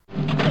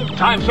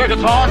time, sir, to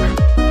talk.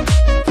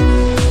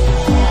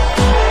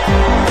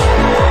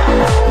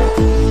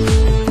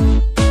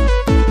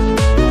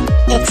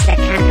 It's the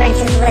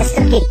comprehensive list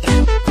of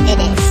geekdom. It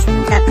is the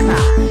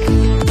CLOG.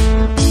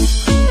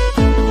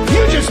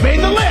 You just made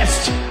the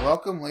list!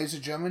 Welcome, ladies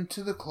and gentlemen,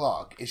 to the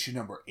CLOG, issue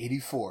number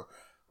 84.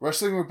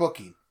 Wrestling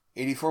Rebooking,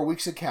 84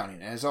 weeks of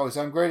counting. And as always,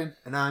 I'm Graydon.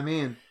 And I'm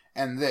Ian.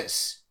 And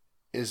this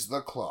is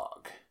the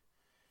CLOG.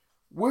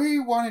 We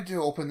wanted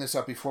to open this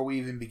up before we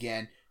even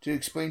began to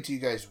explain to you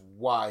guys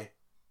why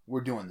we're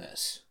doing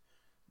this.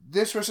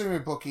 This Wrestling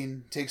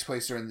Rebooking takes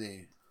place during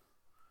the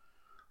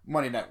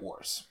Monday Night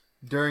Wars.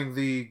 During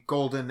the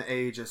golden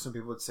age, as some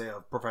people would say,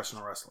 of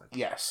professional wrestling.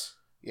 Yes.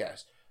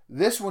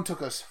 This one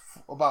took us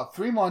about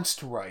 3 months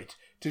to write,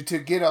 to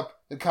get up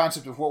the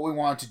concept of what we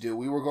wanted to do.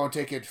 We were going to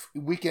take it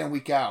week in and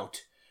week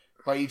out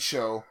by each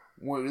show,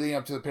 leading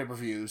up to the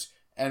pay-per-views,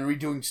 and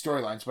redoing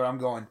storylines. But I'm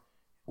going,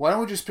 why don't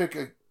we just pick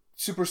a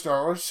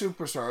superstar or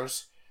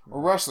superstars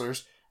or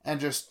wrestlers and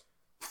just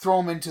throw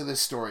them into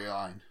this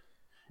storyline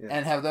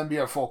and have them be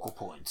our focal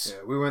points.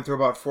 Yeah, we went through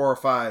about 4 or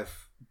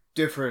 5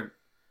 different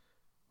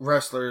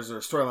wrestlers or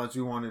storylines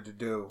we wanted to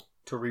do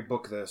to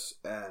rebook this,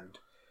 and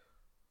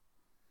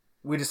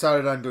we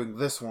decided on doing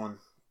this one.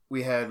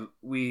 We had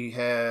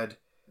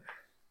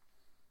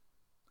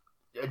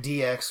a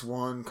DX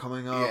one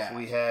coming up. Yeah.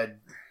 We had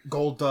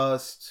Gold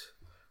Dust.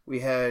 We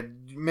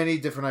had many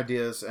different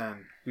ideas,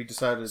 and we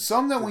decided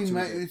some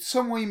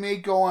we may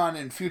go on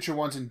in future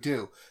ones and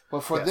do,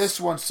 but for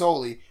this one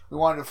solely, we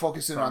wanted to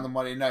focus in on the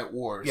Monday Night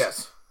Wars.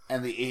 Yes.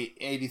 And the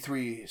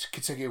 83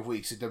 consecutive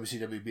weeks that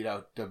WCW beat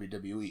out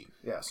WWE.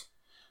 Yes.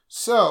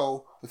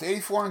 So, with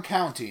 84 and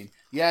counting,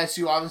 yes,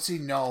 you obviously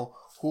know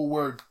who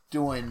we're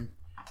doing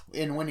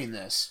in winning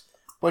this,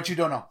 but you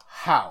don't know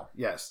how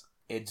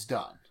it's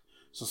done.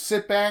 So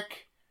sit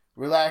back,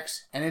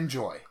 relax, and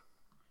enjoy.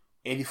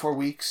 84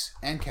 weeks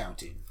and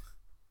counting.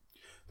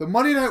 The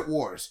Monday Night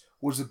Wars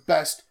was the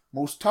best,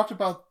 most talked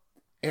about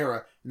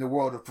era in the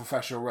world of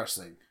professional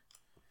wrestling.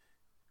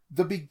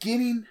 The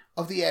beginning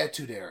of the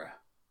Attitude Era,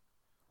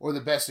 or the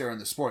best era in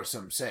the sport,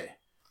 some say,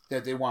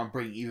 that they want to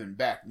bring even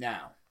back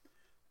now.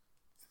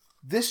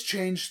 This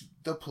changed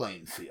the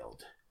playing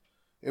field.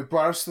 It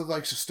brought us the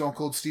likes of Stone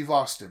Cold Steve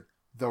Austin,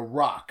 The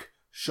Rock,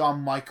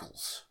 Shawn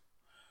Michaels,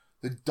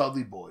 the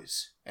Dudley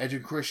Boys, Edge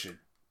and Christian,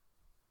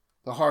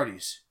 the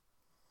Hardys,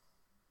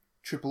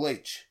 Triple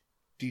H,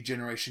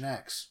 D-Generation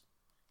X,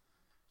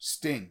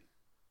 Sting,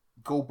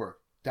 Goldberg,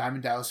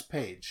 Diamond Dallas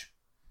Page,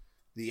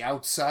 The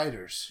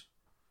Outsiders,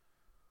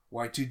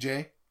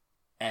 Y2J,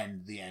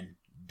 and the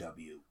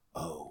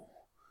NWO.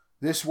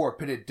 This war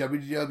pitted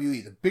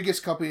WWE, the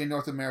biggest company in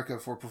North America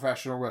for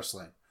professional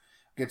wrestling,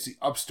 against the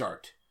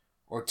upstart,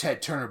 or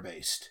Ted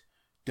Turner-based,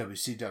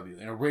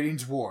 WCW, in a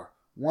ratings war,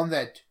 one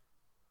that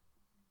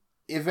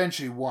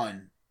eventually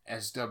won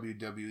as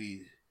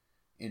WWE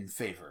in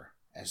favor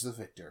as the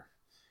victor.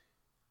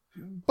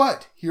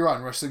 But here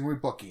on Wrestling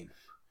Rebooking,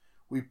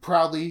 we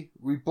proudly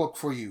rebook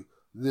for you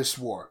this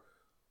war.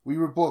 We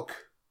rebook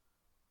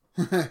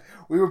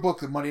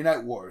the Monday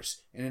Night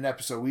Wars in an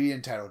episode we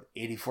entitled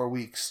 84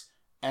 Weeks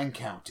and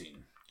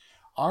Counting.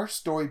 Our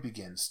story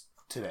begins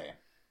today.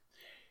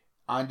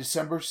 On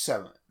December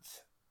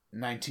 7th,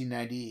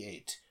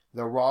 1998,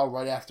 the Raw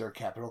right after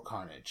Capitol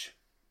Carnage.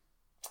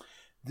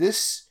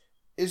 This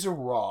is a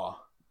Raw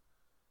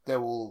that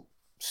will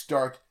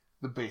start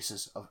the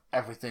basis of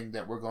everything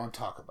that we're going to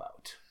talk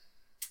about.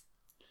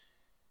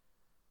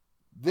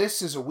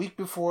 This is a week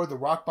before the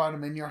Rock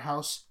Bottom in Your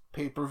House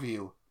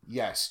pay-per-view.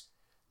 Yes,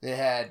 they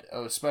had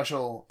a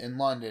special in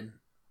London,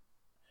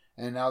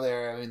 and now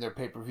they're having their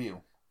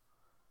pay-per-view.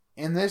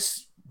 In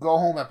this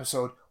go-home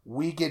episode,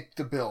 we get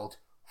the build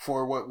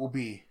for what will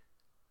be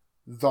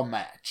the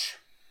match.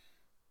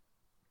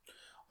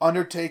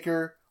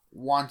 Undertaker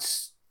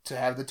wants to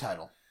have the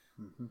title.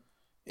 Mm-hmm.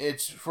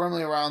 It's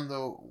firmly around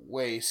the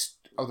waist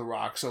of The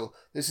Rock, so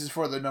this is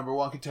for the number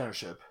 1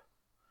 contendership.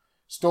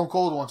 Stone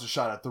Cold wants a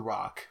shot at The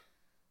Rock.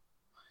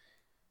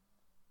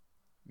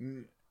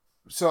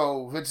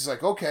 So Vince is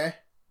like, okay,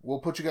 we'll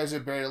put you guys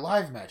in a Buried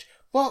Alive match,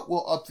 but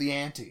we'll up the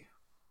ante.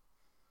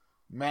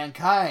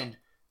 Mankind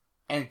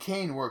and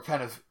Kane were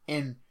kind of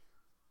in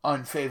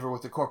unfavor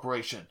with the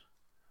corporation.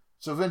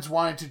 So Vince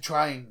wanted to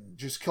try and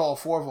just kill all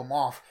 4 of them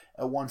off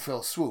at one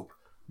fell swoop.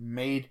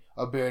 Made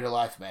a Buried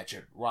Alive match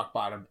at Rock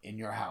Bottom in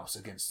Your House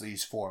against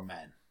these 4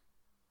 men.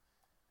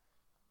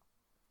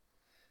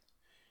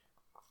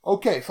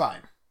 Okay,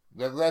 fine.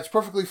 That's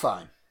perfectly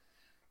fine.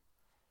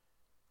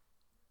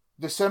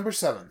 December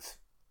 14th,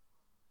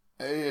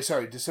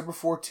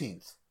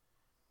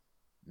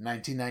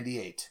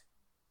 1998.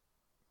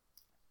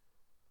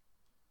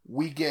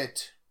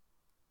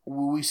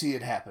 We see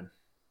it happen.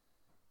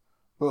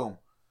 Boom.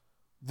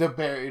 The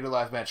Buried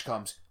Alive match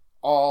comes.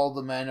 All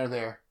the men are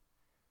there.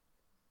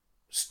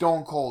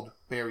 Stone Cold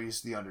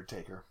buries The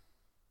Undertaker.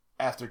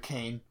 After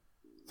Kane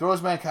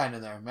throws Mankind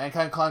in there.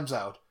 Mankind climbs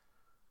out.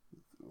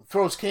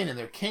 Throws Kane in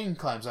there. Kane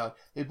climbs out.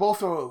 They both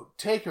throw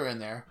Taker in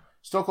there.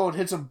 Stone Cold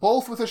hits them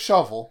both with a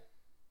shovel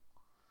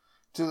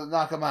to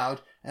knock them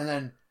out. And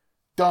then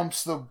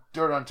dumps the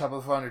dirt on top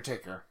of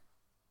Undertaker.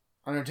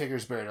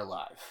 Undertaker's buried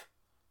alive.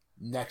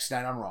 Next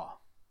night on Raw.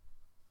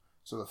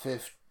 So the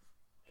 15th.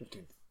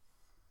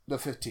 The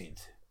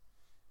 15th.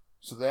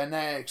 So then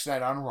next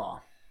night on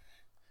Raw,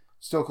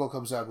 Stone Cold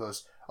comes out and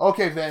goes,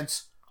 okay,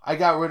 Vince, I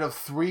got rid of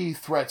 3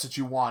 threats that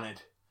you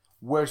wanted.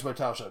 Where's my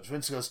title shot?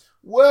 Vince goes,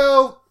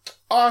 well,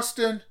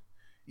 Austin,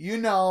 you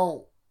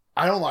know,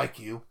 I don't like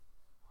you.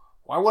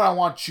 Why would I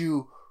want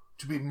you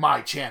to be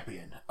my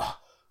champion?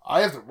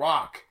 I have The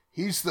Rock.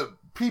 He's the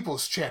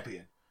people's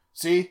champion.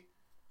 See?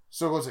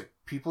 So it goes like,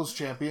 people's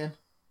champion?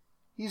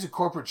 He's a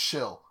corporate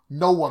shill.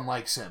 No one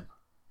likes him.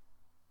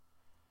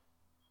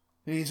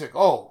 And he's like,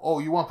 oh,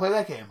 you want to play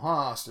that game, huh,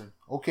 Austin?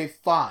 Okay,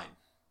 fine.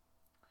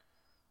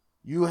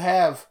 You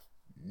have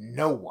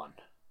no one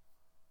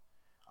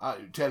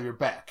to have your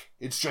back.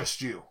 It's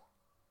just you.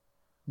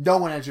 No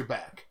one has your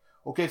back.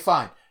 Okay,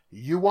 fine.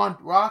 You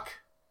want Rock?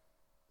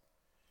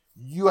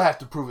 You have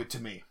to prove it to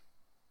me.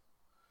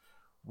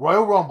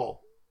 Royal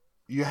Rumble,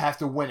 you have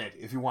to win it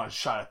if you want a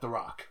shot at The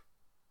Rock.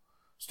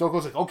 Stone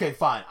Cold's like, okay,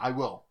 fine, I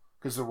will.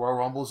 Because the Royal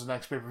Rumble is the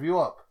next pay-per-view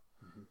up.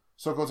 Mm-hmm.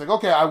 Stone Cold's like,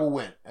 okay, I will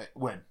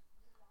win.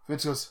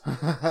 Vince goes,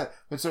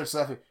 Vince starts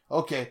laughing.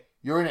 Okay,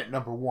 you're in at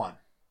number 1.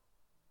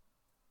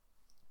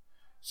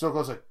 Stone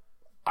Cold's like,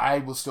 I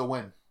will still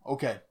win.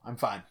 Okay, I'm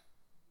fine.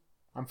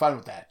 I'm fine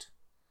with that.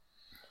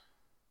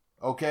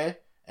 Okay?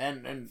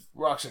 And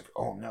Rock's like,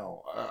 oh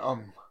no,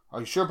 are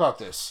you sure about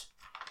this?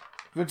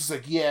 Vince is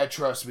like, yeah,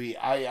 trust me,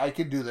 I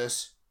can do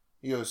this.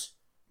 He goes,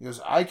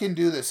 I can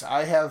do this.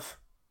 I have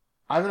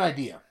an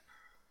idea.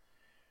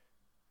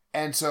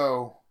 And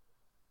so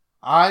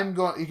I'm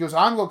going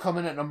to come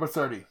in at number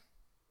 30.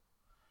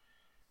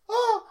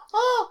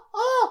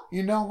 Oh,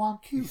 you know I'm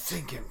cute. You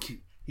think I'm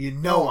cute. You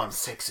know I'm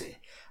sexy.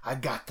 I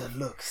got the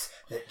looks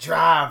that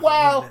drive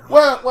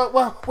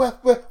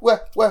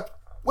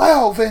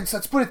well, Vince,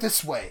 let's put it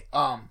this way.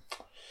 I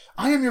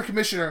am your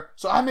commissioner,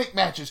 so I make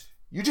matches.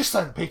 You just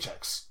sign the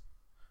paychecks.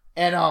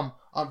 And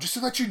just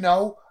to let you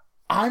know,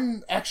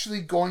 I'm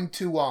actually going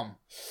to I'm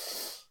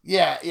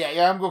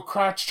going to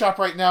crotch chop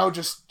right now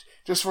just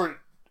for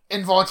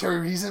involuntary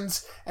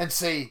reasons and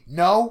say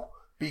no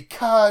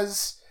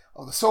because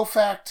of the sole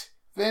fact,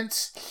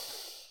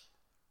 Vince,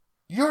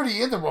 you're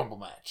already in the Rumble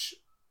match.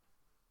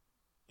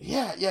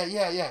 Yeah.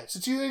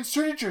 Since you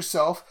inserted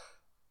yourself,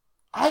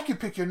 I could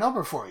pick your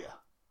number for you.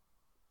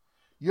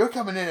 You're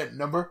coming in at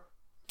number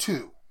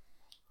 2.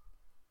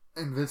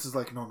 And Vince is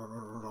like,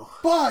 no.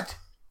 But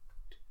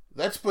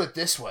let's put it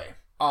this way.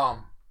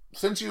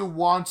 Since you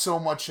want so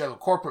much to have a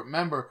corporate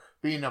member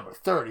being number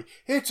 30,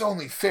 it's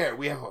only fair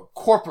we have a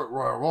corporate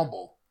Royal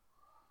Rumble.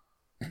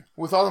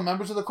 With all the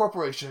members of the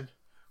corporation,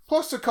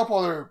 plus a couple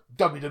other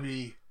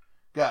WWE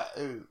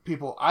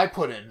people I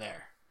put in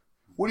there.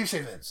 What do you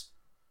say, Vince?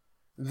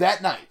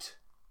 That night.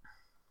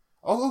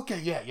 Oh, okay,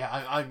 yeah,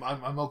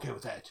 I'm okay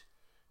with that.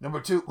 Number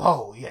 2,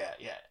 oh, yeah,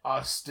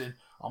 Austin,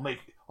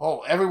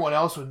 everyone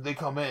else when they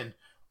come in,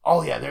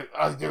 oh, yeah,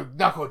 they're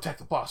not going to attack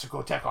the boss, they're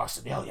going to attack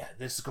Austin. Hell yeah,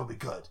 this is going to be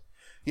good.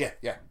 Yeah,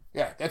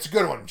 that's a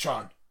good one,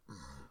 Sean.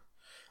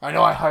 I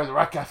know I hired the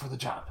right guy for the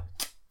job.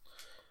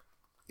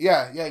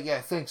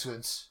 Yeah, thanks,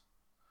 Vince.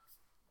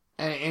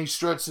 And he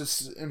struts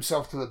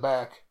himself to the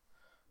back.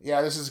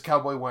 Yeah, this is a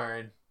cowboy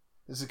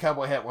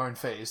hat wearing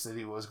face that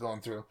he was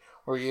going through,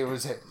 where he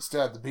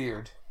still had the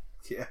beard.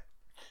 Yeah.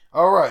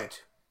 All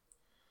right.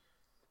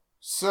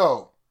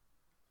 So,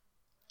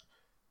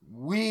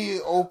 we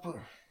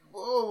open...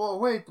 Whoa,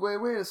 wait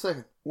a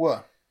second.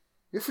 What?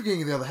 You're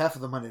forgetting the other half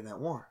of the Monday Night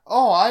War.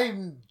 Oh,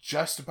 I'm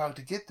just about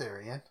to get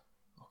there, Ian.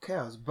 Okay,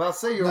 I was about to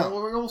say,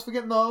 we're almost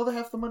forgetting the other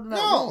half of the Monday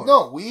Night War.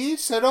 No, we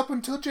set up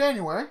until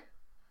January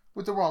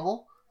with the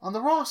Rumble on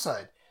the Raw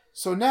side.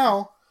 So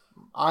now,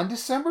 on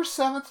December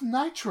 7th,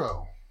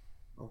 Nitro.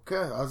 Okay,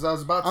 I was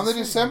about to on the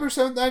December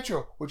 7th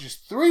Nitro, which is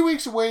 3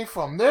 weeks away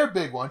from their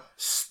big one.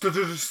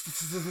 Starcade.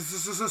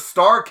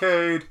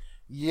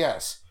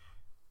 Yes.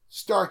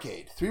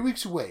 Starcade. 3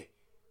 weeks away.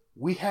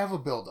 We have a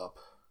build-up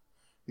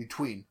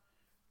between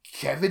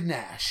Kevin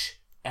Nash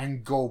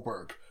and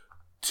Goldberg.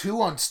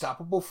 2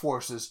 unstoppable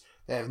forces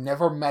that have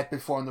never met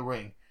before in the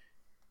ring.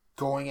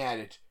 Going at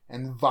it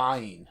and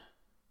vying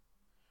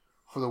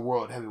for the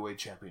World Heavyweight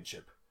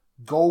Championship.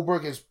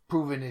 Goldberg has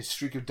proven his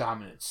streak of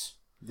dominance.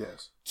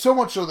 Yes. So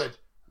much so that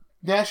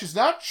Nash is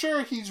not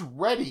sure he's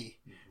ready.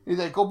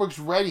 That Goldberg's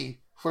ready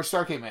for a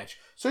Starcade match.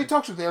 So he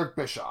talks with Eric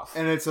Bischoff.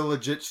 And it's a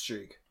legit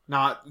streak.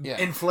 Not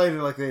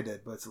inflated like they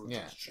did, but it's a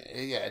legit streak.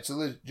 Yeah, it's a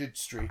legit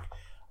streak.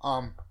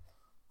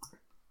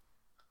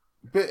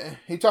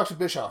 He talks to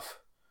Bischoff.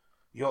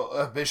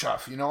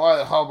 Bischoff, you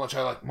know how much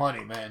I like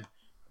money, man.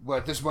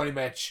 But this money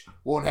match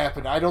won't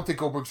happen. I don't think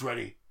Goldberg's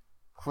ready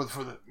for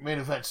the main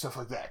event, stuff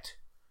like that.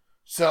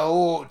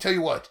 So, tell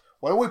you what.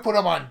 Why don't we put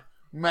him on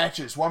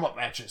matches, warm-up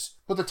matches.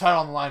 Put the title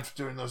on the line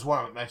during those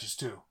warm-up matches,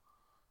 too.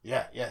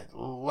 Yeah.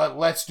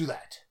 Let's do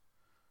that.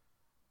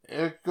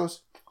 Eric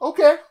goes,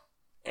 okay.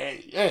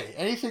 Hey,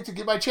 anything to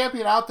get my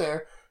champion out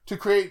there to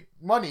create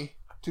money,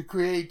 to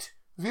create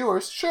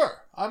viewers,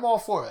 sure. I'm all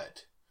for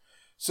it.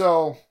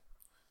 So,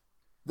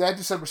 that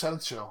December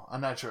 7th show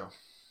on Nitro,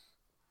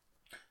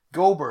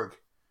 Goldberg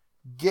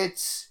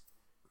gets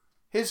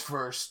his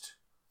first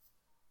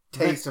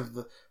taste of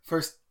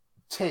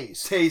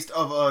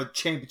a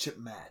championship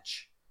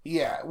match.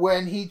 Yeah,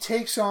 when he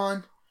takes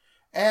on,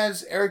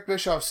 as Eric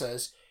Bischoff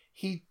says,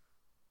 to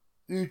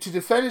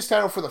defend his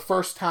title for the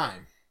first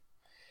time,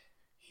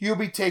 he'll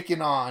be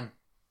taking on.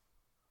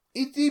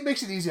 He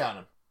makes it easy on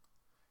him.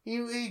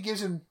 He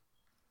gives him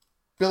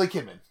Billy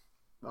Kidman.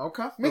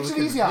 Okay. Makes it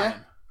easy on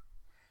him.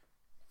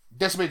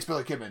 Decimates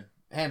Billy Kidman,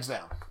 hands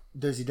down.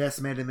 Does he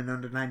decimate him in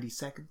under 90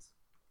 seconds?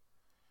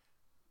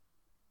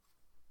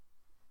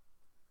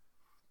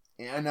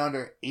 In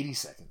under 80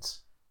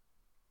 seconds.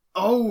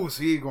 Oh,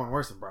 so you're going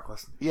worse than Brock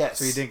Lesnar. Yes.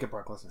 So you didn't get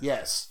Brock Lesnar.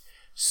 Yes.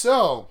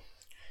 So,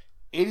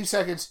 80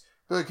 seconds,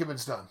 Billy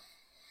Kidman's done.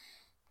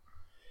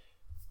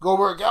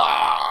 Goldberg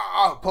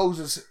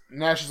poses.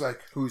 Nash is like,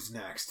 who's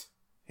next?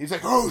 He's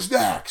like, who's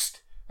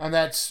next? And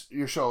that's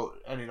your show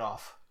ending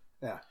off.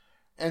 Yeah.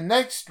 And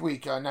next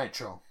week on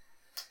Nitro.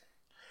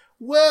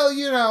 Well,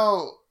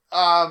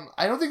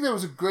 I don't think that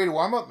was a great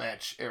warm-up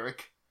match,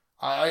 Eric.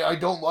 I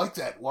don't like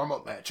that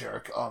warm-up match,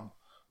 Eric.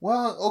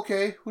 Well,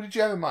 okay, who did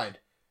you have in mind?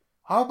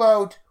 How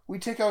about we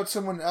take out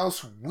someone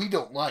else we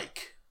don't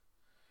like?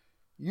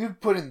 You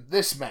put in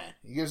this man.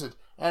 He gives it,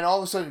 and all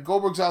of a sudden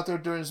Goldberg's out there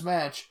during his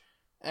match,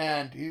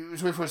 and he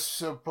was waiting for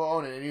his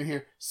opponent, and you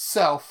hear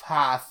self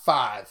high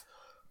five,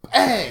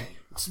 bang!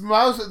 It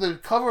smells like the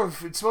cover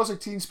of It Smells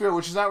Like Teen Spirit,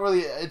 which is not really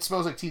It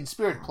Smells Like Teen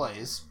Spirit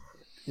plays.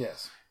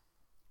 Yes.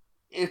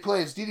 It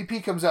plays.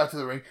 DDP comes out to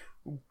the ring.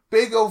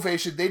 Big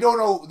ovation. They don't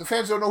know. The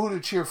fans don't know who to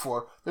cheer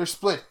for. They're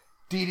split.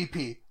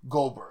 DDP,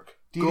 Goldberg.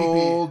 DDP,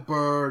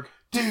 Goldberg.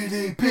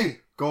 DDP.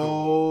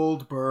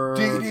 Goldberg.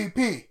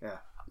 DDP. Yeah.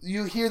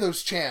 You hear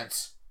those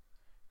chants.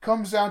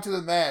 Comes down to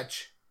the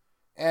match.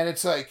 And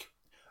it's like,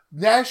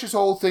 Nash's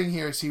whole thing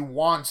here is he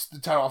wants the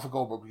title off of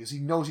Goldberg because he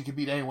knows he can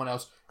beat anyone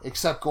else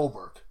except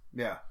Goldberg.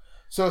 Yeah.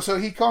 So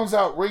he comes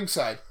out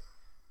ringside.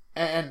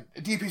 And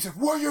DDP's like,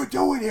 what are you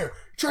doing here?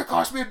 You trying to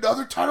cost me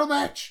another title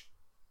match?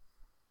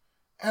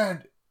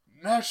 And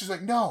Nash is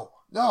like, no.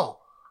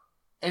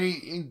 And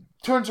he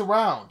turns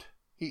around.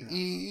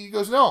 He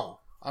goes, no,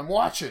 I'm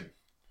watching.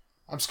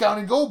 I'm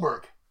scouting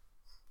Goldberg.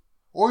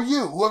 Or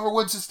you, whoever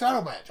wins this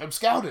title match. I'm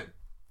scouting.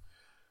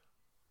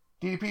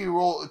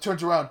 DDP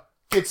turns around,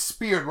 gets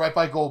speared right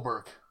by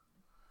Goldberg.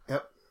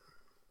 Yep.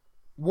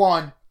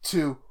 1,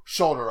 2,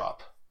 shoulder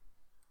up.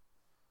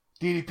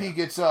 DDP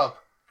gets up,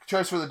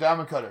 tries for the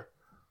diamond cutter.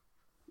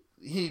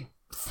 He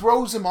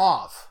throws him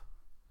off.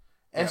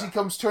 As he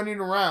comes turning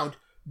around,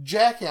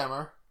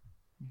 jackhammer,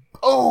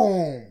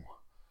 boom!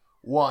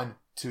 1,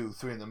 2,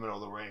 3 in the middle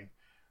of the ring.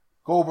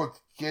 Goldberg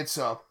gets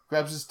up,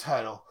 grabs his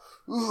title.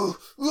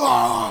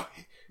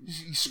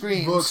 He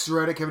screams. Looks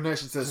right at Kevin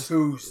Nash and says,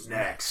 who's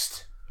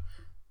next?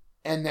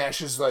 And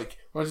Nash is like,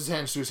 runs his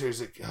hands through his hair.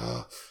 He's like,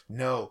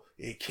 no,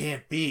 it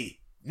can't be.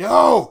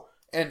 No!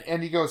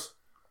 And he goes,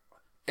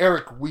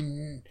 Eric,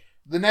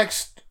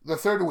 the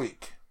third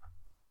week.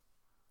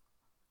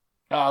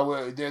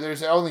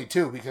 There's only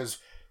 2 because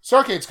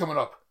Starrcade's coming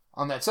up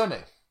on that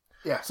Sunday.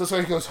 Yeah. So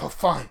he goes, oh,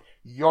 fine,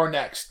 you're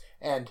next.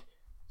 And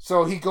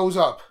so he goes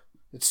up.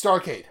 It's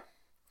Starrcade.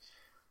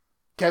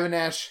 Kevin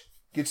Nash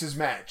gets his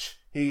match.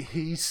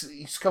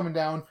 He's coming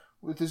down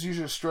with his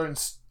usual strut and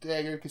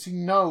stagger because he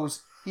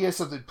knows he has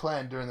something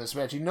planned during this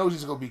match. He knows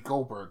he's going to beat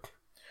Goldberg.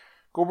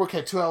 Goldberg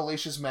had 2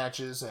 hellacious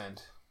matches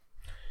and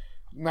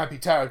might be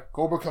tired.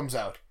 Goldberg comes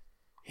out.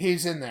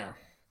 He's in there.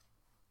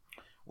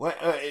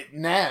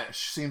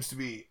 Nash seems to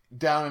be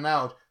down and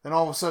out. Then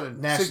all of a sudden,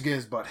 Nash gets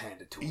his butt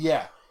handed to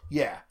him.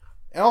 Yeah.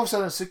 And all of a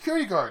sudden, a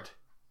security guard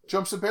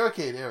jumps the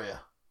barricade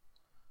area.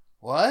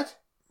 What?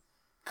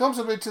 Comes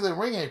up into the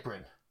ring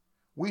apron.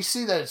 We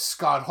see that it's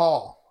Scott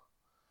Hall.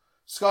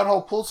 Scott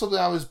Hall pulls something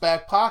out of his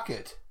back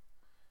pocket.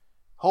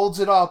 Holds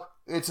it up.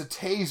 It's a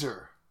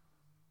taser.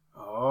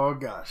 Oh,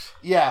 gosh.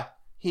 Yeah.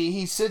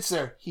 He sits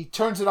there. He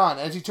turns it on.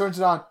 As he turns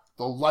it on,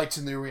 the lights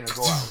in the arena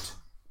go out.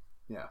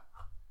 Yeah.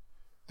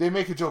 They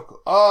make a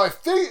joke. Oh, I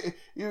think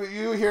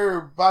you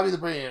hear Bobby the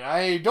Brain.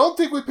 I don't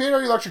think we paid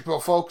our electric bill,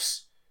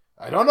 folks.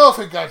 I don't know if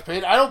it got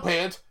paid. I don't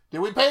pay it.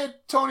 Did we pay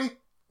it, Tony?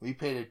 We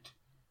paid it,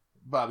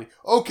 Bobby.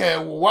 Okay,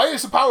 well, why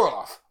is the power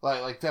off?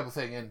 Like type of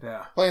thing. And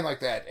playing like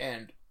that.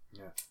 And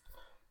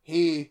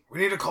we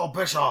need to call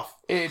Bischoff.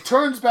 It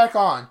turns back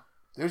on.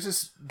 There's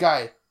this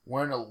guy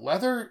wearing a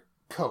leather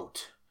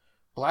coat,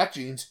 black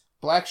jeans,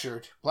 black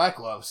shirt, black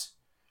gloves,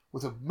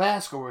 with a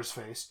mask over his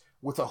face,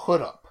 with a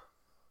hood up.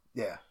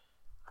 Yeah.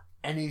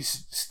 And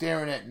he's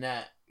staring at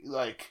Nat,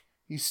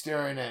 he's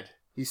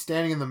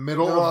standing in the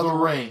middle of the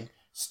ring,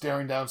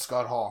 staring down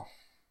Scott Hall.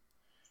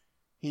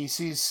 He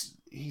sees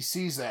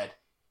that.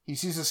 He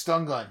sees a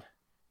stun gun.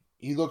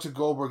 He looks at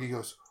Goldberg. He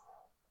goes.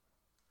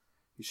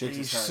 He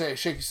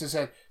shakes his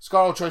head.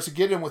 Scott Hall tries to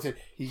get him with it.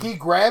 He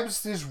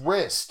grabs his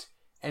wrist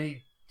and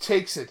he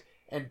takes it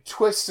and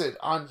twists it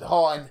on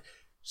Hall and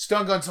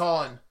stun guns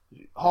Hall and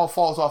Hall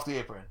falls off the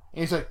apron.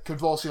 And he's like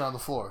convulsing on the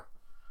floor.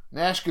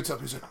 Nash gets up.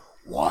 He's like,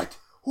 "What?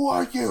 Who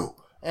are you?"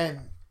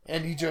 And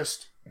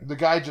the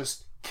guy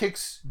just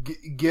kicks.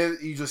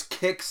 He just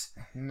kicks.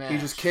 Nash. He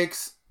just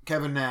kicks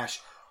Kevin Nash.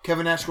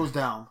 Kevin Nash goes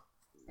down.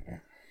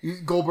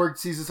 Goldberg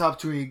sees this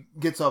opportunity,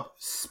 gets up,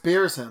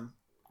 spears him.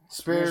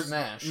 Spears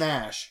Nash.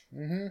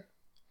 Mm-hmm.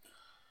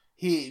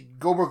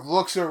 Goldberg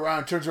looks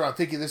around, turns around,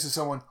 thinking this is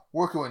someone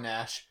working with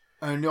Nash.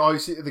 And all you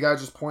see, the guy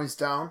just points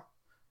down.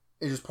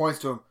 He just points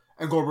to him.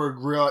 And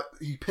Goldberg,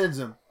 he pins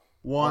him.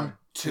 1,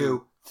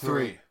 2,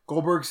 3.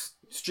 Goldberg's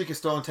streak is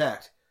still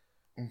intact.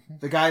 Mm-hmm.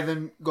 The guy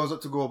then goes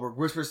up to Goldberg,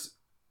 whispers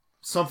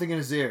something in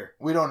his ear.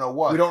 We don't know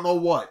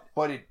what.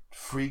 But it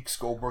freaks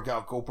Goldberg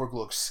out. Goldberg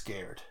looks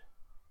scared.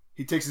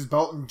 He takes his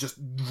belt and just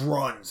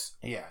runs.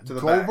 Yeah. To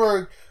the back.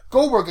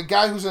 Goldberg, a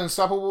guy who's an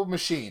unstoppable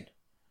machine,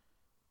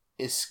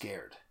 is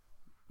scared.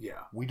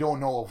 Yeah. We don't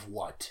know of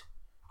what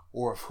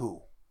or of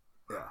who.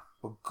 Yeah.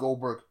 But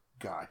Goldberg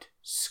got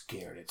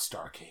scared at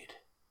Starrcade.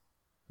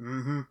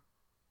 Mm-hmm.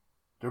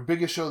 Their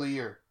biggest show of the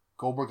year,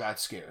 Goldberg got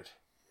scared.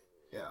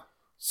 Yeah.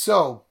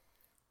 So,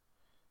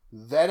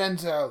 that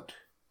ends out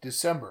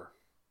December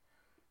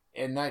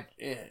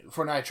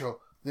for Nitro.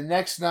 The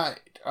next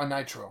night on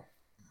Nitro,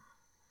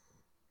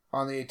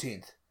 on the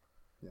 18th,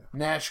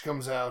 Nash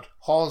comes out.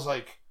 Hall's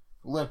like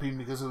limping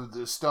because of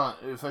the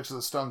effects of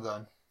the stun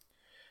gun.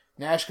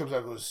 Nash comes out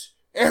and goes,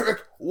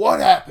 Eric,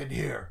 what happened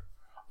here?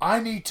 I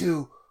need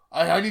to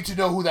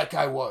know who that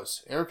guy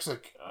was. Eric's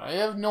like, I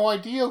have no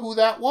idea who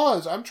that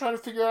was. I'm trying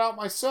to figure it out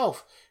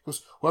myself. He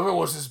goes, whoever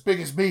was as big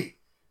as me.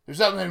 There's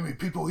not many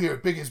people here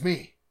as big as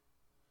me.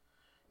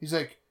 He's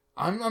like,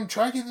 I'm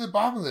trying to get to the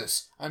bottom of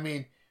this. I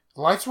mean,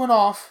 the lights went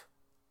off.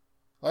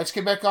 Lights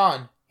came back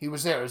on. He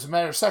was there. It was a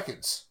matter of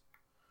seconds.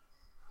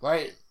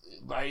 Light,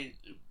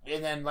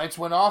 and then lights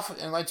went off,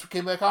 and lights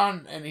came back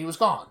on, and he was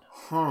gone.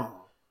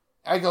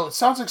 I go, it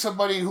sounds like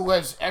somebody who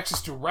has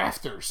access to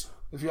rafters,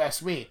 if you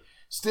ask me.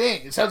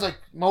 Sting. It sounds like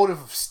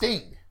motive of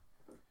Sting.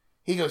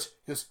 He goes,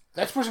 that's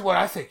personally what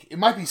I think. It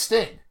might be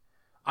Sting.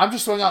 I'm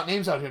just throwing out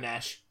names out here,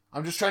 Nash.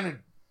 I'm just trying to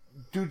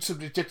do some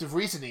detective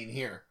reasoning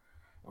here.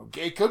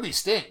 Okay, it could be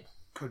Sting.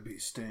 Could be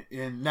Sting.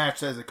 And Nash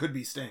says it could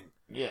be Sting.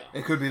 Yeah.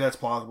 It could be. That's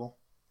plausible.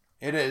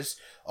 It is.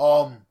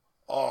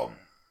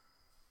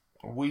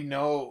 We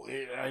know.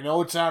 I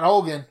know it's not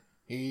Hogan.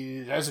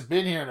 He hasn't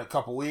been here in a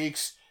couple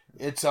weeks.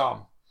 It's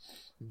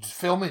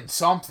filming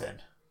something.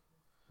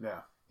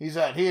 Yeah. He's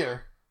not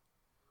here.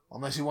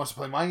 Unless he wants to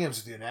play mind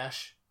games with you,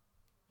 Nash.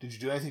 Did you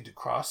do anything to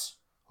cross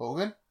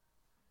Hogan?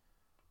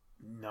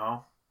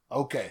 No.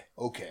 Okay.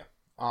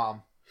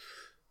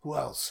 Who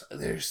else?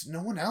 There's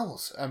no one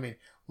else. I mean,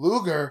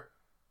 Luger.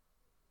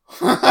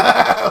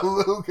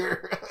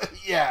 Luger.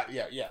 Yeah.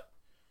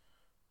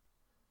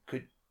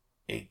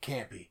 It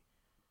can't be.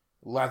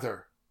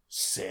 Leather.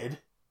 Sid.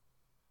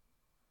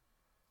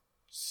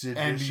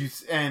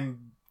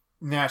 And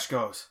Nash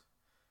goes,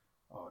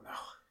 oh no.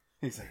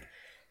 He's like,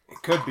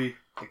 it could be.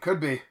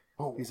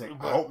 He's like,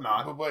 I hope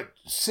not. But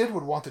Sid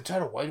would want the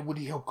title. Why would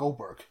he help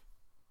Goldberg?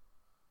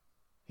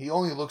 He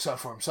only looks out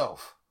for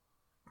himself.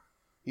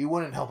 He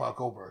wouldn't help out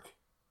Goldberg.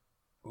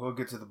 We'll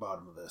get to the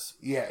bottom of this.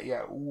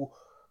 Yeah. We'll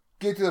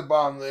get to the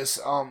bottom of this.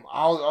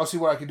 I'll see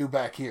what I can do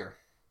back here.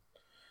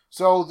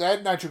 So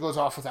that Nitro goes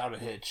off without a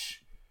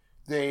hitch.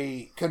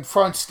 They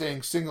confront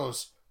Sting. Sting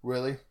goes,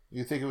 really?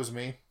 You think it was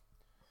me?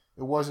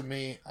 It wasn't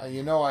me. I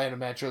had a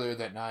match earlier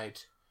that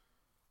night.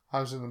 I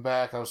was in the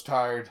back. I was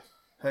tired.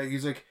 Hey,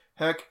 he's like,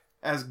 heck,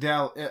 as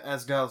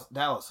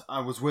Dallas, I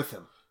was with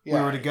him. Yeah,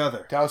 we were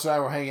together. Dallas and I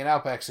were hanging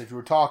out backstage. We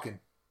were talking.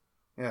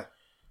 Yeah.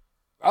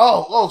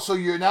 Oh, so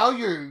you're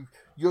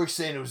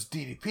saying it was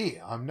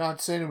DDP. I'm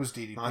not saying it was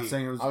DDP. Not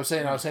saying it was. I was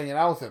saying I was hanging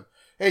out with him.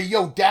 Hey,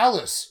 yo,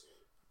 Dallas.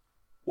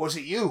 Was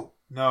it you?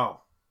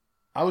 No.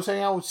 I was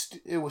hanging out with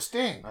it was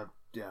Sting.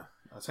 Yeah.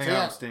 I was hanging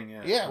out with Sting,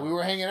 yeah. Yeah, we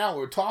were hanging out.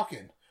 We were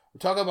talking. We're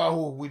talking about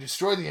who we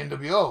destroyed the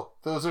NWO.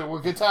 Those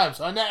were good times.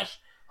 Huh, Nash?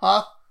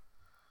 Huh?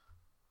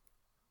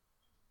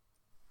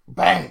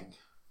 Bang!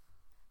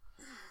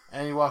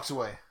 And he walks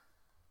away.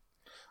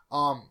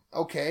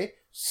 Okay.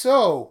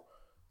 So,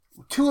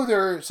 2 of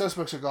their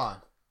suspects are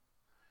gone.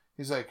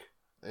 He's like,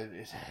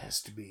 it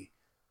has to be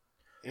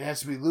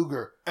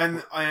Luger.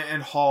 And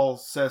Hall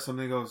says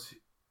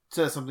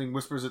something,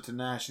 whispers it to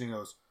Nash, and he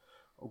goes,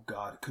 oh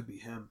God, it could be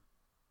him.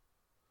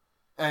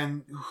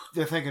 And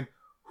they're thinking,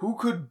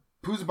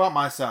 who's about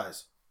my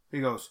size?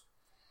 He goes,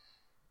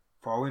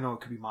 for all we know,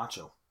 it could be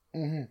Macho.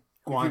 Mm-hmm.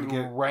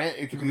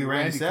 It could be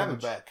Randy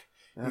Savage. Coming back.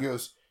 Yeah. He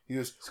goes,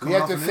 we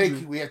have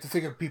to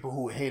think of people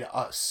who hate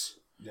us.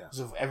 Yeah. Because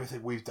of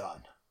everything we've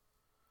done.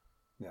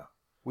 Yeah.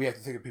 We have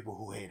to think of people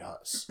who hate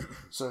us.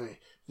 So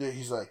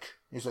he's like,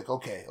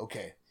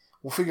 okay.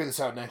 We'll figure this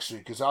out next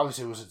week, because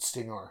obviously it wasn't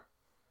Sting or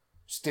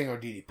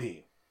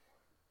DDP.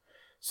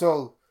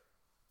 So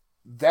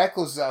that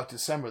closes out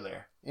December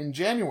there. In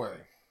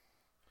January,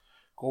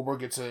 Goldberg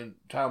gets a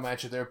title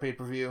match at their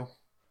pay-per-view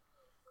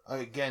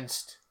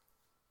against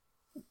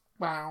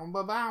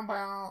Hollywood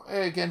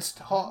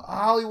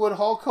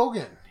Hulk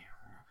Hogan.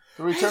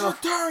 He's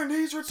returned!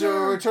 The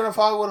return of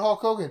Hollywood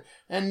Hulk Hogan.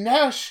 And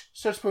Nash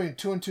starts putting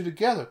 2 and 2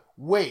 together.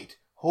 Wait,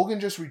 Hogan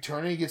just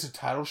returned and he gets a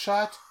title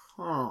shot?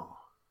 Oh.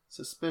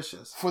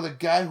 Suspicious. For the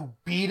guy who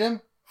beat him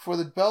for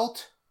the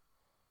belt?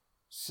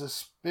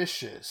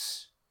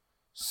 Suspicious.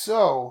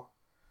 So,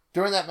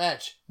 during that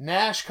match,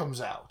 Nash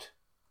comes out.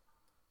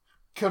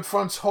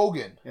 Confronts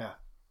Hogan. Yeah.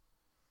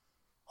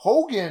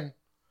 Hogan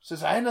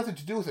says, I had nothing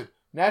to do with it.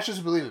 Nash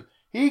doesn't believe him.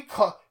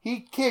 He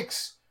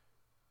kicks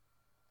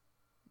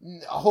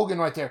Hogan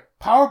right there.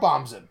 Power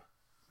bombs him.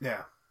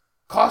 Yeah.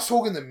 Cost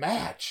Hogan the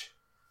match.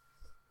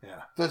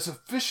 Yeah. That's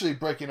officially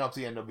breaking up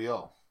the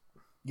NWO.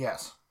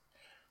 Yes.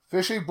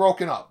 Officially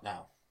broken up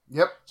now.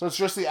 Yep. So it's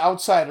just the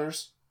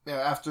outsiders. Yeah,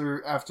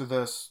 after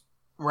this,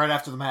 right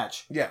after the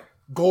match. Yeah.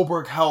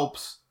 Goldberg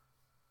helps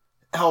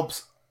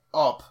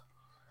up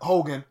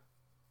Hogan.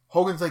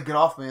 Hogan's like, get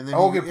off me. And then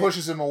Hogan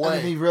pushes him away. And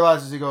then he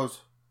realizes, he goes,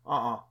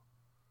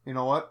 you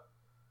know what?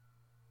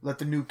 Let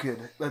the new kid,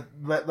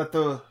 let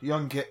the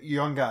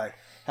young guy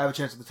have a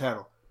chance at the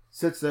title.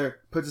 Sits there,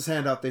 puts his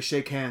hand up, they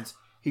shake hands.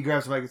 He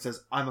grabs the mic and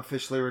says, I'm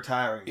officially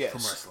retiring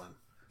from wrestling.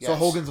 Yes. So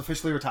Hogan's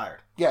officially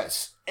retired.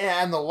 Yes.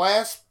 And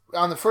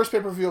on the first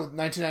pay-per-view of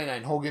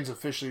 1999, Hogan's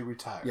officially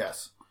retired.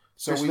 Yes.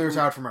 So officially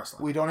retired from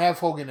wrestling. We don't have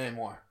Hogan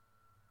anymore.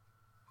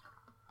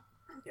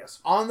 Yes.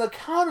 On the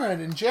counter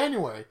end in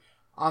January,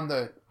 on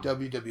the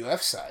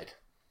WWF side,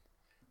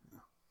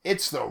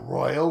 it's the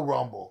Royal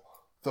Rumble.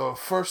 The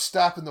first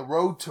stop in the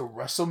road to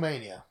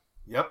WrestleMania.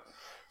 Yep.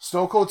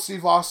 Stone Cold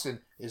Steve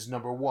Austin is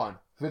number 1.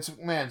 Vince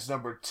McMahon's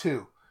number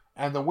 2.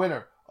 And the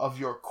winner of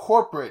your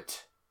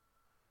corporate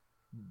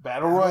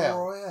Battle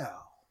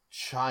Royale,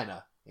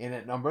 China, in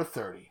at number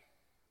 30.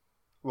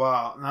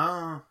 Wow,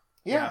 no.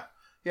 Yeah.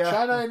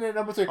 China in at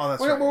number 30. Oh,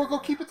 that's right. We'll go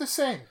keep it the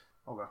same.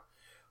 Okay.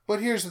 But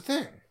here's the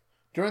thing.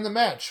 During the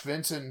match,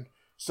 Vince and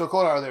Stone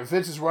Cold are there.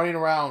 Vince is running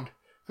around.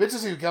 Vince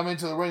doesn't even come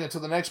into the ring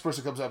until the next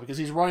person comes out because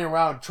he's running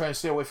around trying to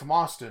stay away from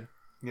Austin.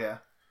 Yeah.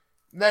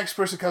 Next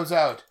person comes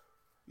out.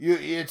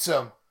 It's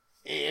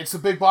the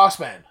Big Boss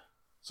Man.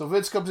 So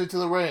Vince comes into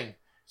the ring.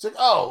 He's like,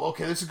 oh,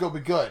 okay, this is going to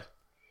be good.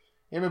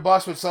 Him and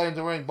Bossman slide into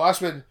the ring.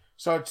 Bossman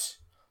starts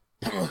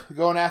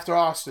going after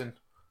Austin.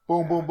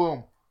 Boom, boom,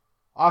 boom.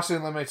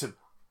 Austin eliminates him.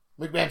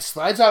 McMahon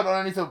slides out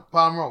underneath the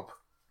bottom rope.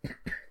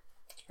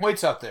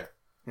 Waits out there.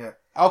 Yeah.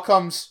 Out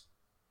comes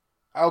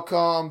the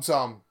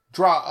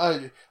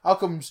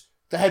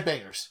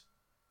Headbangers.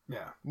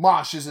 Yeah.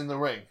 Mosh is in the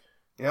ring.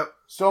 Yep.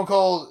 Stone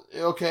Cold,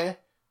 okay.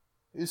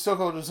 Stone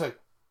Cold is like,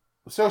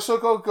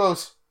 Stone Cold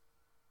goes,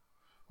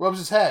 rubs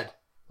his head.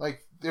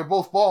 Like, they're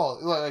both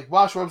bald. Like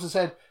Mosh rubs his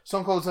head.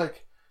 Stone Cold's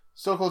like,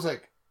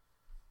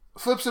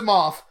 flips him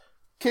off,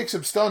 kicks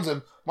him, stuns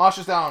him. Mosh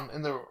is down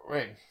in the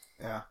ring.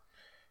 Yeah.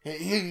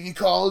 He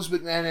calls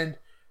McMahon in.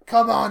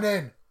 Come on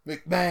in,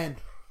 McMahon.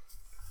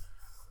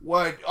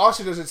 What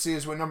Austin doesn't see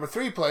is when number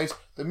 3 plays,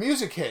 the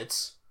music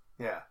hits.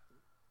 Yeah.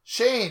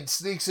 Shane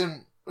sneaks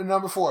in,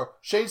 number 4.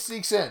 Shane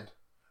sneaks in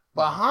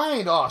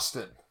behind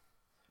Austin.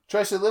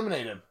 Tries to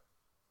eliminate him.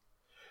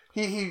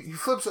 He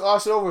flips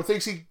Austin over,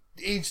 thinks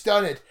he's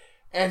done it.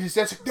 And his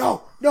dad's like,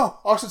 no.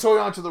 Austin's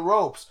holding on to the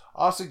ropes.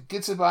 Austin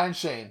gets in behind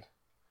Shane.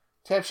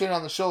 Taps Shane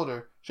on the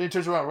shoulder. Shane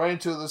turns around right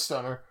into the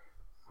stunner.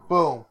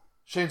 Boom.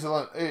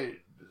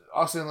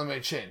 Austin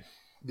eliminates Shane.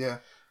 Yeah.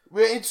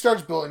 It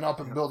starts building up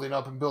and building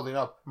up and building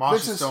up.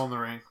 Mosh is still in the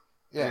ring.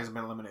 Yeah. He hasn't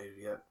been eliminated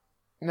yet.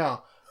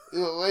 No.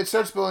 It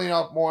starts building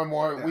up more and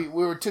more. Yeah.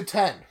 We were to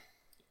 10.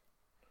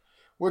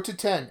 We're to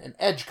 10, and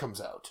Edge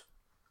comes out.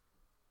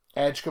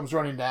 Edge comes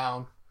running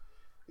down.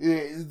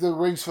 The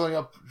ring's filling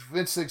up.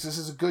 Vince thinks this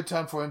is a good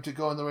time for him to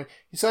go in the ring.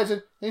 He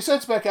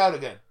sets back out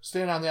again,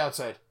 staying on the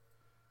outside.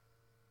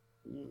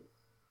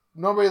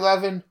 Number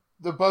 11,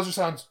 the buzzer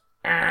sounds,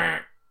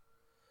 and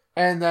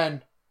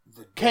then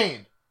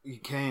Kane.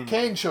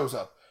 Kane shows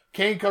up.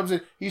 Kane comes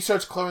in. He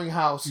starts clearing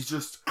house. He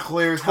just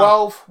clears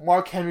 12. House.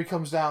 Mark Henry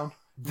comes down.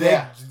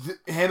 Him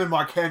and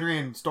Mark Henry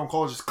and Stone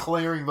Cold are just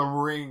clearing the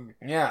ring.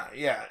 Yeah.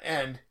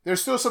 And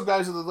there's still some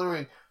guys in the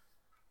ring.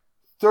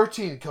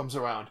 13 comes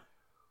around.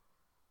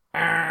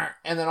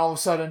 And then all of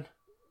a sudden,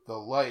 the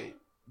light.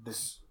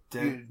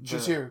 You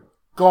just hear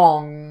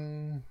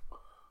gong,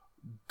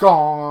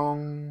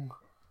 gong,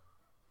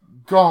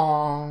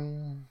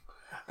 gong.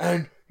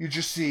 And you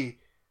just see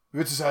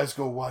Vince's eyes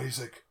go wide. He's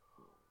like,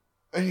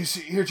 and you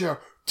hear JR,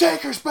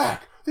 Taker's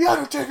back! The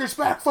Undertaker's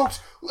back, folks!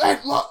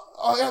 At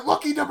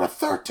lucky number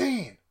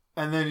 13!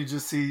 And then you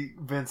just see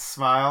Vince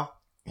smile.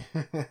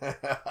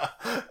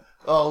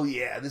 Oh,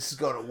 yeah, this is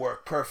going to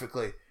work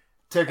perfectly.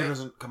 Taker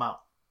doesn't come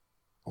out.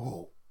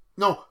 Oh.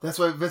 No, that's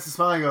why Vince is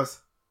smiling. He goes,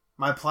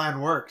 my plan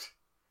worked.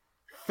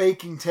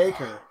 Faking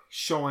Taker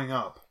showing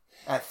up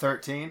at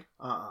 13?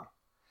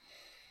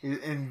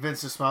 And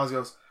Vince just smiles and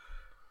goes,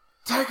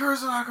 Taker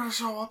is not going to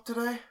show up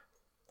today?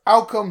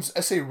 Out comes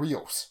S.A.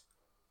 Rios.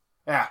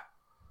 Yeah.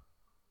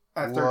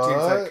 At 13, what?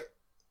 It's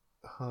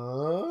like,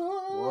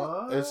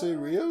 what? S.A.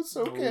 Rios?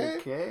 Okay.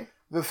 Okay.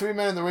 The 3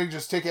 men in the ring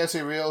just take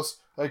S.A. Rios,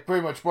 like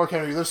pretty much Mark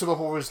Henry lifts him up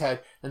over his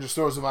head and just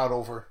throws him out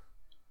over.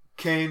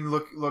 Kane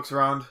looks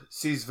around,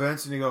 sees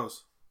Vince, and he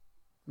goes,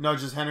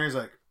 nudges Henry. He's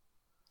like,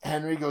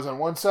 Henry goes on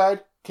one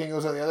side, Kane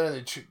goes on the other, and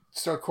they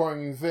start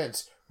cornering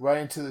Vince right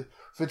into the.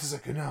 Vince is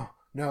like, no.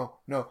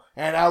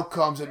 And out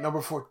comes at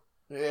number 4,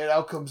 And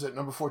out comes at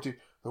number 14,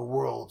 the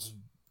world's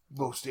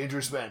most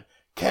dangerous man,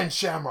 Ken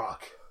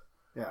Shamrock.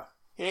 Yeah.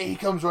 He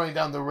comes running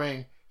down the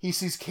ring. He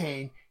sees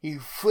Kane. He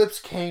flips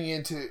Kane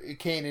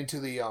into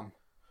the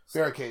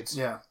barricades.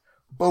 Yeah.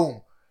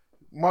 Boom.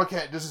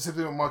 Does the same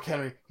thing with Mark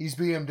Henry. He's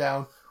beating him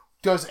down.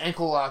 Does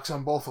ankle locks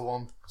on both of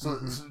them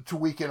to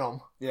weaken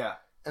them. Yeah.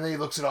 And then he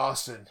looks at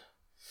Austin.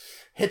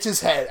 Hits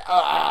his head.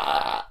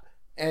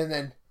 And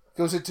then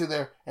goes into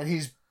there. And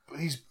he's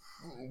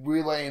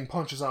relaying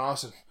punches on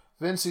Austin.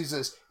 Vince sees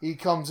this. He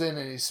comes in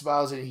and he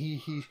smiles and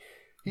he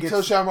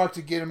tells Shamrock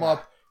to get him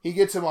up. He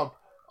gets him up.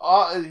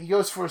 He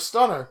goes for a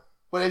stunner.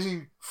 But as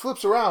he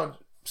flips around,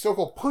 Stone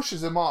Cold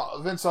pushes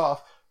Vince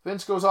off.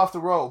 Vince goes off the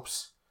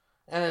ropes.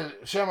 And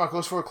Shamrock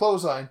goes for a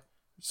clothesline.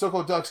 Stone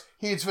Cold ducks.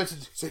 He hits Vince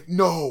and he's like,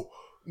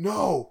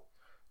 no.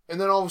 And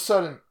then all of a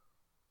sudden,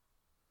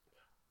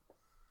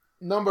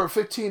 number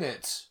 15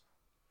 hits.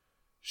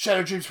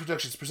 Shattered Dreams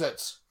Productions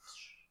presents.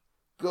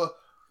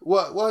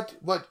 What?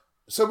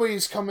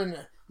 Somebody's coming.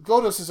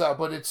 Goldust is out,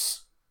 but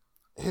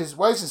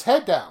why is his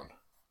head down?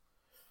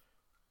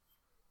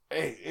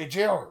 Hey,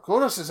 JR,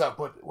 Goldust is out,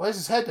 but why is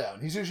his head down?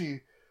 He's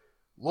usually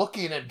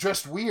looking and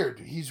dressed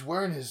weird. He's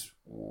wearing his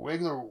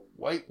regular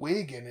white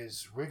wig and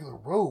his regular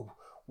robe.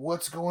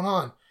 What's going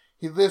on?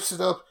 He lifts it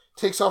up,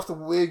 takes off the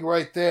wig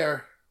right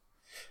there.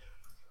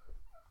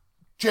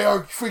 JR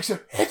freaks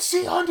out. It's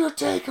the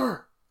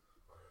Undertaker!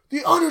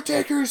 The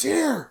Undertaker is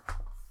here!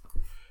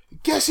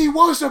 Guess he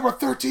was number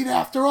 13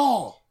 after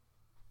all!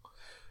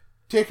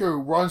 Taker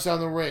runs down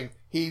the ring.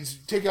 He's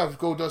taking off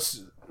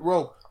Goldust's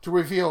robe to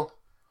reveal,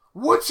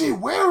 what's he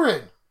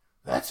wearing?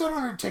 That's an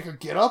Undertaker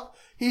get up.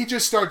 He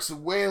just starts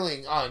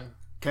wailing on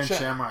Ken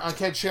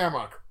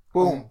Shamrock.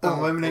 Boom.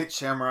 Eliminate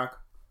Shamrock.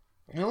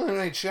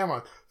 Eliminate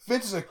Shamrock.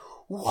 Vince is like,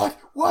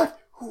 what?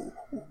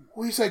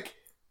 He's like,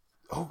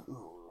 oh,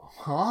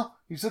 huh?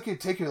 He's looking at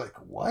Taker like,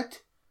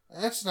 what?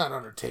 That's not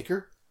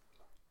Undertaker.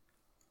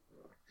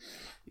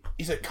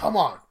 He's like, come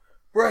on,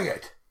 bring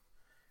it.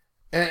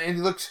 And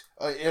he looks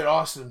at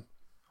Austin.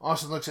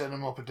 Austin looks at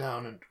him up and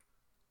down and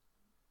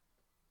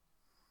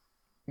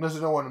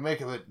doesn't know what to make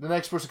of it. The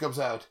next person comes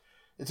out.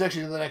 It's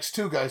actually the next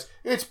two guys.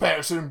 It's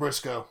Patterson and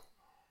Briscoe.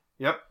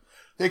 Yep.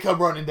 They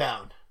come running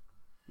down.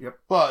 Yep.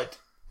 But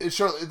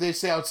shortly they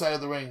stay outside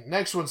of the ring.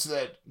 Next ones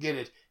that get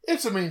it.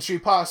 It's a Main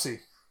Street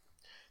Posse.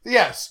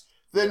 Yes.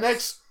 The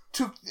next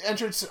two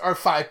entrants are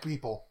 5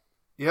 people.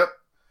 Yep.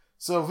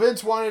 So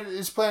Vince wanted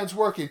his plans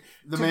working.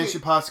 The Main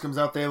Street Posse comes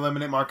out. They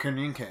eliminate Mark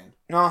Henry and Kane.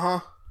 Uh-huh.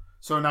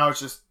 So now it's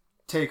just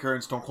Taker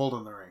and Stone Cold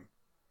in the ring.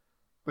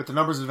 With the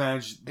numbers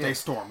advantage, they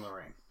storm the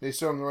ring. They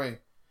storm the ring.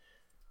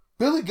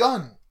 Billy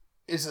Gunn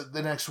is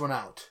the next one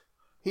out.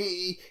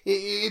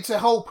 It's a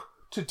hope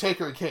to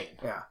Taker and Kane.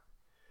 Yeah.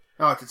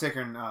 Oh, to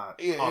Taker and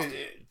Austin.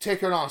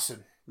 Taker and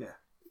Austin. Yeah.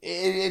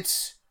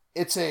 It's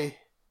a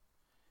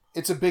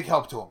big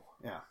help to him.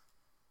 Yeah.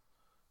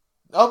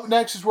 Up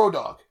next is Road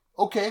Dogg.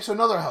 Okay, so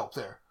another help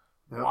there.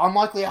 Yep.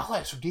 Unlikely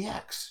Outlaws from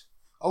DX.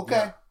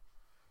 Okay.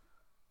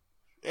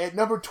 Yeah. At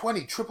number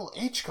 20, Triple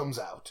H comes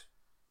out.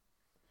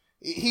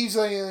 He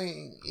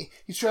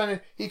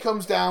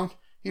comes down,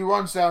 he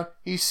runs down,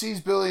 he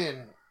sees Billy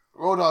and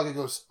Road Dogg and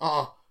goes,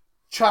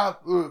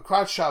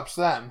 crotch chops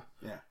them.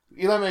 Yeah.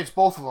 He eliminates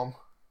both of them.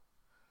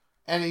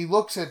 And he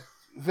looks at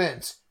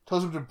Vince,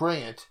 tells him to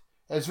bring it.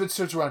 As Vince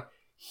turns around,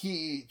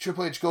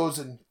 Triple H goes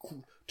and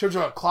turns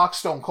around, clocks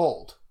Stone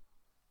Cold.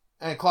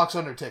 And clocks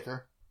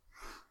Undertaker.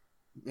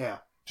 Yeah.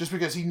 Just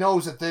because he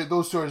knows that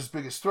those two are his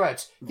biggest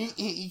threats.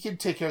 He can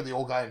take care of the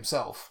old guy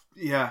himself.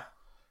 Yeah.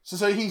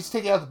 So he's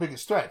taking out the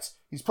biggest threats.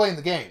 He's playing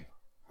the game.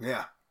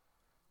 Yeah.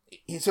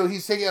 So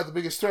he's taking out the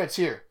biggest threats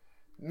here.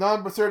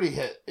 Number 30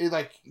 hit.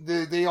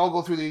 They all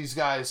go through these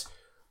guys.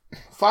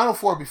 Final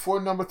 4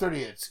 before number 30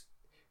 hits.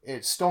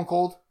 It's Stone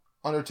Cold,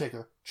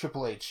 Undertaker,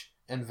 Triple H,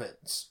 and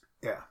Vince.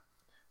 Yeah.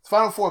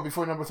 Final 4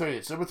 before number 30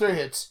 hits. Number 30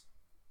 hits.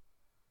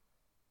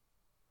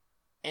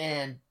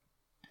 And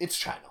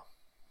it's Chyna.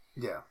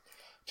 Yeah.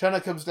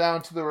 Chyna comes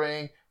down to the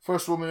ring.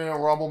 First woman in a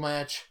Rumble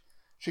match.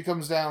 She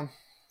comes down.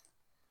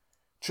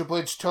 Triple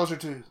H tells her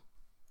to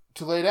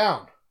lay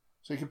down.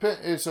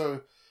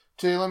 To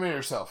eliminate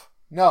herself.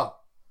 No.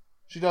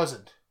 She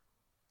doesn't.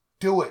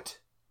 Do it.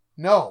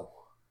 No.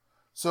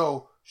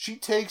 So she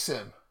takes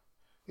him.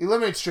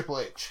 Eliminates Triple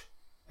H.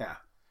 Yeah.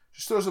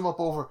 Just throws him up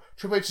over.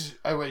 Triple H is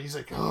irate. He's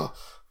like, oh,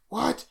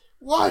 what?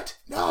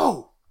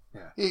 No.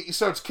 Yeah. He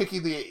starts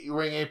kicking the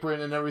ring apron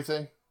and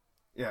everything.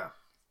 Yeah.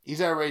 He's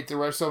irate. The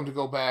refs tell him to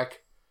go back.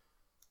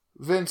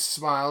 Vince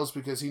smiles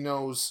because he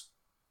knows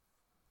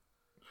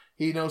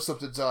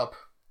something's up.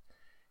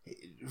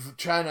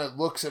 Chyna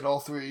looks at all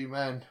 3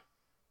 men.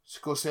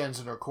 Go stands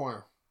in her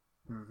corner.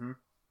 Mm-hmm.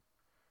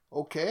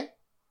 Okay.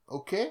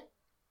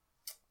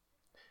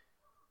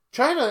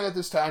 Chyna at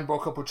this time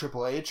broke up with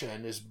Triple H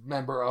and is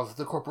member of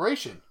the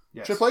corporation.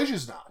 Yes. Triple H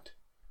is not.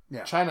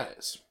 Yeah. Chyna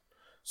is.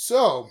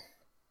 So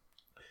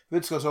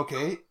Vince goes,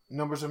 okay,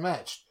 numbers are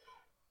matched.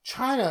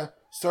 Chyna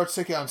starts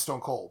taking on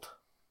Stone Cold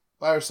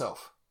by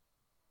herself.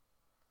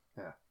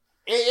 Yeah.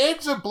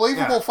 It's a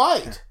believable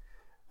fight.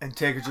 And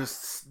Taker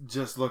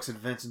just looks at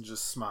Vince and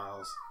just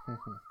smiles.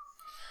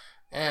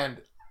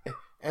 and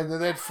then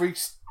that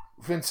freaks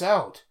Vince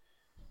out.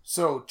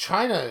 So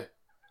China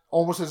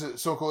almost has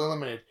Stone Cold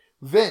eliminated.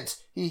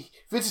 Vince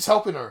is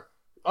helping her.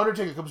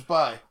 Undertaker comes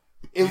by,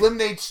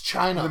 eliminates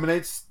China.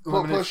 Eliminates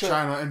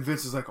China, and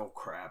Vince is like, oh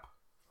crap.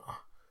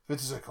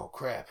 Vince is like, oh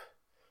crap.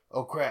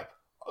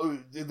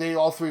 They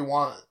all three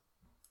want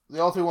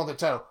the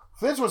title.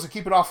 Vince wants to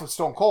keep it off with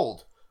Stone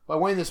Cold. By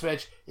winning this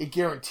match, it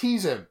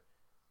guarantees him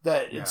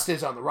that it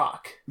stays on The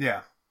Rock.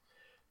 Yeah.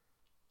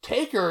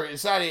 Taker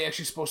is not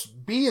actually supposed to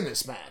be in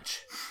this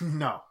match.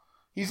 No.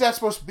 He's not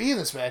supposed to be in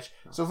this match.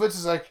 So Vince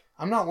is like,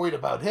 I'm not worried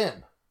about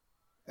him.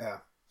 Yeah.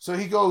 So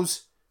he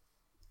goes...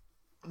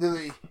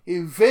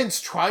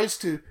 Vince tries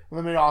to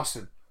eliminate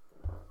Austin.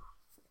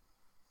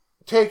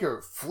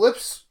 Taker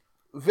flips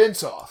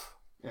Vince off.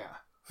 Yeah.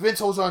 Vince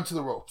holds on to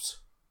the ropes.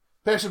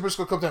 Patterson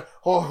Briscoe comes down,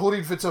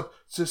 holding Vince up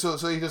so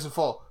he doesn't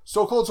fall.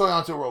 Stone Cold's holding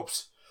onto the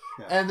ropes.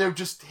 Yeah. And they're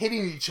just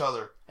hitting each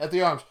other at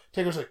the arms.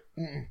 Taker's like,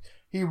 mm-mm.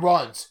 He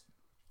runs.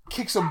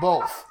 Kicks them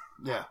both.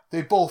 Yeah.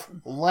 They both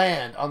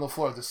land on the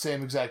floor at the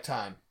same exact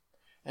time.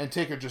 And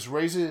Taker just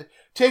raises it.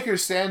 Taker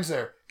stands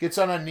there, gets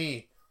on a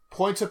knee,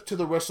 points up to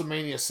the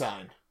WrestleMania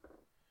sign,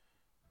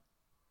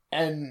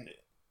 and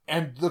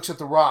looks at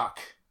The Rock,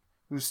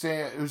 who's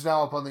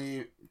now up on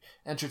the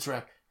entrance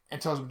ramp,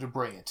 and tells him to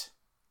bring it.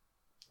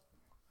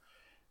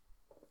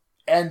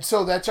 And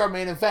so that's our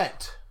main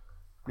event.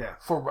 Yeah.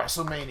 For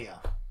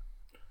WrestleMania.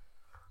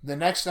 The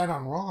next night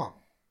on Raw,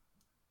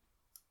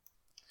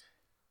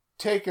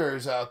 Taker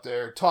is out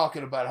there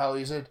talking about how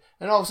he's in,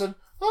 and all of a sudden,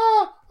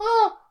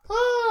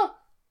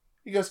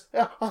 he goes,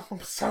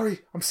 I'm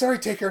sorry,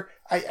 Taker.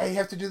 I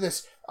have to do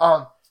this.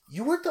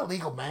 You weren't the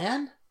legal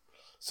man,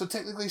 so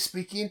technically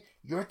speaking,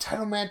 your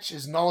title match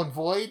is null and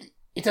void.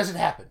 It doesn't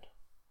happen.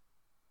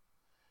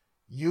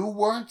 You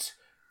weren't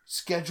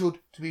scheduled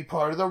to be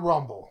part of the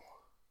Rumble.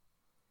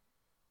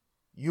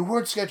 You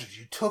weren't scheduled.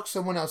 You took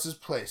someone else's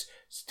place.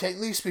 So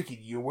technically speaking,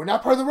 you were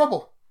not part of the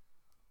Rumble.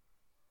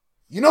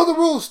 You know the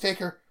rules,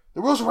 Taker.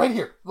 The rules are right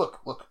here. Look.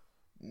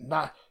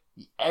 Not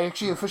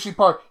actually officially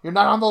part. You're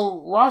not on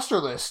the roster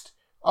list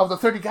of the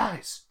 30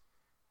 guys.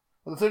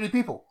 Of the 30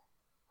 people.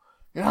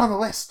 You're not on the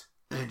list.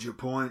 And your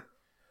point?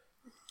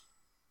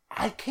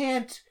 I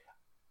can't...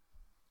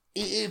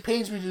 It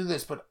pains me to do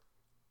this, but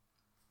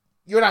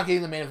you're not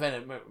getting the main event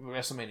at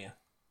WrestleMania.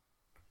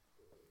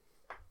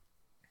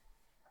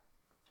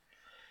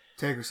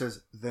 Taker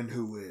says, then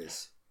who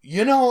is?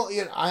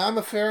 I'm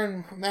a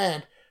fair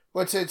man,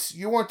 but since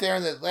you weren't there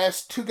and the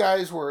last two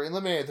guys were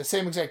eliminated at the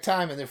same exact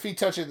time and their feet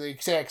touched at the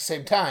exact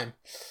same time,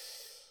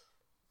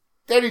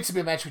 there needs to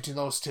be a match between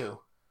those two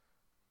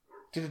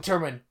to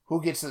determine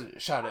who gets the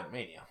shot at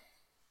Mania.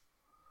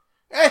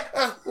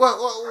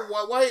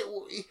 Why?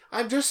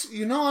 I'm just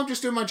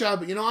doing my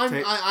job.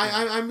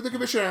 I'm the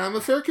commissioner. I'm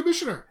a fair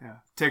commissioner. Yeah.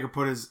 Taker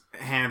put his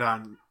hand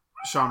on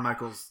Shawn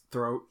Michaels'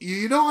 throat.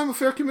 I'm a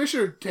fair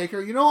commissioner, Taker.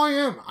 I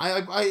am.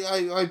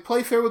 I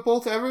play fair with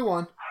both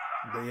everyone.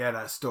 But yet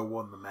I still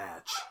won the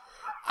match.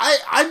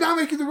 I'm not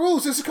making the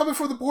rules. This is coming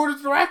from the board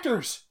of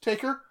directors,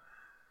 Taker.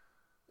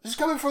 This is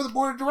coming from the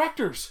board of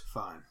directors.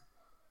 Fine.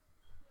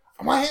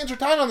 My hands are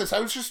tied on this. I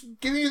was just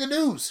giving you the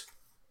news.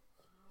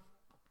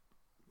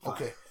 Fine.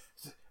 Okay.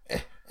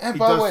 And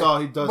by the way,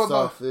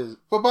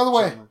 but by the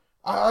way,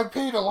 I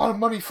paid a lot of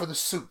money for the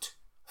suit.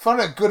 Found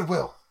it at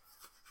Goodwill.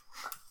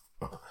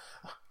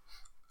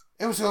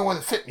 It was the only one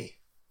that fit me.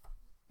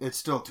 It's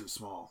still too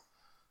small.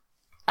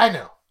 I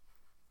know.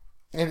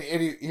 And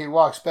he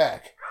walks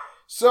back.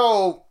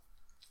 So,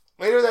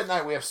 later that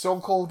night, we have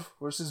Stone Cold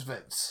versus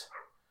Vince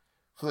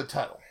for the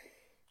title.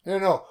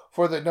 No,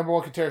 for the number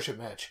one contendership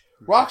match.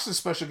 Rock's the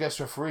special guest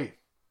referee.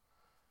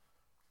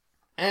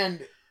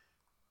 And,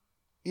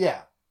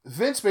 yeah,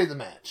 Vince made the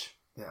match.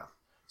 Yeah.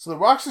 So the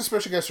Rock's the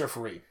special guest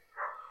referee.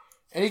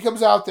 And he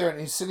comes out there and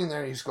he's sitting there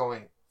and he's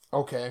going,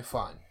 okay,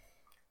 fine.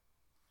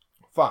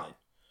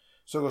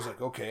 So he goes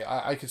like, okay,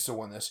 I can still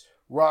win this.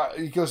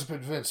 He goes up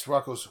at Vince.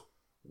 Rock goes,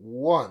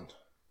 1.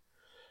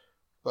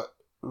 But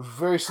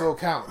very slow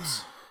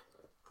counts.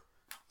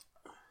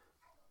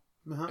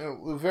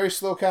 Very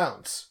slow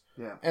counts.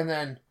 Yeah. And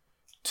then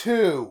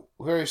 2,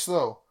 very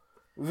slow.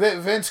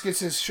 Vince gets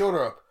his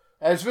shoulder up.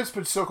 As Vince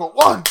puts Stone Cold,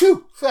 1,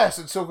 2, fast.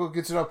 And Stone Cold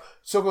gets it up.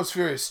 Stone Cold's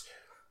furious.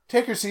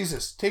 Taker sees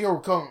this. Taker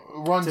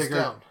runs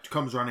down.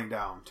 Comes running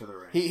down to the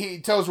ring. He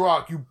tells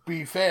Rock, you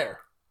be fair.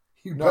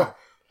 No,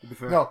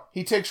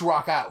 he takes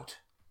Rock out.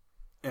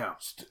 Yeah.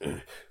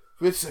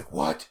 Vince's like,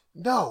 what?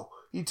 No.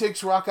 He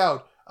takes Rock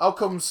out. Out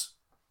comes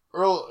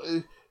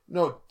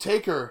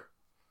Taker.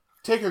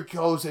 Taker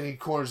goes and he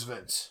corners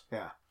Vince.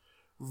 Yeah.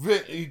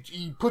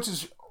 He puts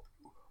his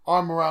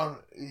arm around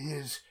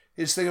his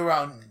thing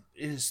around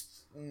his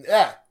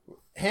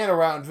hand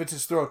around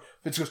Vince's throat.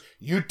 Vince goes,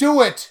 you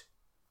do it!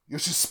 You're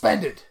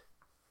suspended.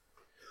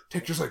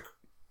 Taker's like,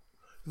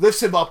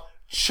 lifts him up,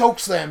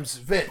 chokeslams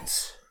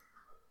Vince.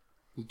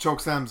 He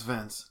chokeslams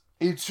Vince.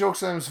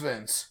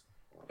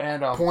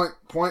 And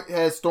point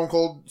as Stone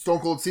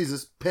Cold sees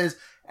this, pins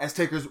as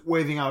Taker's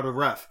waving out a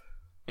ref.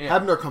 Yeah.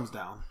 Hebner comes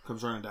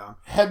running down.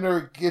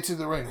 Hebner gets in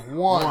the ring.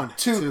 One,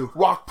 two.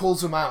 Rock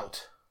pulls him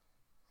out.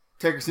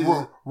 Taker sees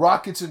it.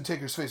 Rock gets in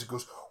Taker's face and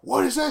goes,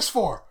 "What is this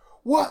for?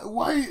 What?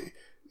 Why?"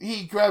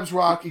 He grabs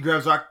Rock.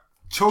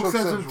 Chokes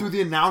him through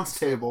the announce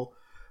table,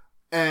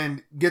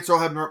 and gets Earl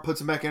Hebner,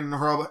 puts him back in.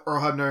 Earl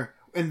Hebner,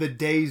 in the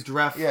dazed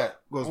ref,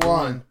 goes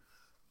 1,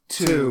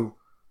 2,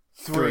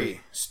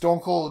 3. Stone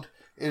Cold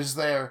is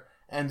there,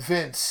 and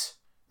Vince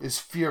is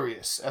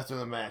furious after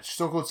the match.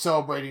 Stone Cold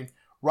celebrating.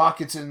 Rock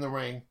gets in the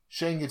ring.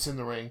 Shane gets in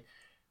the ring.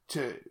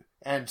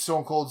 And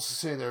Stone Cold's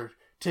sitting there.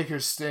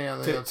 Taker's standing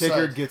on the outside.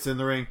 Taker gets in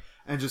the ring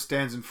and just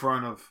stands in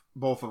front of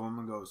both of them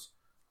and goes,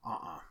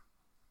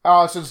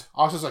 Austin's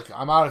like,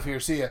 "I'm out of here.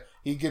 See ya."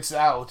 He gets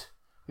out.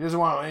 He doesn't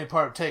want any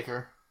part of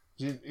Taker.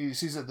 He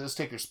sees that this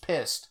Taker's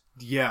pissed.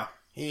 Yeah.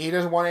 He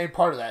doesn't want any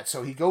part of that,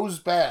 so he goes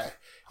back.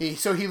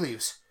 So he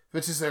leaves.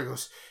 Vince is there,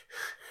 goes,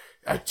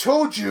 "I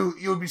told you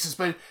would be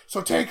suspended.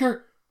 So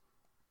Taker,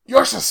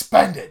 you're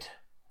suspended."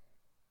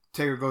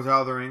 Taker goes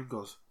out of the ring,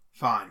 goes,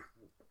 "Fine."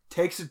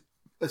 Takes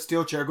a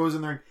steel chair, goes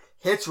in there,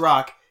 hits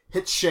Rock,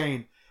 hits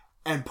Shane,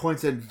 and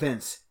points at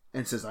Vince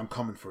and says, "I'm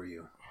coming for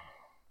you."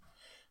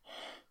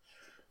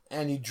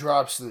 And he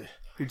drops the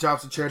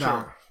chair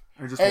down.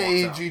 And just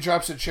he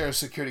drops the chair.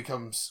 Security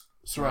comes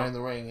surrounding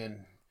the ring,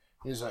 and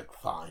he's like,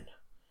 "Fine."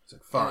 He's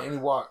like,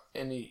 "Fine."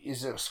 And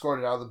he's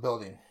escorted out of the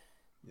building.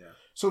 Yeah.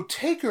 So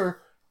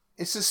Taker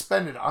is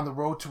suspended on the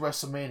road to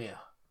WrestleMania.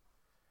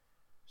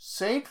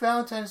 St.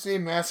 Valentine's Day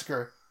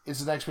Massacre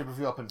is the next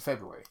pay-per-view up in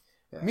February.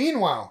 Yeah.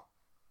 Meanwhile,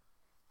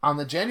 on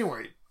the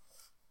January,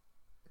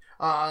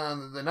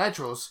 on the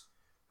Nitros,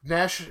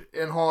 Nash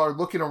and Hall are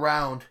looking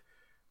around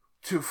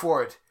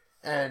for it,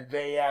 and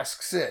they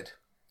ask Sid,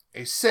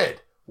 "Hey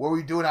Sid, what were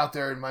you doing out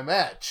there in my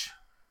match?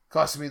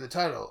 Costing me the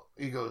title."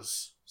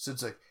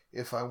 Sid's like,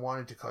 "If I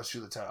wanted to cost you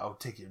the title, I would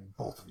take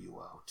both of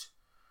you out."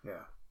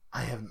 Yeah.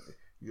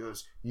 He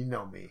goes, "You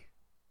know me.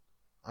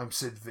 I'm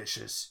Sid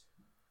Vicious.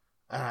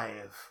 And I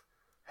have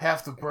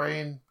half the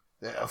brain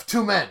of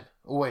two men."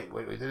 Oh, wait.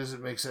 That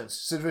doesn't make sense.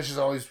 Sid Vicious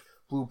always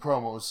blew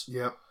promos.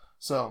 Yep.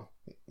 So,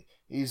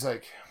 he's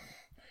like,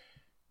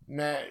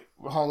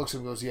 Hall looks at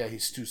him and goes, "Yeah,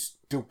 he's too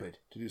stupid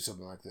to do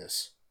something like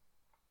this."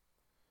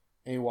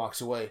 And he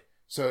walks away.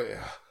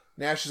 So,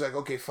 Nash is like,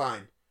 "Okay,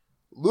 fine.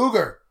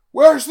 Luger!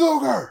 Where's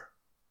Luger?"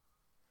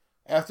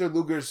 After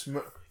Luger's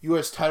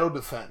U.S. title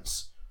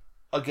defense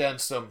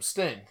against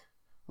Sting,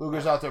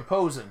 Luger's out there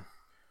posing.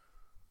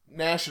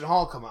 Nash and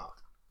Hall come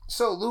out.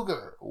 "So,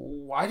 Luger,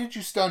 why did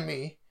you stun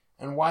me?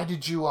 And why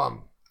did you,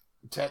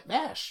 attack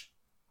Nash?"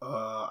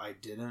 I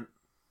didn't.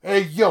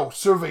 "Hey, yo,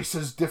 survey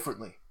says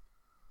differently.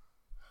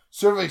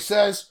 Survey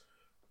says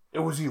it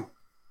was you.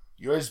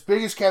 You're as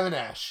big as Kevin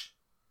Nash.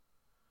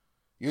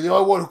 You're the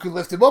only one who can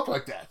lift him up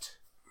like that."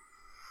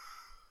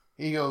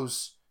 He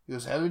goes,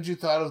 "Haven't you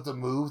thought of the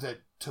move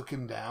that took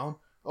him down?"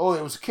 "Oh,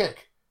 it was a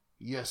kick."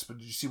 "Yes, but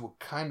did you see what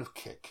kind of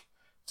kick?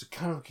 It's a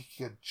kind of kick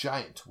a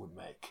giant would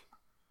make."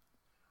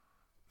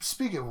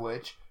 Speaking of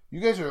which, you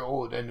guys are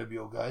old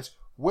NWO guys.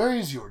 Where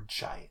is your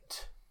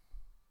giant?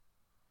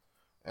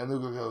 And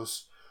Luger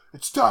goes,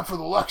 "It's time for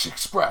the Lex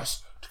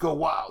Express to go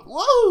wild."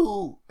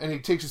 Whoa! And he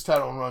takes his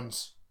title and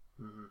runs.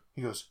 Mm-hmm.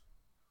 He goes,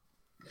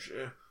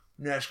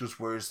 Nash goes,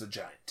 "Where's the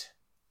giant?"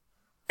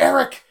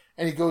 "Eric!"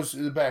 And he goes to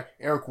the back.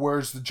 "Eric,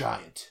 where's the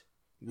giant?"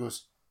 He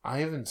goes, "I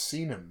haven't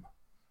seen him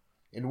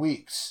in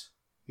weeks."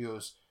 He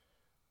goes,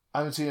 "I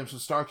haven't seen him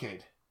since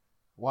Starrcade."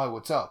 "Why?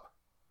 What's up?"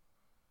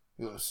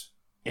 He goes,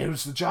 "It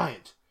was the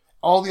giant.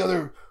 All the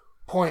other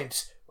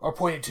points are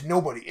pointing to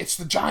nobody. It's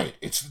the giant.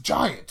 It's the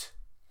giant."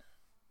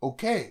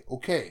 Okay.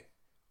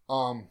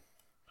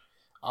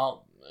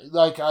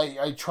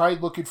 I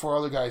tried looking for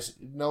other guys.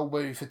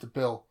 Nobody fit the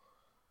bill.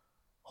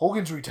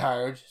 Hogan's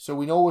retired, so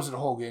we know it wasn't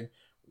Hogan.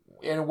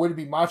 And it wouldn't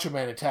be Macho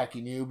Man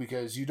attacking you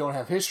because you don't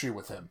have history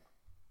with him.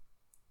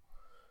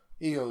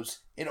 He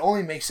goes, "It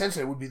only makes sense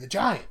that it would be the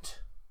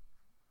giant."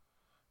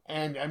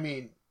 And, I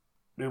mean,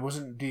 it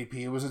wasn't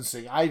DP, it wasn't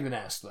Sting. I even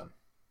asked them.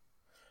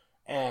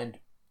 And,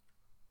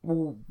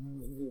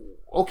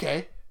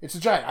 okay, it's a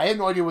giant. I have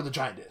no idea where the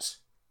giant is.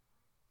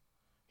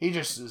 He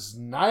just is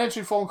not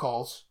answering phone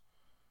calls.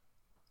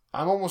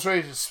 I'm almost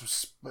ready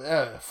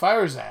to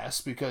fire his ass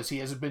because he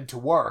hasn't been to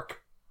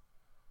work.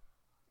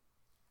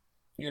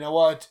 You know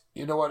what?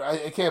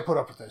 I can't put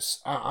up with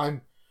this. I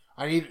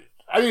need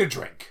a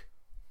drink.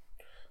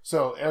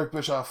 So Eric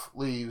Bischoff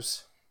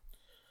leaves,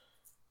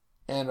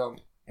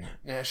 and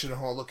Nash and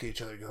Hall look at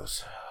each other and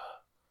goes,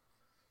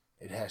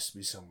 "It has to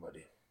be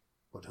somebody,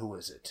 but who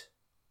is it?"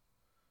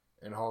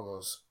 And Hall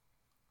goes,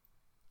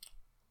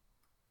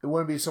 "It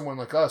wouldn't be someone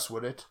like us,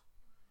 would it?"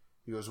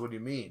 He goes, "What do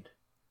you mean?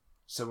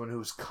 Someone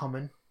who's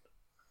coming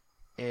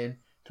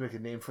in to make a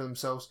name for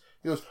themselves?"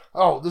 He goes,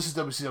 "Oh, this is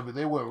WCW.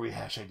 They wouldn't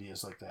rehash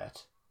ideas like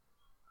that."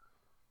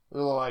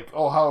 They're like,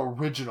 "Oh, how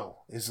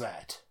original is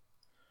that?"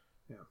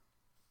 Yeah.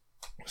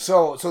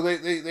 So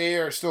they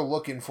are still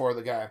looking for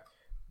the guy.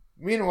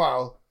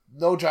 Meanwhile,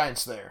 no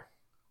giants there.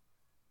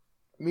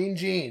 Mean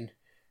Gene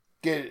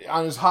get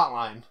on his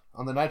hotline,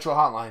 on the Nitro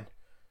hotline,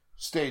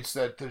 states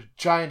that the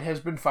Giant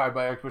has been fired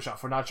by Eric Bischoff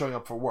for not showing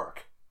up for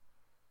work.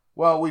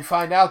 Well, we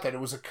find out that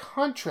it was a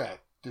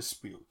contract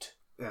dispute.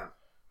 Yeah.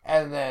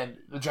 And then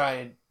the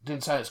Giant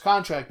didn't sign his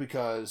contract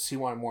because he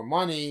wanted more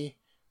money,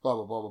 blah,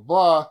 blah, blah, blah,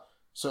 blah.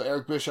 So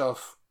Eric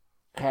Bischoff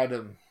had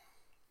him...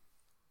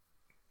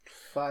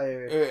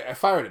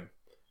 fired him.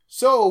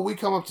 So we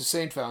come up to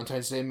St.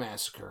 Valentine's Day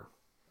Massacre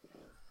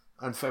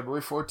on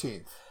February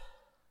 14th,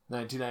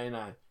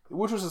 1999,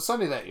 which was a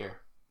Sunday that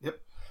year. Yep.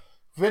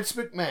 Vince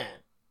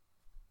McMahon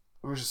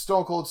versus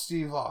Stone Cold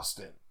Steve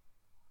Austin.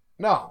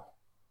 No.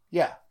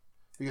 Yeah.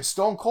 Because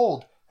Stone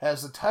Cold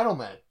has the title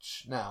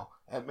match now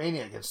at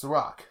Mania against The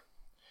Rock.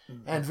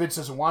 Mm-hmm. And Vince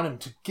doesn't want him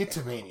to get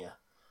to Mania.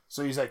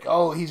 So he's like,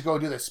 oh, he's going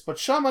to do this. But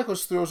Shawn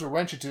Michaels throws a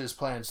wrench into his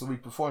plans the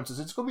week before and says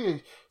it's going to be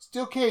a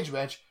steel cage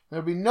match.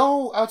 There'll be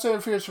no outside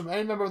interference from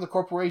any member of the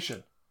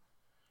corporation.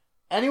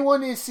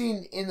 Anyone is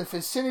seen in the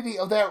vicinity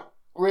of that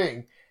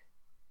ring,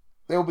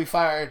 they will be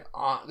fired.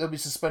 They'll be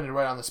suspended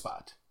right on the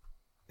spot.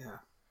 Yeah.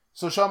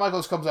 So Shawn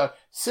Michaels comes out,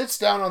 sits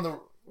down on the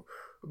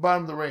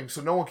bottom of the ring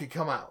so no one can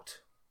come out.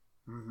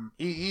 Mm-hmm.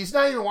 He's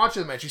not even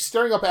watching the match. He's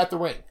staring up at the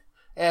ring,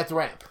 at the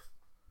ramp.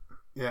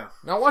 Yeah.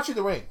 Not watching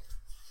the ring.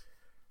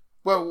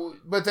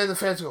 But then the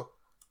fans go,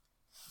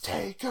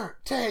 Taker.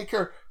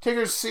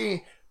 Taker's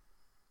seeing.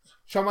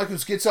 Shawn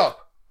Michaels gets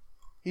up.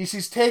 He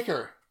sees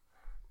Taker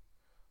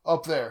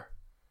up there.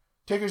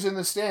 Taker's in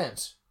the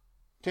stands.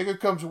 Taker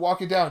comes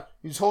walking down.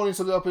 He's holding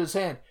something up in his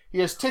hand. He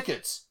has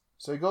tickets.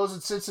 So he goes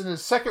and sits in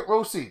his second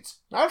row seats.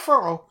 Not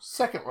front row,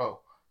 second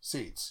row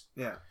seats.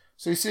 Yeah.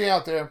 So he's sitting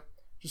out there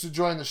just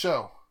enjoying the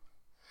show.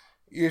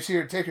 You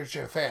hear Taker's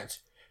fans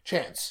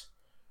chants.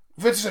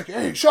 Vince is like,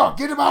 hey, Shawn,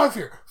 get him out of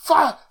here.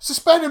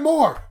 Suspend him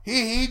more.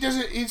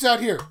 He's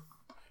not here.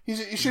 He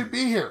shouldn't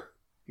be here.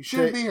 He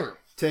shouldn't be here.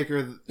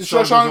 Taker.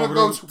 Shawn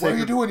goes, what are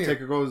you doing here?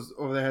 Taker goes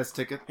over there, has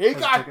ticket. He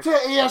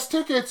has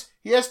tickets.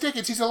 He has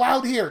tickets. He's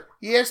allowed here.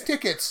 He has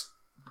tickets.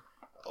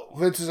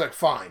 Vince is like,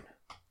 fine.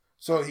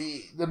 So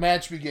the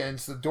match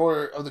begins. The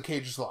door of the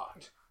cage is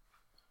locked.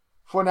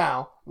 For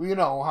now, you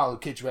know how the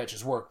cage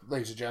matches work,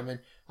 ladies and gentlemen,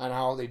 and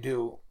how they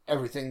do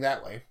everything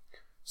that way.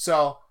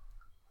 So,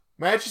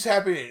 match is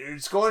happening.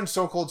 It's going in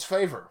Stone Cold's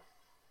favor.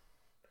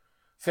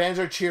 Fans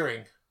are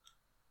cheering.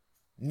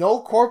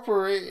 No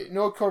corporate.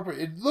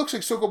 It looks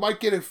like Stone Cold might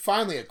get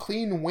finally a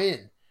clean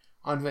win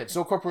on Vince.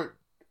 No corporate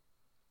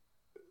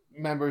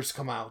members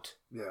come out.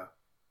 Yeah.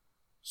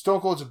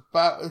 Stone Cold's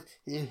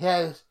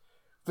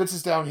Vince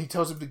is down. He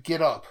tells him to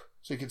get up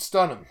so he can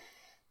stun him.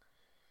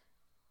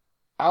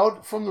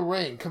 Out from the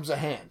ring comes a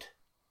hand.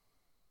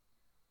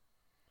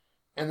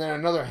 And then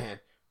another hand.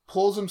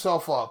 Pulls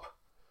himself up.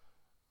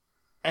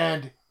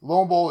 And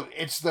lo and behold,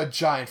 it's the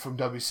Giant from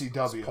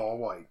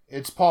WCW.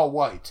 It's Paul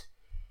White.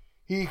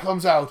 He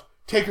comes out.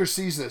 Taker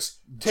sees this.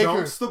 Taker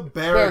jumps the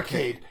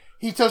barricade.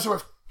 He tells the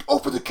ref,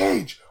 open the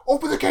cage.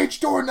 Open the cage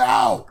door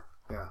now.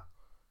 Yeah.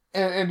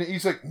 And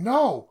he's like,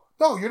 no,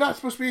 you're not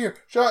supposed to be here.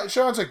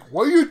 Shawn's like,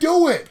 what are you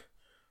doing?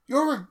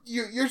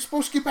 You're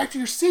supposed to get back to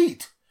your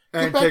seat.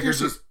 And Taker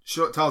just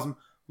tells him,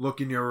 look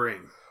in your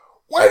ring.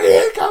 Where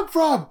did he come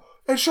from?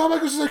 And Shawn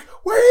Michaels is like,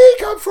 where did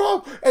he come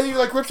from? And he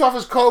rips off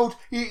his coat.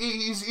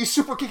 He's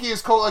super kicking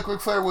his coat like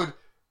Ric Flair would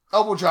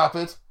elbow drop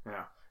it.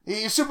 Yeah.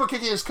 He's super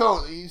kicking his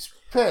coat. He's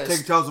pissed.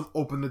 Taker tells him,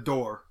 open the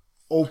door.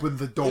 Open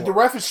the door. The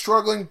ref is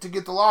struggling to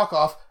get the lock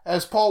off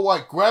as Paul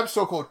White grabs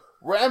Stone Cold,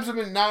 rams him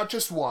in not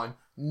just one,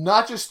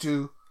 not just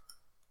two,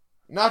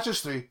 not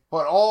just three,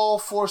 but all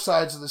four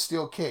sides of the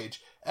steel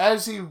cage.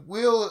 As he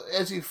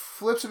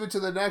flips him into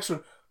the next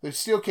one, the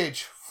steel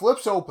cage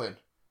flips open.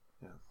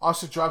 Yeah.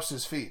 Austin drops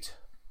his feet.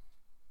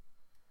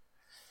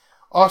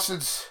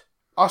 Austin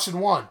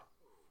won.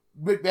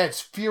 McMahon's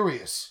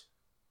furious.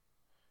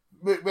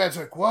 McMahon's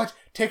like, what?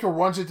 Taker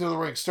runs into the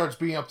ring, starts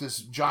beating up this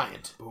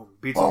Giant. Boom.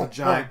 Beats up the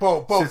Giant.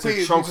 Boom.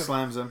 Choke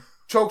slams him.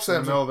 In the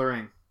middle of the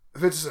ring.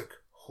 Vince is like,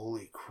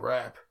 holy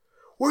crap.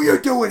 What are you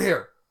doing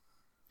here?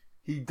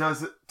 He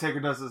does it. Taker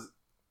does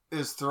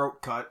his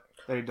throat cut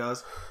that he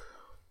does.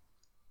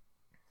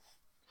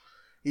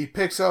 He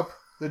picks up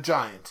the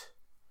Giant.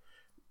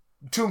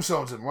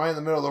 Tombstones him right in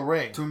the middle of the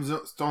ring.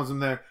 Tombstones him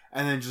there,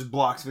 and then just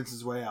blocks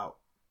Vince's way out.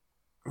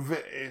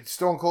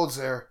 Stone Cold's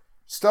there.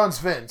 Stuns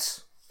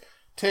Vince.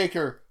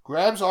 Taker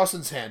grabs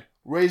Austin's hand,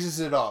 raises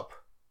it up.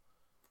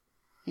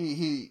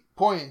 He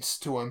points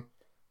to him,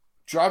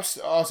 drops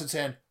Austin's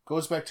hand,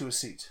 goes back to his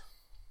seat.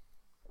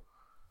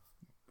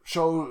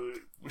 Show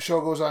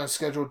goes on as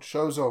scheduled.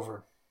 Show's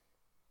over.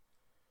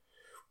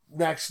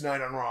 Next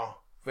night on Raw,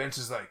 Vince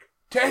is like,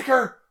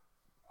 Taker,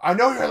 I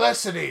know you're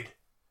listening.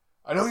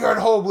 I know you're at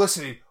home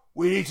listening.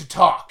 We need to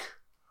talk.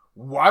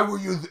 Why were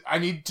you... I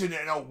need to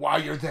know why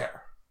you're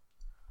there.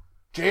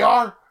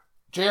 JR,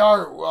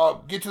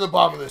 get to the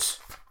bottom of this.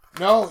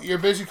 No, you're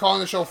busy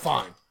calling the show.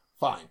 Fine.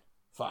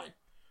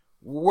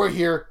 We're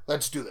here.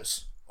 Let's do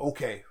this.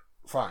 Okay,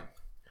 fine.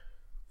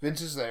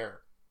 Vince is there.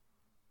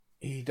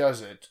 He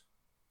does it.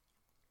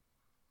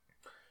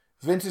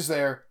 Vince is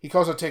there. He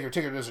calls out Taker.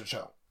 Taker doesn't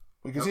show.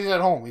 Because he's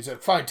at home. He's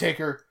like, fine,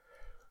 Taker.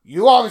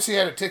 You obviously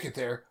had a ticket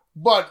there.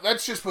 But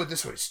let's just put it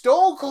this way.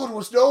 Stone Cold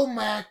was no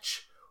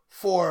match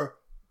for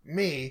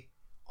me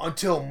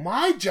until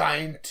my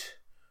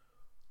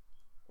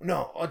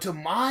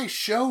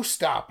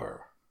showstopper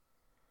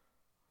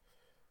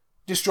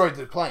destroyed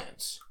the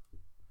plans.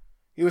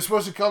 He was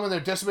supposed to come in there,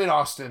 decimate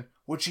Austin,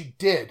 which he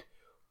did.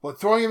 But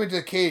throwing him into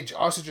the cage,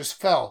 Austin just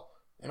fell,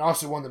 and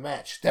Austin won the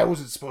match. That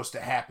wasn't supposed to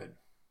happen.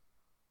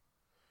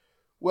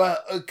 Well,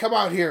 come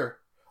out here.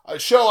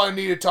 Show, I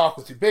need to talk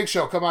with you. Big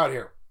Show, come out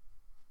here.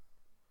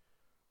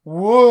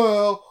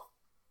 Whoa.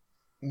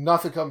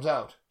 Nothing comes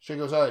out. Shay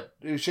comes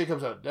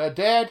out.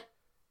 Dad,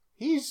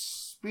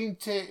 he's being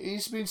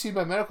seen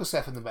by medical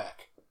staff in the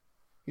back.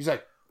 He's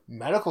like,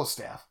 medical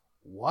staff?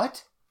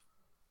 What?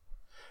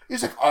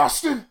 He's like,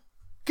 Austin,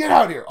 get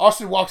out here.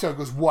 Austin walks out and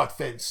goes, what,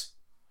 Vince?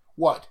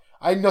 What?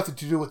 I had nothing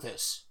to do with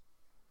this.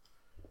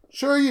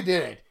 Sure you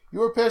didn't. You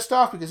were pissed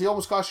off because he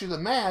almost cost you the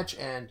match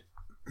and...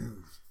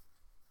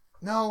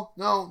 No.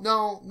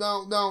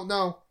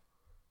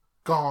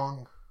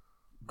 Gong.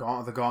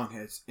 The gong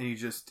hits, and you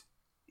just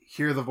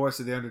hear the voice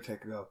of the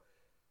Undertaker go,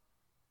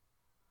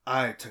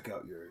 I took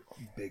out your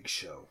Big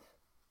Show.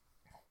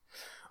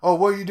 Oh,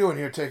 what are you doing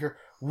here, Taker?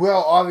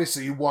 Well,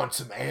 obviously you want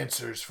some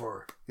answers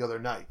for the other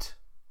night.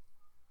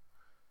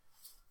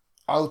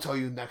 I'll tell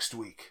you next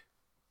week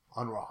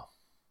on Raw.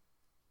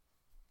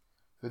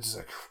 Vince is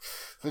like,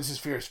 Vince's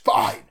fear is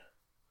fine.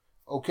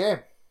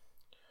 Okay.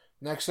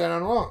 Next night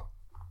on Raw.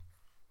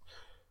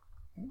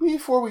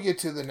 Before we get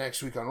to the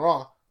next week on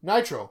Raw,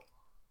 Nitro.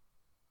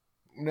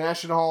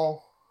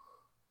 National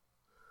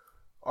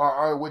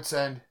are at wit's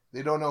end.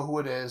 They don't know who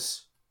it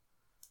is.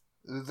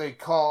 They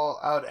call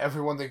out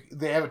everyone.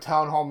 They have a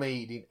town hall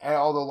meeting at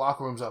all the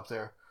locker rooms up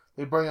there.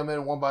 They bring them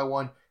in one by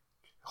one.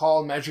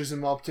 Hall measures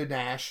them up to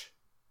Nash.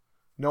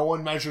 No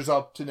one measures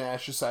up to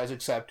Nash's size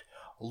except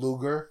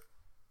Luger,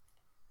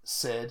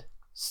 Sid,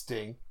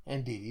 Sting,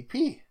 and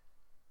DDP.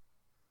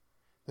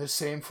 The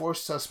same four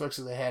suspects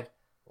that they had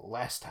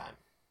last time.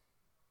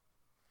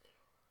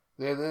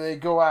 They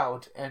go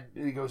out, and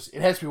he goes,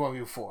 it has to be one of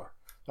you four.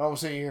 And all of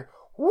a sudden you hear,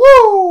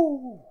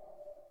 woo!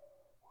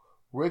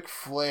 Ric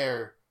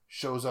Flair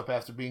shows up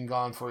after being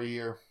gone for a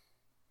year.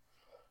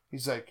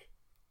 He's like,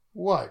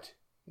 what?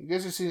 You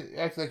guys are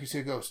acting like you see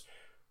a ghost.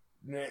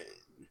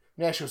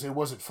 Nash goes, it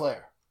wasn't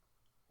Flair.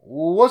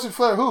 Wasn't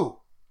Flair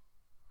who?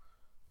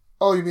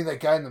 Oh, you mean that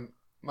guy in the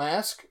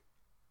mask?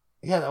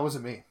 Yeah, that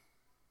wasn't me.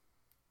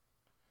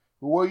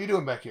 What are you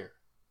doing back here?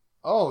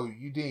 Oh,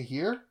 you didn't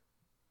hear?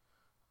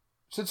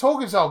 Since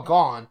Hogan's all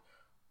gone,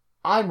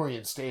 I'm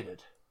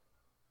reinstated.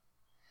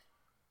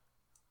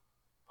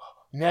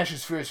 Nash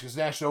is furious because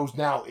Nash knows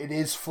now it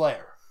is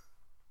Flair.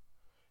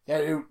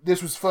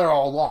 This was Flair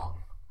all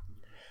along.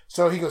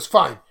 So he goes,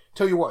 fine,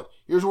 tell you what,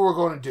 here's what we're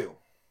going to do.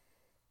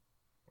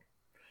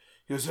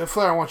 He goes,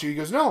 Flair, I want you. He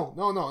goes, no,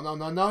 I'm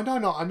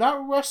not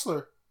a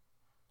wrestler.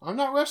 I'm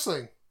not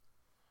wrestling.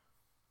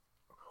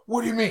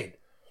 What do you mean?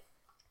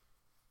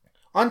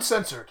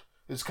 Uncensored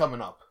is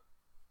coming up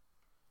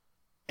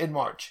in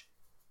March.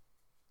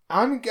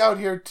 I'm out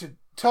here to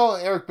tell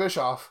Eric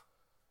Bischoff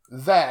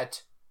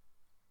that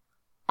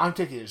I'm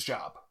taking his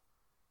job.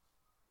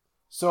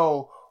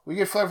 So we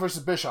get Flair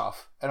versus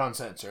Bischoff at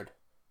Uncensored.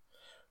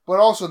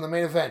 But also in the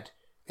main event,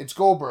 it's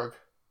Goldberg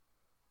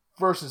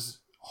versus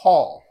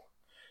Hall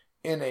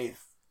in a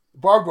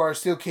barbed wire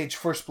steel cage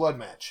first blood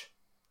match.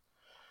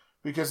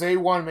 Because they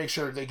want to make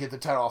sure they get the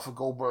title off of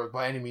Goldberg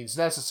by any means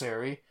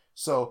necessary.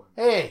 So,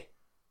 hey,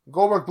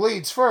 Goldberg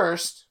bleeds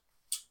first.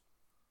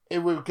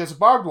 Because of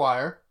barbed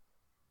wire.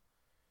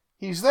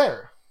 He's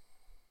there.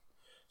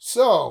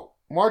 So,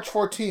 March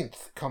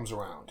 14th comes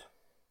around.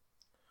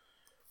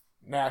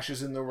 Nash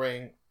is in the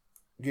ring,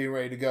 getting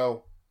ready to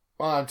go.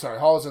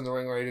 Hall's in the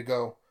ring, ready to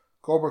go.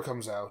 Goldberg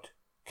comes out.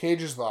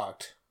 Cage is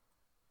locked.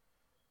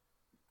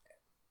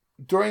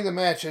 During the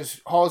match, as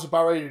Hall is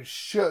about ready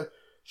to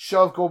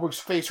shove Goldberg's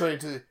face right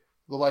into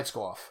the lights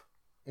go off.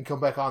 And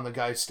come back on, the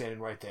guy's standing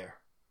right there.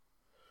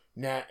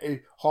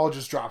 Hall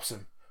just drops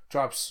him.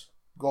 Drops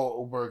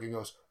Goldberg and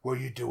goes, what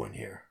are you doing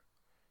here?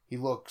 He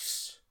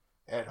looks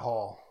at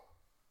Hall.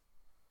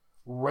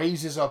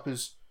 Raises up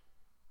his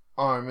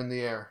arm in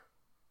the air.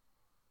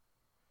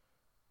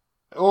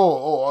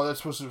 Oh, that's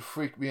supposed to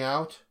freak me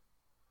out?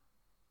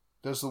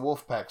 Does the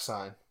Wolfpack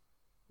sign.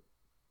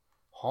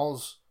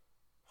 Hall's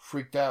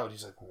freaked out.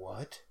 He's like,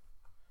 what?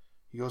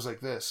 He goes like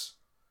this.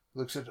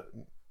 Looks at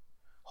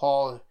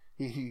Hall.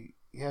 He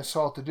has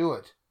Hall to do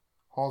it.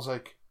 Hall's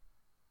like,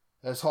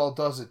 as Hall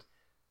does it,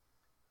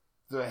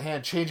 the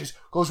hand changes,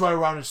 goes right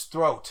around his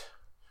throat.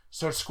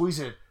 Starts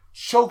squeezing it.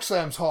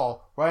 Chokeslams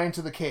Hall right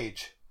into the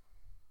cage.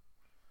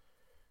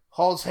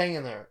 Hall's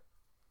hanging there.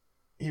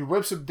 He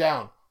rips him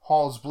down.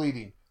 Hall's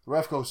bleeding. The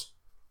ref goes,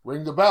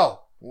 ring the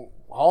bell.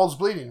 Hall's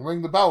bleeding.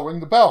 Ring the bell.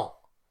 Ring the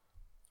bell.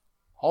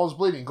 Hall's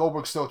bleeding.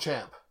 Goldberg's still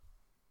champ.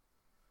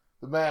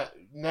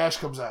 Nash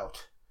comes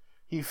out.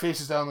 He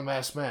faces down the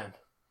masked man.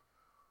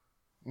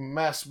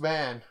 Masked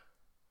man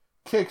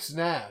kicks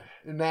Nash.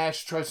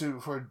 Nash tries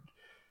for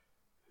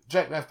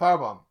jackknife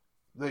powerbomb.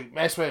 The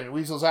masked man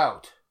weasels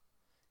out.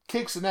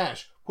 Kicks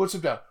Nash. puts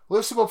him down,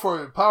 lifts him up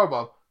for a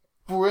powerbomb,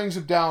 brings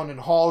him down,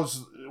 and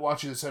Hall's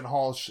watching this, and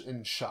Hall's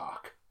in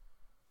shock.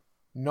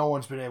 No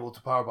one's been able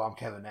to powerbomb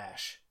Kevin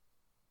Nash.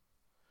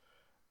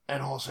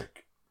 And Hall's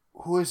like,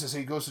 who is this?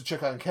 And he goes to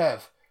check on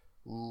Kev.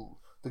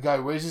 The guy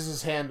raises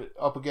his hand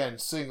up again,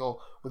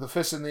 single, with a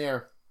fist in the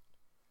air.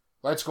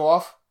 Lights go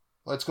off.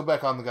 Lights go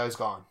back on. The guy's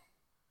gone.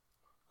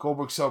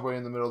 Goldberg celebrating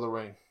in the middle of the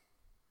ring.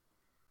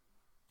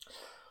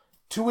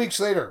 2 weeks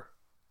later,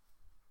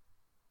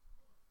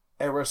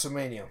 at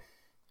WrestleMania,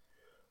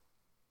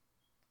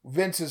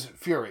 Vince is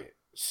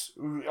furious.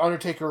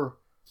 Undertaker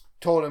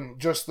told him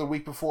just the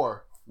week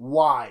before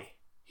why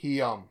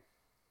he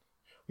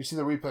we see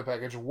the replay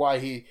package of why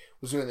he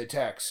was doing the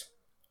attacks,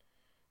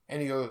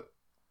 and he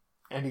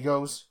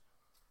goes,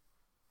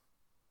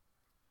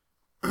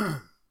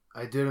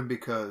 I did them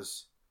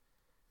because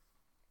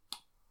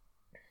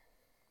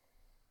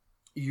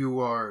you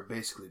are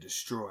basically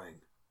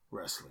destroying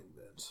wrestling,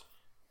 Vince.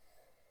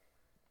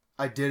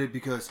 I did it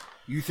because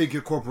you think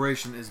your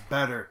corporation is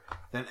better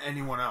than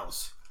anyone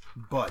else.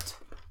 But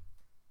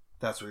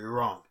that's where you're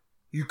wrong.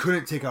 You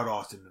couldn't take out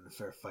Austin in a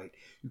fair fight.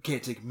 You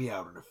can't take me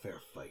out in a fair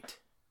fight.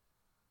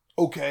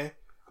 Okay.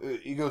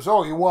 He goes,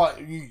 oh, you want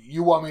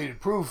me to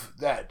prove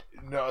that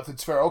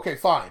nothing's fair? Okay,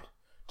 fine.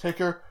 Take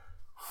her.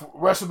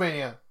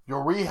 WrestleMania.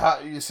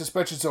 Your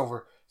suspension's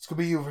over. It's going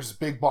to be you versus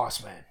Big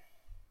Boss Man.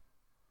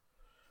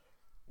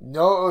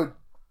 No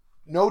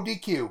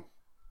DQ.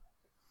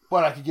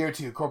 But I can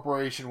guarantee you,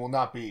 corporation will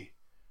not be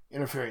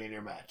interfering in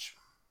your match.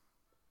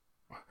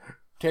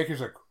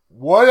 Taker's like,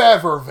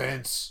 whatever,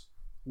 Vince.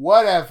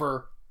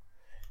 Whatever.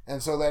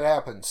 And so that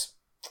happens.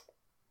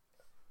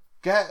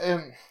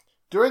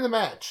 During the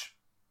match,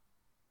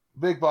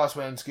 Big Boss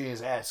Man's getting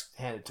his ass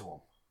handed to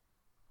him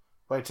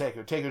by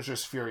Taker. Taker's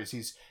just furious.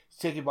 He's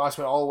taking Boss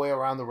Man all the way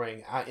around the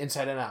ring,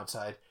 inside and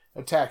outside,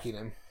 attacking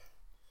him.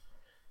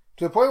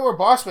 To the point where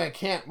Boss Man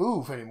can't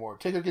move anymore.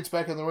 Taker gets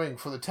back in the ring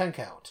for the 10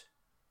 count.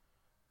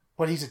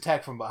 But he's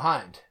attacked from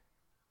behind.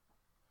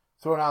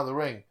 Thrown out of the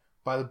ring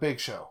by the Big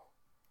Show.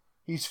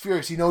 He's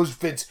furious. He knows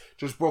Vince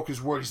just broke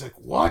his word. He's like,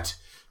 what?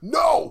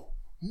 No!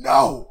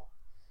 No!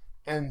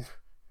 And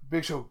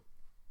Big Show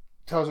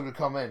tells him to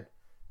come in.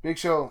 Big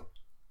Show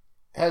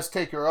has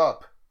Taker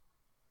up.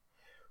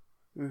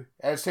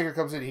 As Taker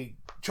comes in, he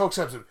chokes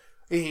him.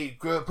 He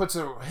puts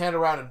a hand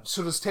around him.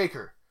 So does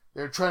Taker.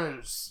 They're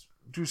trying to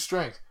do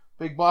strength.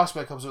 Big Boss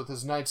Man comes in with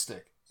his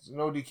nightstick. It's a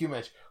no DQ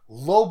match.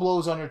 Low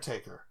blows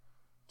Undertaker.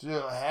 To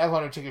have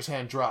Undertaker's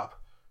hand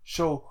drop.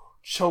 Show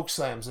choke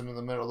slams him in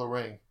the middle of the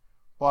ring.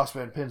 Boss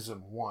Man pins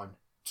him. 1,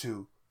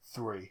 2,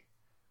 3.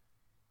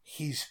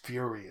 He's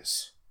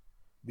furious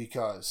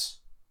because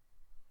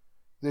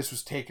this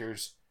was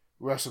Taker's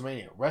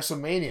WrestleMania.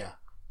 WrestleMania,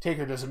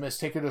 Taker doesn't miss.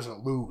 Taker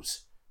doesn't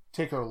lose.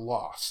 Taker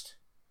lost.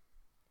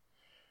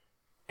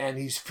 And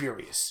he's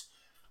furious.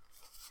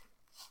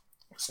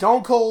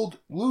 Stone Cold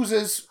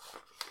loses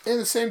in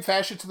the same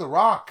fashion to The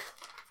Rock.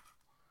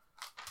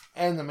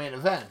 And the main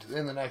event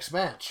in the next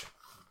match.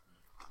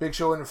 Big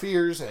Show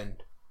interferes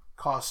and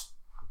costs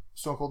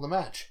Stone Cold the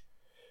match.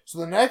 So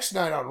the next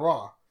night on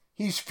Raw,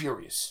 he's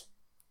furious.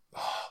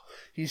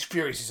 He's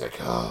furious. He's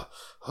like,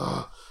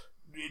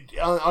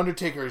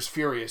 Undertaker is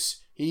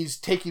furious. He's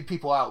taking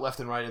people out left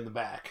and right in the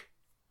back.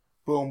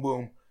 Boom,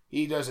 boom.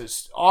 He does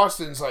this.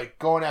 Austin's like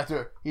going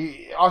after.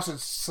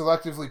 Austin's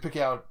selectively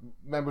picking out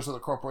members of the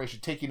corporation,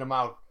 taking them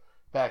out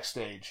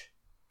backstage.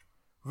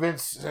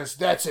 Vince says,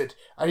 that's it.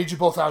 I need you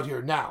both out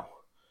here now.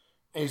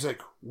 And he's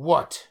like,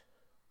 what?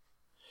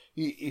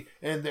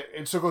 And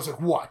so goes like,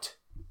 what?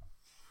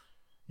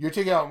 You're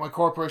taking out my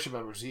corporation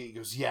members. He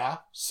goes, yeah,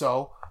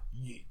 so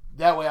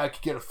that way I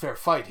could get a fair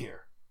fight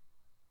here.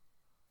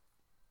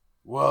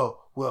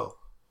 Well,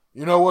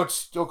 you know what,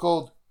 Stone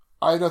Cold?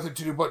 I have nothing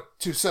to do but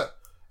to set.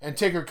 And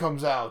Taker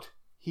comes out.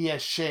 He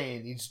has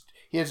Shane.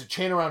 He has a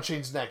chain around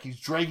Shane's neck. He's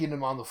dragging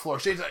him on the floor.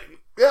 Shane's like,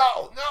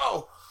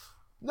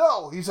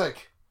 no. He's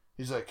like,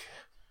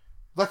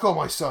 let go of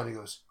my son. He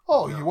goes,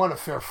 oh, you want a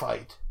fair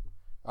fight?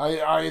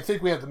 I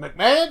think we have the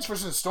McMahons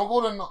versus Stone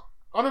Cold and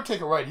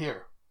Undertaker right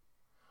here.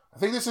 I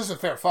think this is a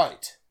fair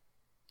fight.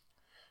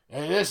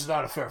 And this is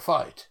not a fair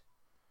fight.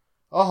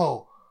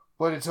 Oh,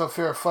 but it's a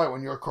fair fight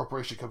when your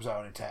corporation comes out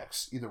and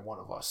attacks either one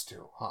of us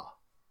two, huh?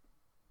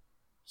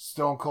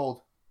 Stone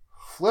Cold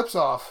flips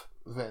off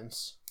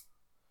Vince.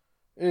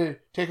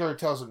 Taker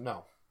tells him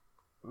no.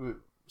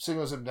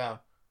 Signals him down.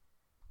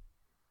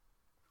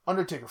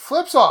 Undertaker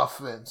flips off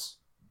Vince.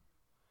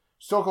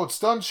 Stone Cold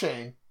stuns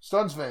Shane,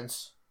 stuns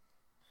Vince.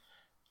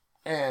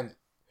 And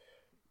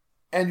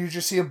you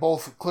just see them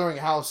both clearing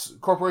house.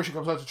 Corporation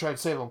comes out to try and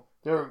save him.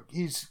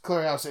 He's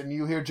clearing house, and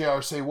you hear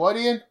JR say, what,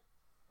 Ian?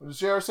 What does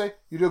JR say?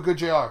 You do a good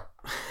JR.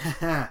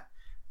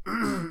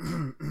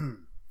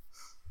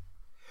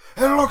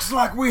 It looks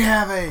like we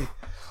have a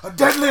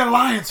deadly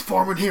alliance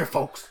forming here,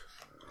 folks.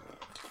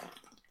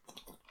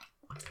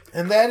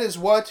 And that is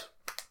what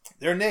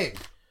they're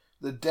named.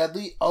 The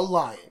Deadly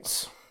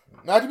Alliance.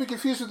 Not to be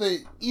confused with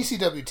the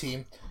ECW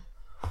team.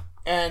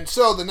 And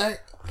so the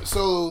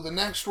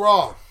next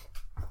Raw,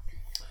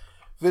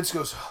 Vince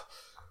goes,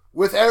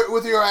 with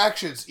your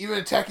actions, even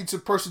attacking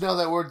some personnel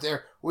that weren't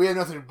there, we had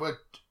nothing but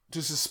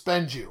to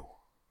suspend you.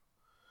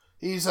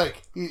 He's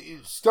like,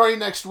 starting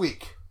next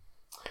week.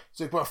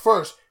 He's like, but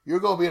first, you're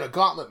going to be in a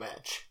gauntlet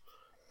match.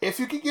 If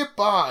you can get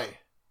by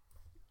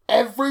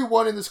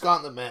everyone in this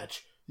gauntlet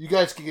match, you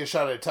guys can get a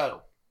shot at a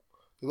title.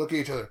 They look at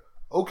each other.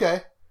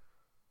 Okay.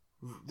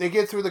 They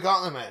get through the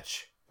gauntlet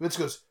match. Vince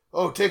goes,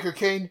 oh, Taker,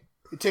 Kane,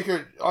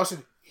 Taker,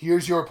 Austin,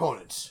 here's your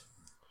opponents.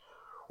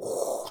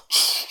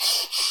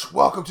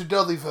 Welcome to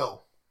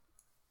Dudleyville.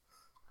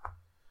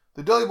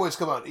 The Dudley Boys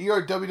come out.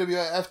 You're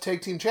WWF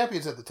Tag Team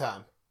Champions at the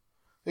time.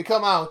 They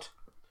come out.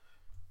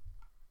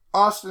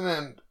 Austin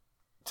and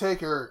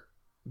Taker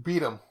beat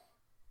them.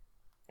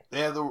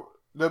 They have the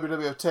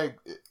WWF Tag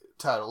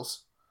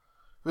titles.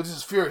 Vince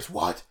is furious.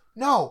 What?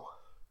 No.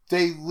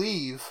 They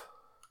leave.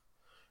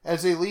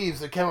 As they leave,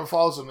 the camera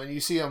follows them, and you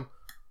see them.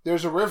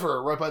 There's a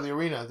river right by the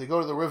arena. They go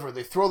to the river.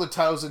 They throw the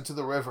titles into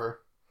the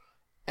river.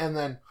 And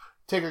then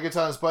Taker gets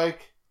on his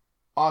bike.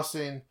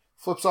 Austin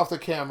flips off the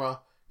camera.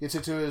 Gets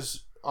into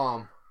his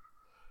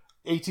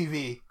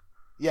ATV.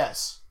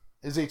 Yes.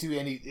 His ATV,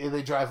 and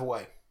they drive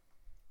away.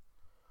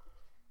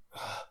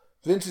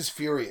 Vince is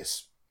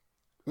furious.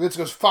 Vince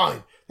goes,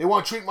 fine. They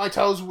want to treat my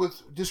titles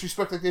with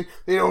disrespect like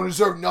they don't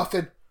deserve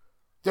nothing.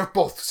 They're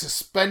both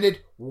suspended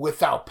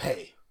without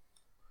pay.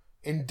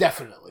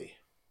 Indefinitely.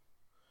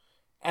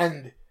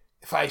 And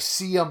if I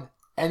see them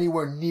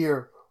anywhere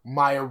near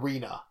my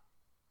arena,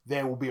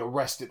 they will be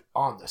arrested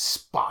on the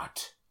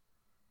spot.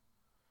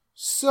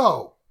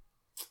 So,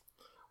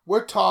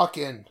 we're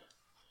talking,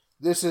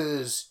 this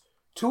is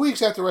 2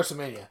 weeks after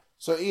WrestleMania.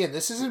 So, Ian,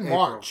 this is in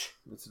March.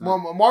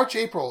 March,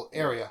 April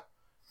area.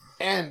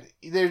 And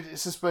they're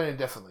suspended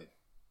indefinitely.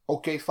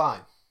 Okay,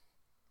 fine.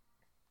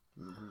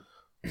 Mm-hmm.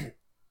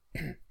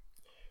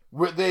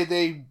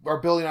 They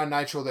are building on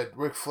Nitro that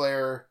Ric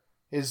Flair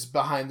is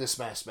behind this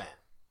masked man.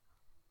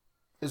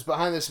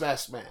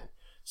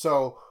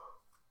 So,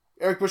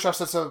 Eric Bischoff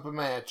sets up a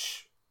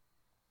match.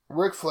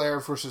 Ric Flair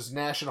versus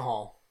Nash and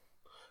Hall.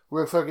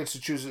 Ric Flair gets to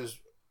choose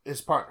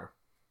his partner.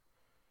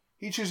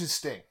 He chooses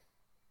Sting.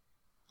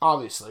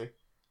 Obviously.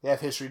 They have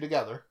history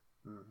together.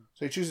 Mm-hmm.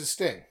 So he chooses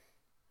Sting.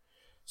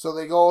 So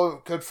they go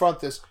confront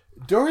this.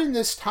 During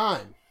this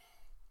time,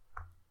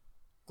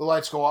 the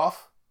lights go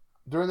off.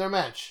 During their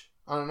match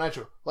on a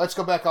Nitro, lights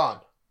go back on.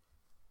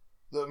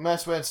 The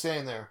masked man's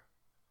standing there.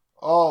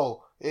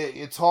 Oh,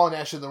 it's Hall and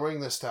Nash in the ring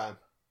this time.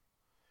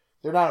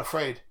 They're not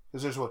afraid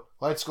because there's what?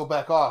 Lights go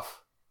back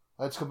off.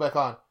 Lights go back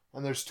on.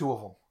 And there's two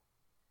of them.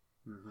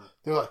 Mm-hmm.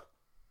 They're like,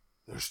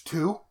 there's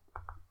two?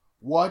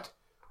 What?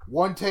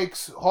 One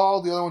takes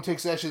Hall, the other one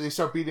takes Nash, and they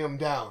start beating him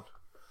down.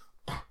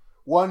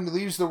 One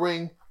leaves the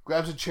ring,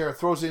 grabs a chair,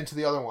 throws it into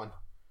the other one.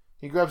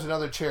 He grabs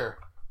another chair.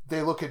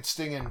 They look at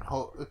Sting and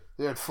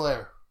they're at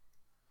Flair.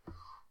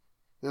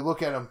 They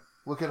look at him,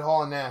 look at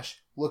Hall and Nash,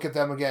 look at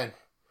them again.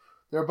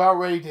 They're about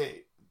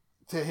ready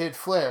to hit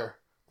Flair.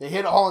 They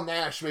hit Hall and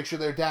Nash to make sure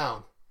they're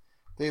down.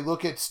 They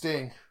look at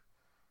Sting.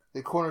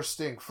 They corner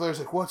Sting. Flair's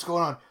like, what's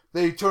going on?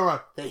 They turn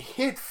around. They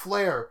hit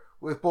Flair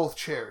with both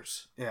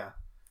chairs. Yeah.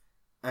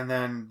 And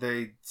then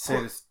they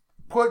say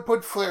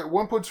put Flair.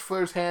 One puts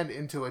Flair's hand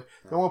into it.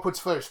 Then one puts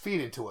Flair's feet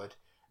into it,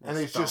 and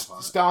they just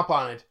stomp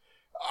on it.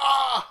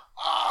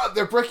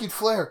 They're breaking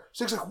Flair.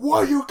 Sting's like,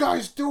 "What are you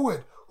guys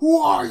doing?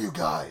 Who are you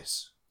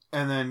guys?"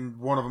 And then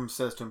one of them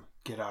says to him,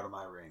 "Get out of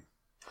my ring."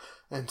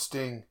 And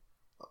Sting,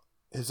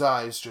 his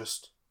eyes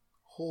just,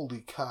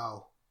 holy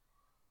cow.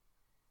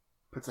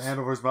 Puts a hand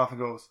over his mouth and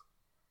goes.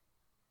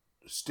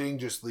 Sting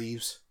just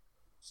leaves.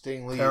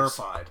 Sting leaves.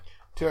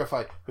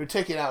 Terrified. They're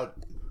taking out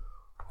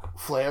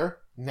Flair,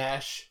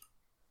 Nash,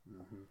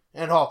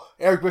 and Hall.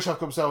 Eric Bischoff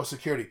comes down with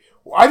security.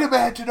 I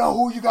demand to know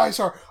who you guys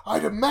are. I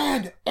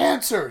demand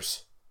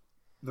answers.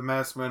 The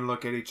masked men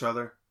look at each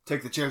other,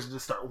 take the chairs, and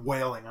just start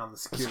wailing on the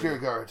security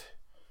guard.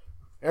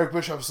 Eric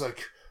Bischoff's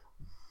like,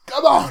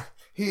 come on!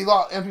 He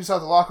empties out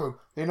the locker room.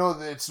 They know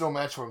that it's no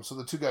match for him, so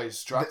the two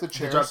guys drop the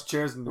chairs. They drop the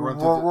chairs and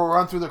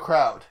run through the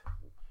crowd.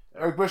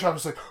 Eric Bischoff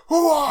is like,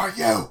 who are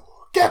you?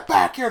 Get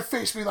back here and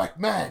face me like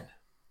men.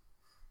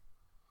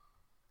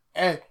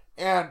 And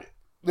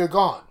they're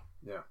gone.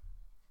 Yeah.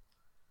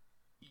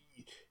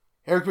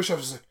 Eric Bischoff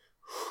is like,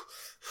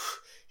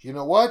 you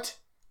know what?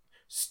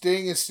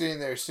 Sting is sitting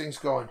there. Sting's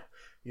going,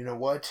 you know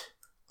what?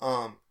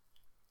 You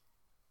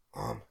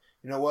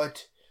know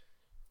what?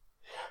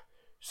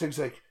 Sting's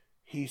like,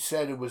 he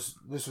said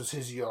this was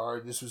his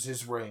yard, this was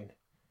his ring.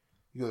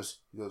 He goes,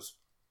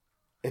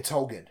 it's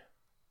Hogan.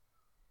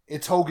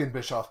 It's Hogan,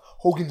 Bischoff.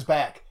 Hogan's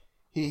back.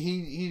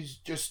 He's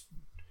just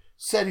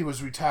said he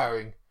was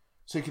retiring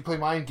so he could play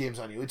mind games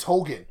on you. It's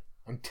Hogan.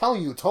 I'm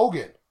telling you, it's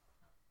Hogan.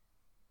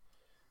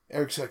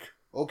 Eric's like,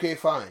 okay,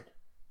 fine.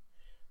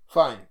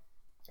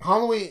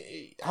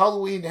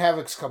 Halloween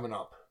Havoc's coming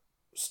up,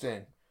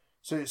 Sting.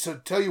 So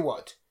tell you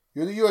what,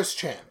 you're the U.S.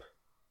 champ.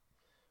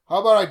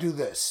 How about I do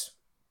this?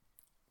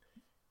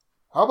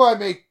 How about I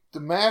make the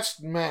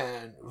Masked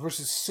Man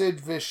versus Sid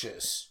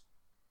Vicious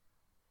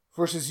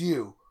versus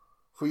you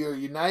for your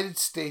United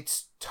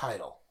States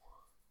title?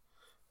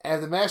 And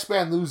if the Masked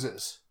Man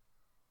loses,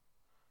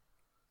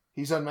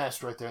 He's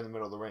unmasked right there in the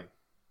middle of the ring.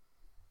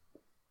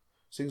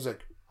 Sting's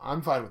like,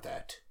 I'm fine with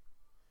that.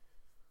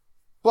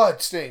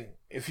 But, Sting,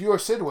 if you are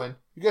Sidwin,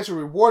 you guys are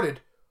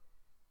rewarded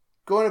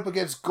going up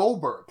against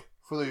Goldberg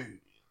for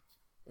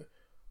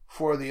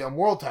the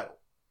world title.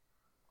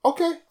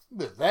 Okay,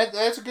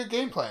 that's a good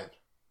game plan.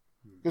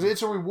 Because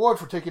it's a reward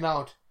for taking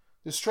out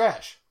this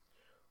trash.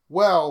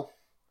 Well,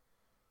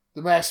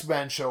 the masked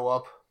men show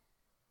up.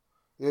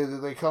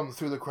 They come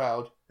through the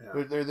crowd.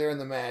 Yeah. They're there in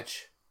the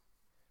match.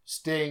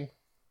 Sting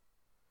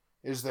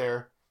is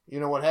there. You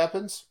know what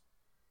happens?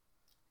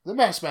 The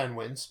masked man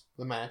wins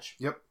the match.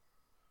 Yep.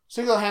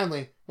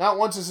 Single-handedly. Not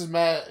once is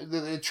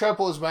they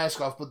trample his mask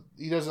off, but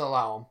he doesn't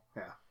allow him.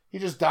 Yeah. He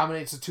just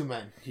dominates the two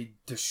men. He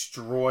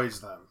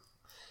destroys them.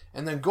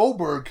 And then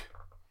Goldberg,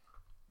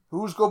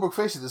 who's Goldberg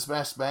facing? This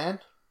masked man?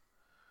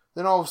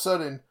 Then all of a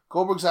sudden,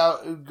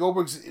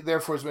 Goldberg's there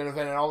for his main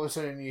event, and all of a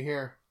sudden you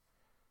hear,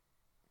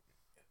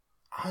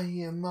 I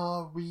am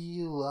a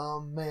real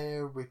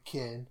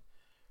American.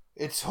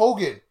 It's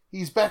Hogan.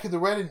 He's back in the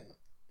red and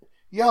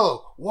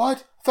yellow.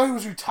 What? I thought he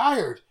was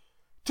retired.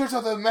 Turns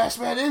out the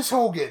masked man is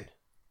Hogan.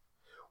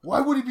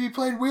 Why would he be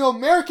playing real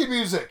American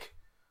music?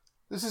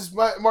 This is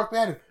Mark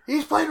Madden.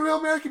 He's playing real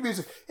American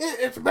music.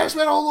 It's the masked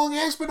man all along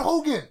has been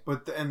Hogan.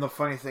 And the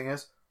funny thing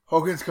is,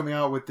 Hogan's coming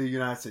out with the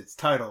United States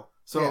title.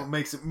 So it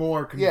makes it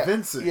more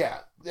convincing. Yeah.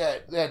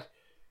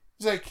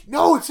 He's like,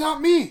 no, it's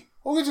not me.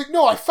 Hogan's like,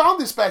 no, I found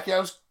this back here. I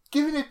was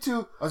giving it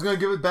to... I was going to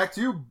give it back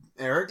to you,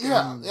 Eric.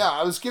 Yeah,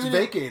 I was giving to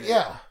vacate it.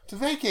 Yeah, to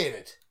vacate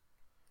it.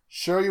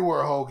 Sure you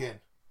were,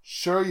 Hogan.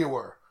 Sure you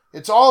were.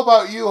 It's all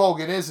about you,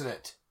 Hogan, isn't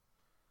it?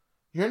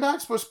 You're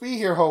not supposed to be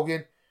here,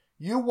 Hogan.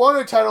 You won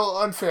a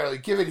title unfairly.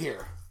 Give it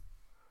here.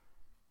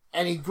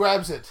 And he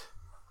grabs it.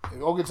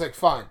 And Hogan's like,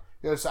 fine.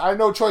 He goes, I have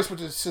no choice but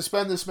to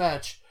suspend this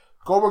match.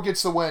 Goldberg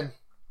gets the win.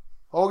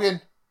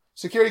 Hogan,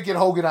 security, get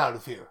Hogan out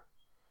of here.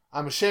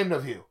 I'm ashamed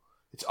of you.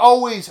 It's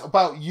always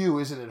about you,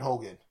 isn't it,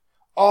 Hogan?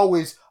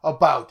 Always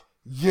about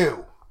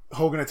you.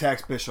 Hogan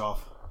attacks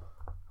Bischoff.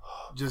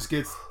 Just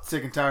gets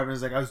sick and tired and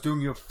is like, I was doing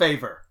you a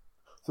favor.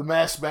 The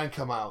masked men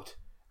come out,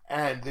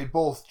 and they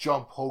both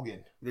jump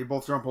Hogan.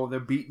 They're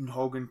beating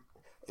Hogan.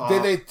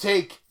 Then they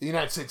take the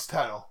United States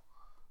title.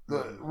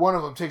 One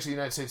of them takes the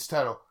United States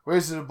title,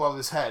 raises it above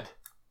his head,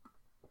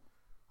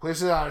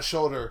 places it on his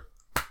shoulder,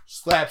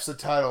 slaps the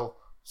title,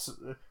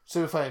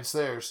 signifying it's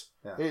theirs.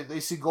 Yeah. They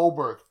see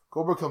Goldberg.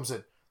 Goldberg comes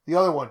in. The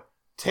other one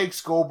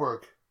takes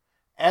Goldberg.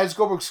 As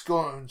Goldberg's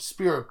going to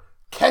spear him,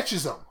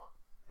 catches him.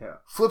 Yeah.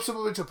 Flips him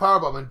into a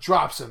powerbomb and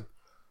drops him.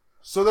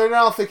 So they're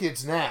now thinking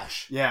it's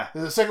Nash. Yeah.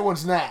 And the second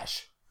one's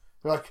Nash.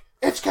 They're like,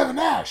 it's Kevin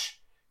Nash.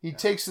 He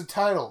takes the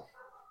title,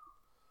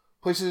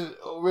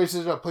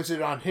 raises it up, places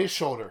it on his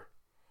shoulder,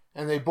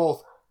 and they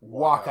both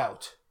walk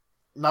out.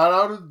 Not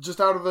out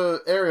of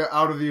the area,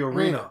 out of the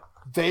arena.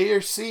 They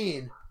are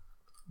seen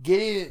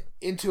getting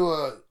into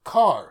a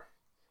car,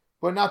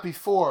 but not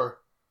before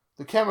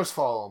the cameras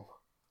follow them.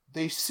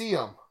 They see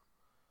them.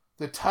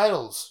 The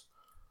titles.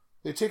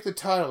 They take the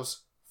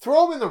titles,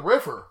 throw them in the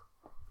river,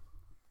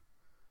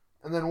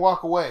 and then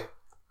walk away.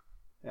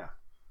 Yeah.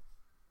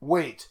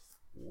 Wait,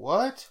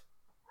 what?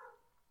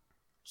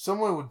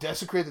 Someone would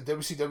desecrate the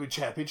WCW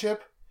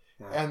Championship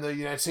and the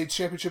United States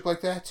Championship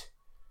like that?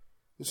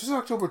 This was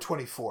October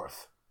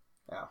 24th.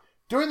 Yeah.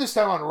 During this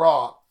time on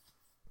Raw,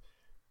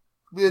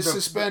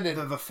 suspended.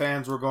 The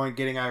fans were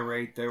getting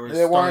irate. They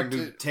starting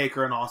to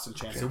Taker and Austin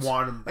champs. They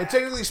wanted them back. And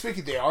technically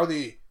speaking, they are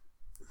the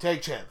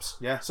tag champs.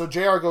 Yeah. So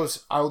JR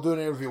goes, I will do an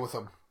interview with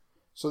them.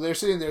 So they're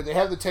sitting there. They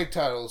have the tag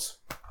titles.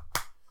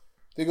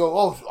 They go,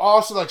 oh,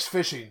 Austin likes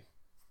fishing.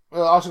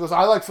 Well, Austin goes,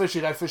 I like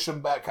fishing. I fish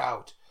them back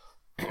out.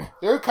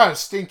 They're kind of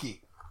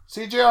stinky.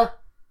 See, JR?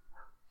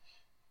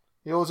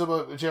 He holds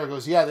up. JR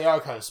goes, yeah, they are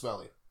kind of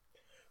smelly.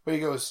 But he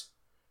goes,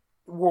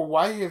 well,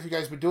 why have you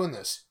guys been doing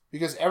this?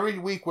 Because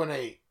during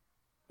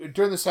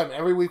this time,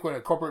 every week when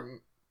a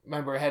corporate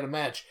member had a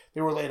match,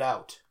 they were laid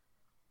out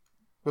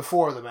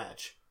before the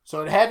match.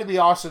 So it had to be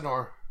Austin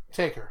or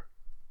Taker.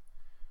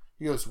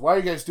 He goes, why are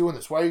you guys doing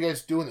this? Why are you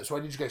guys doing this? Why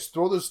did you guys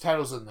throw those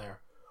titles in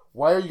there?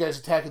 Why are you guys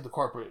attacking the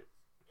corporate?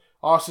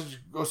 Austin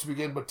goes to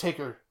begin, but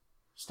Taker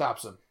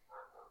stops him.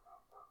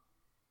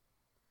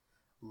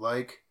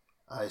 Like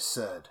I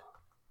said,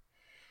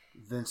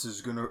 Vince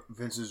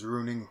is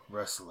ruining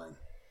wrestling.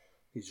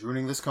 He's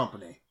ruining this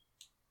company.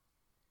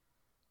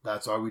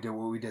 That's why we did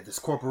what we did. This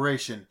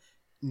corporation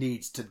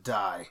needs to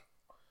die.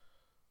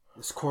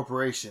 This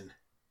corporation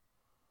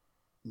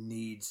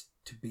needs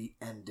to be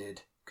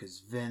ended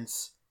because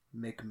Vince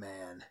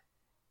McMahon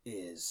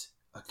is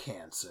a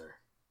cancer.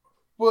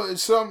 Well,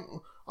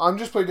 I'm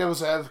just playing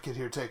devil's advocate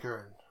here, Taker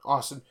and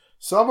Austin.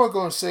 Some are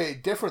going to say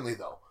it differently,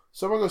 though.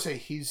 Some are going to say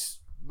he's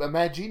a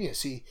mad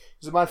genius. He's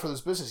a man for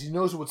this business. He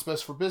knows what's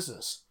best for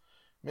business.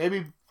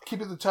 Maybe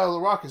keeping the title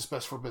of The Rock is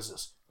best for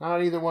business.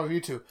 Not either one of you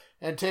two.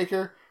 And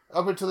Taker,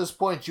 up until this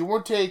point, you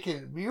weren't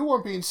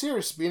being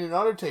serious, being an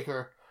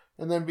Undertaker,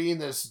 and then being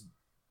this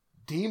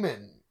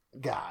demon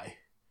guy.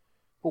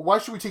 But why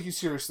should we take you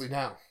seriously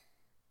now?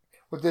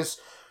 With this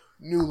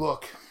new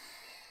look.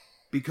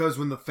 Because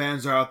when the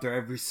fans are out there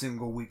every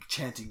single week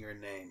chanting your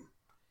name,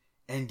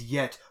 and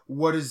yet,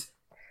 what is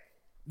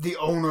the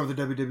owner of the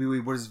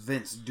WWE, what does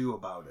Vince do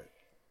about it?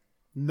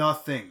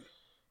 Nothing.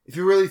 If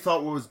he really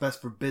thought what was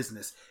best for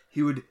business,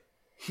 he would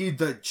heed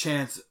the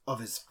chants of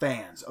his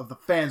fans, of the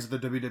fans of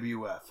the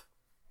WWF.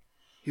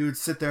 He would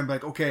sit there and be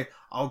like, okay,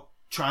 I'll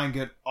try and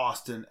get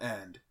Austin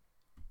and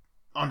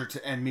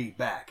me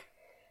back.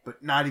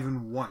 But not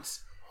even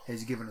once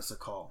has he given us a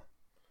call.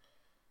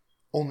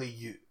 Only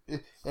you.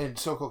 And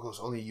Stone Cold goes,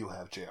 only you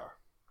have, JR.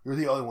 You're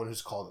the only one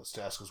who's called us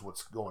to ask us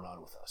what's going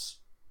on with us.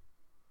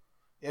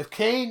 If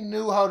Kane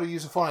knew how to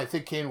use a phone, I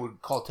think Kane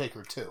would call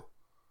Taker too.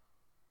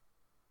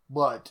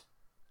 But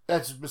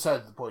that's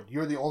beside the point.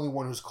 You're the only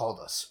one who's called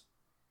us.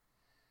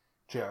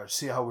 JR,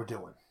 see how we're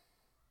doing.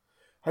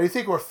 How do you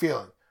think we're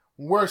feeling?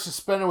 We're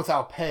suspended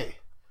without pay.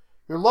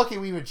 You're lucky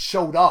we even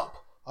showed up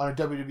on a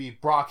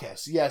WWE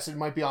broadcast. Yes, it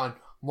might be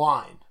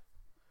online.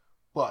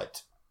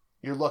 But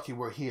you're lucky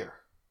we're here.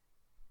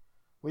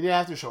 We didn't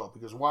have to show up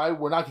because why?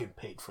 We're not getting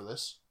paid for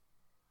this.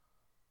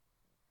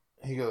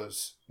 He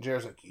goes,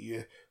 JR's like,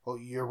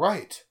 you're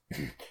right.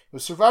 The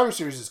Survivor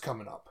Series is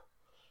coming up.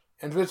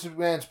 And Vince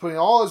McMahon's putting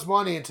all his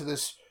money into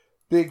this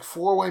big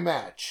 4-way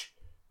match.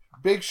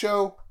 Big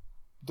Show,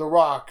 The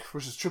Rock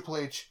versus Triple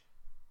H,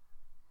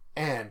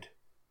 and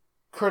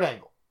Kurt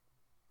Angle.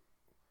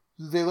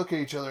 They look at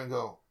each other and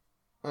go,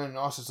 and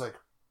Austin's like,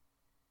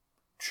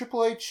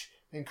 Triple H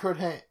and Kurt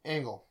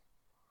Angle.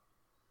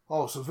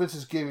 Oh, so Vince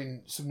is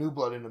giving some new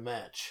blood in the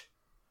match.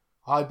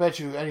 I bet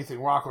you anything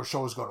Rock or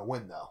Show is going to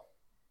win, though.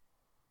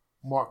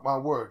 Mark my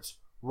words,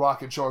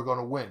 Rock and Show are going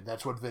to win.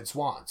 That's what Vince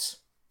wants.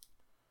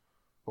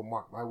 But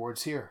mark my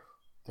words here,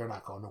 they're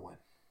not going to win.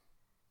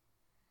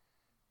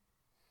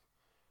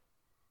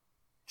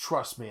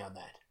 Trust me on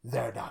that.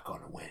 They're not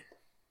going to win.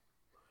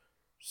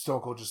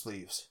 Stone Cold just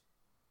leaves.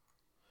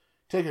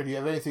 Taker, do you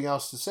have anything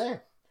else to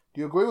say?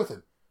 Do you agree with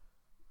him?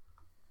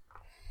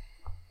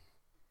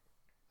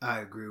 I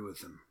agree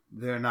with him.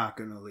 They're not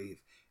going to leave.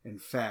 In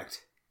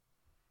fact,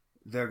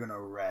 they're going to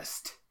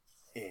rest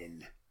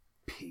in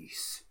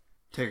peace.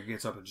 Taker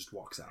gets up and just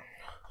walks out.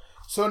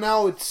 So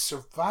now it's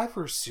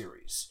Survivor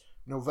Series,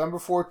 November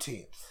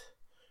 14th.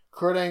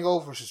 Kurt Angle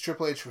versus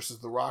Triple H versus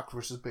The Rock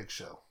versus Big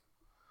Show.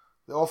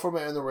 They all form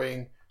in the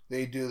ring.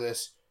 They do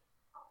this.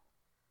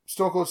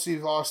 Stone Cold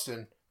Steve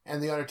Austin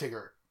and The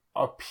Undertaker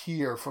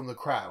appear from the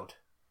crowd.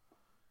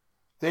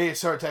 They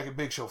start attacking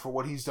Big Show for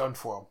what he's done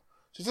for them.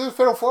 So it's a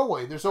fatal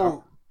 4-way. There's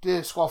no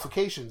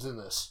disqualifications in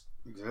this.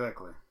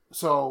 Exactly.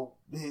 So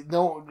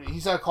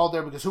he's not called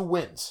there because who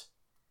wins?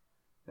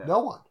 Yeah. No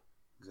one.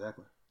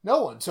 Exactly.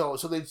 No one. So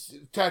they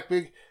attack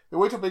Big. They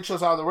wait till Big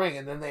Show's out of the ring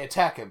and then they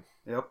attack him.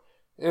 Yep.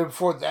 And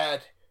before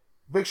that,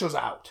 Big Show's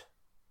out.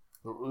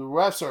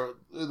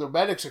 The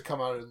medics that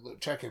come out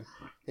and check him.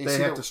 They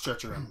have to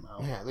stretcher him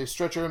out. Yeah, they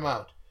stretcher him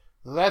out.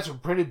 That's a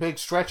pretty big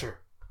stretcher.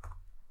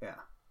 Yeah.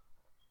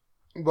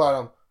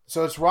 But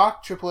so it's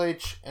Rock, Triple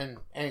H, and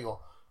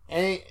Angle.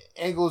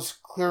 Angle's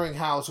clearing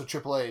house with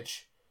Triple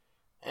H,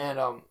 and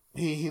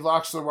he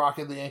locks the Rock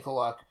in the ankle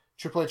lock.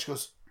 Triple H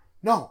goes,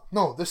 No,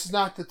 this is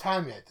not the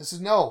time yet. This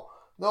is no,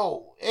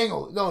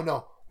 Angle,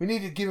 no. We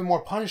need to give him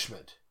more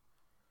punishment.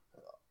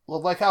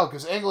 Well, like how?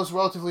 Because Angle is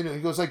relatively new. He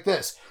goes like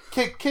this.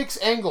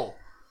 Kicks Angle.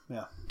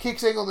 Yeah.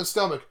 Kicks Angle in the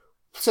stomach.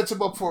 Sets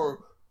him up for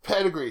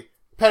pedigree.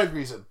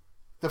 Pedigrees him.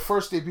 The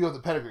first debut of the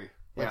pedigree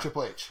by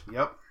Triple H.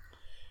 Yep.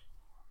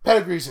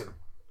 Pedigrees him.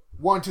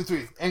 1, 2,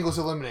 3. Angle's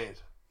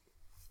eliminated.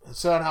 And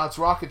so now it's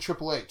Rock and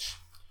Triple H.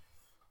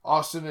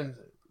 Austin and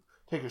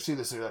Taker see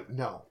this. They're like,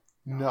 no.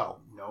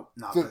 Nope,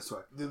 not this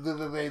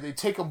way. They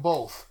take them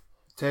both.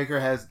 Taker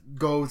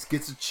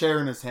gets a chair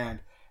in his hand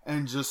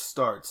and just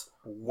starts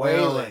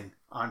wailing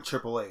on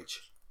Triple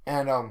H.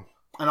 And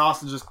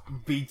Austin just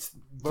beats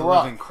the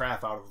living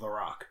crap out of The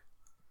Rock.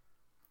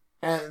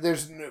 And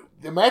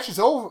the match is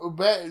over.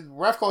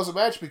 Ref calls the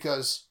match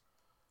because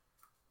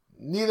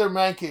neither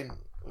man can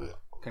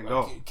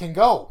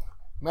go.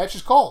 Match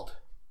is called.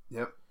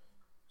 Yep.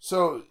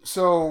 So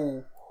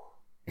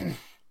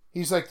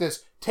he's like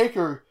this.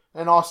 Taker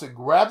and Austin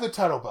grab the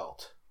title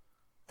belt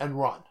and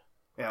run.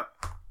 Yep.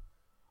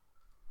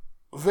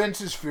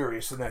 Vince is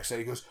furious the next day.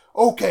 He goes,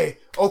 okay,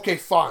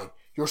 fine.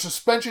 Your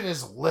suspension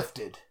is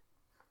lifted.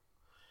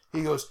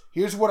 He goes,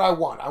 here's what I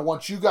want. I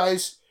want you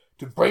guys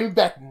to bring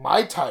back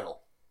my title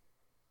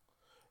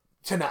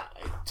tonight.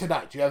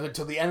 You have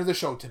until the end of the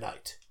show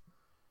tonight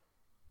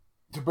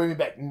to bring me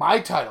back my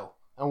title,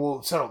 and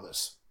we'll settle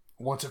this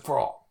once and for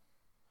all.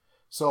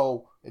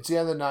 So it's the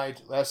end of the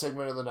night, last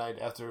segment of the night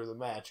after the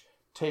match.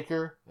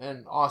 Taker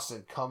and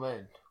Austin come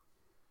in.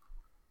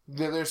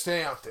 They're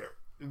staying out there.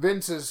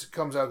 Vince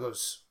comes out and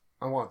goes,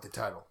 I want the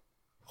title.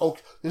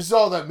 Okay, this is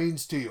all that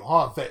means to you,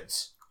 huh,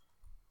 Vince?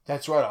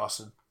 That's right,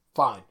 Austin.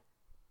 Fine.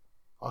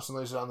 Austin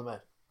lays it on the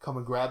mat. Come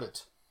and grab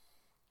it.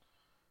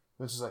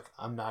 Vince is like,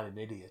 I'm not an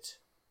idiot.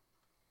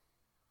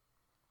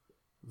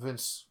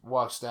 Vince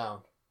walks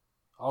down.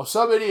 Oh,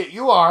 some idiot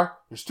you are.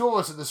 There's 2 of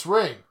us in this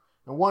ring,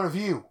 and 1 of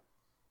you.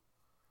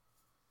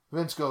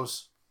 Vince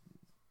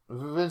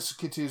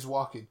continues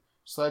walking.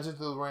 slides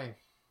into the ring.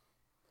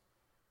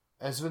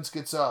 As Vince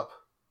gets up,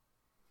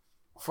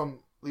 from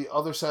the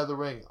other side of the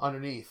ring,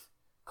 underneath,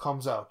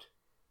 comes out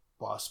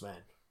Boss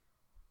Man,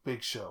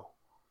 Big Show,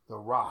 The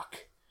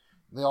Rock.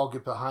 And they all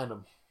get behind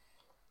him.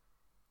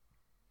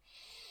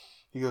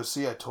 He goes,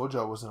 see, I told you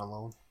I wasn't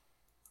alone.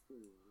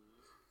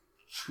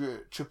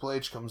 Triple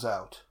H comes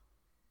out.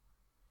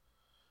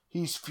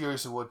 He's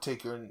furious at what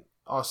Taker and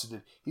Austin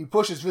did. He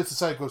pushes Vince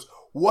aside and goes,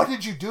 what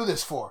did you do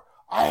this for?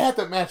 I had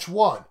that match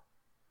won.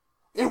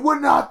 It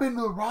would not have been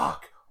The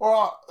Rock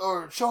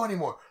or Show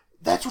anymore.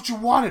 That's what you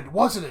wanted,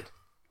 wasn't it?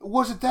 It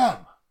wasn't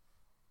them.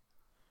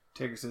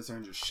 Taker sits there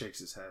and just shakes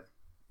his head.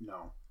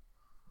 No.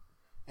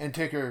 And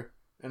Taker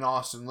and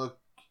Austin look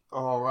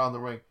all around the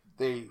ring.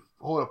 They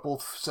hold up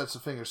both sets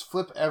of fingers,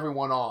 flip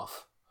everyone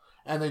off,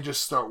 and they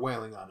just start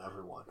wailing on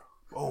everyone.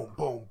 Boom,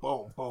 boom,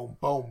 boom, boom,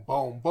 boom,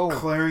 boom, boom.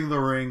 Clearing the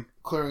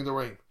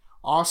ring.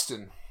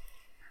 Austin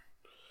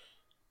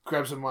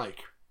grabs a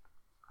mic.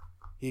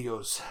 He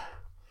goes,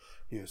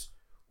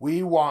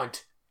 we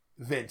want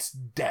Vince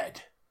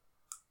dead.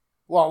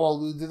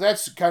 Well,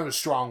 that's kind of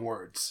strong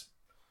words.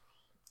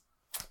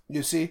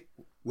 You see?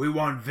 We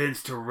want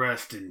Vince to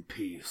rest in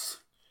peace.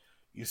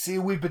 You see,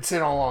 we've been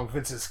saying all along,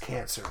 Vince is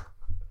cancer.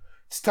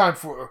 It's time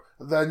for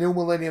the new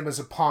millennium is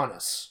upon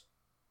us.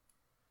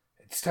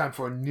 It's time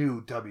for a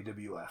new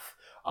WWF.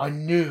 A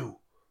new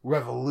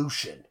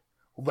revolution.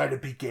 Let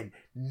it begin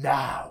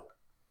now.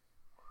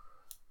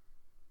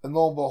 And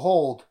lo and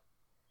behold,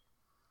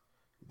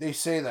 they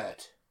say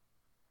that.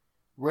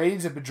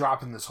 Ratings have been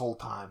dropping this whole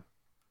time.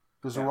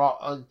 Because they're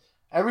all,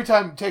 every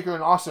time Taker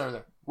and Austin are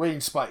there,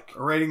 ratings spike.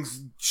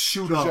 Ratings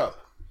shoot up.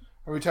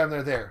 Every time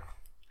they're there.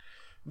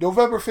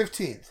 November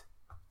 15th,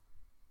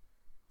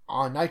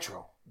 on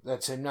Nitro,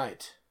 that same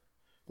night,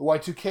 the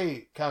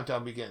Y2K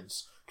countdown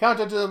begins.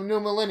 Countdown to the new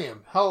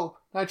millennium. How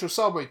Nitro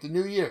celebrate the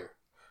new year,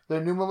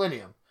 the new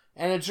millennium.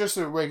 And it's just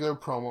a regular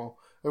promo,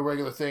 a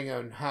regular thing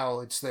on how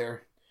it's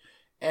there.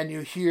 And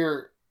you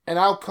hear, and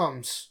out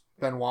comes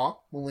Benoit,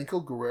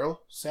 Malenko,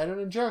 Guerrero, Saturn,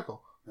 and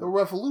Jericho. The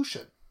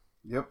Revolution.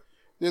 Yep.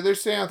 They're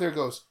standing out there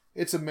goes,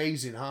 it's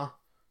amazing, huh?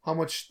 How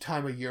much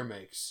time a year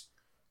makes.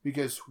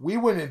 Because we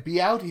wouldn't be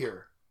out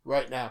here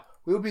right now.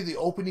 We would be the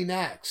opening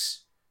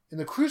acts in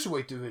the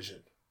Cruiserweight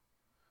division.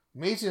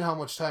 Amazing how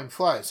much time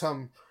flies.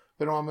 Benoit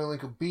and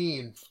Malenko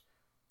being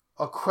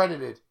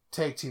accredited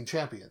tag team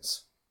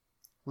champions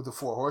with the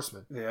Four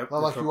Horsemen. Yep. Not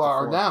like you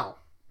are now.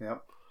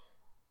 Yep.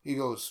 He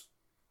goes,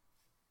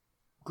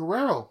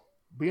 Guerrero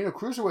being a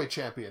Cruiserweight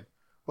champion,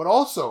 but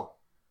also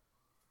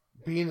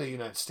being the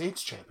United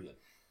States champion.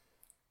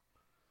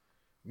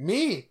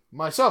 Me,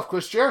 myself,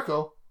 Chris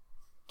Jericho,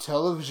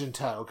 television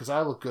title, because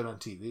I look good on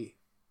TV.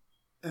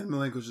 And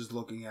Malenko's just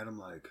looking at him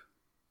like...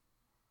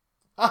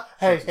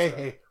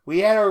 Hey. We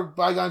had our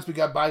bygones, we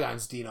got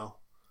bygones, Dino.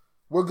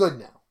 We're good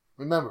now.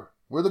 Remember,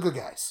 we're the good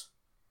guys.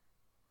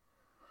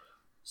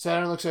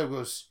 Saturn looks at him and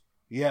goes,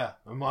 yeah,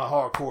 and my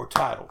hardcore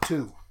title,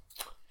 too.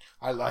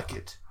 I like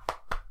it.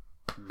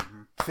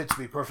 Mm-hmm. Fits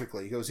me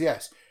perfectly. He goes,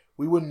 yes,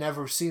 we would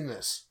never have seen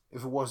this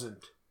if it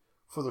wasn't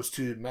for those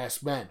two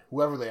masked men,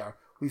 whoever they are.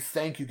 We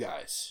thank you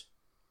guys.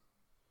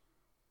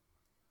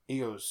 He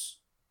goes,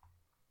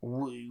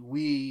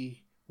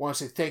 we want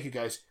to say thank you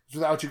guys.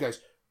 Without you guys,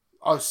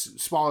 us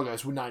smaller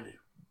guys would not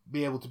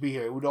be able to be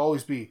here. It would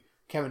always be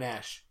Kevin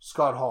Nash,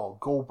 Scott Hall,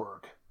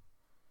 Goldberg,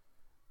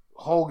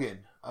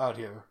 Hogan out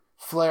here,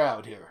 Flair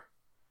out here.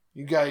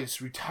 You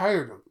guys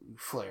retired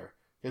Flair.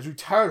 You guys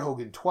retired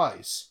Hogan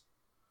twice.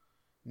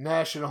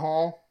 Nash and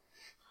Hall,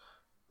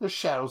 they're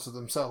shadows of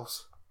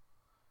themselves.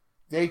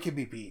 They can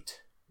be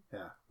beat.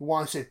 Yeah. We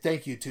want to say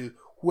thank you to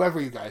whoever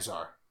you guys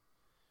are.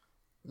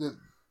 The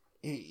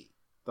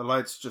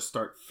lights just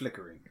start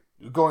flickering.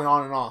 Going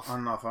on and off. On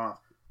and off, on.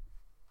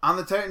 On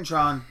the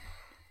Titantron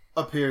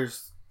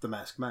appears the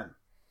Masked Men.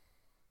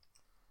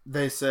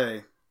 They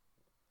say,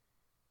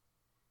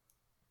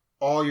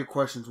 all your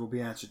questions will be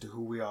answered to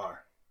who we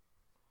are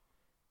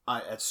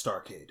at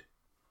Starrcade.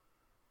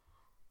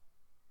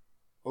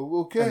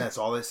 Okay. And that's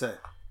all they say.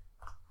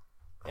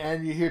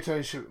 And you hear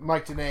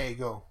Mike Tenay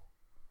go,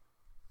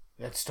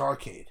 that's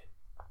Starrcade.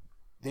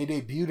 They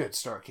debuted at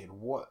Starrcade.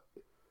 What?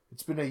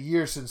 It's been a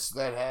year since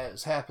that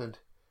has happened.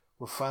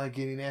 We're finally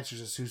getting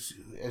answers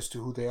as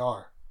to who they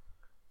are.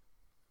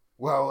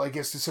 Well, I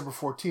guess December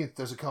 14th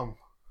doesn't come.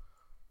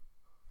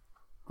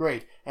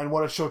 Great. And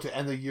what a show to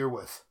end the year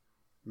with.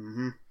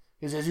 Mm-hmm.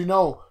 Because as you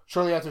know,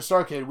 shortly after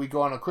Starrcade, we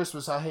go on a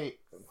Christmas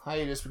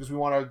hiatus because we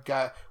want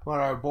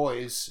our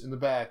boys in the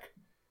back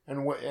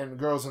and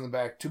girls in the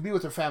back to be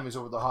with their families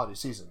over the holiday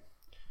season.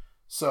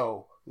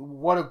 So,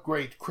 what a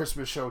great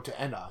Christmas show to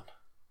end on.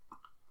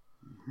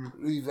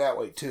 Mm-hmm. Leave that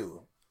way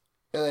too.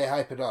 And they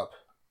hype it up.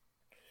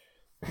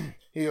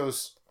 He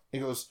goes,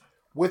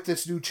 with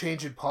this new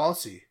change in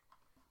policy,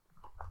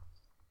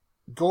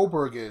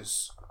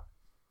 Goldberg's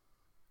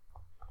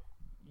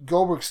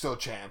still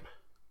champ.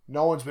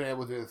 No one's been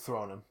able to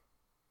dethrone him.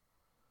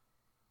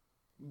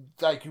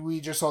 Like we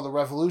just saw the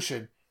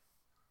Revolution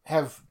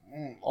have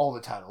all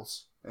the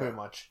titles, pretty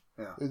much.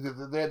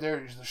 Yeah.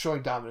 They're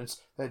showing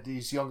dominance that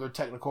these younger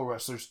technical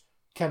wrestlers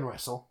can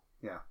wrestle.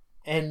 Yeah.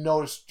 And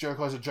notice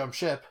Jericho has a jump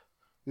ship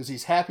because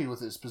he's happy with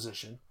his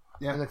position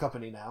in the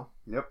company now.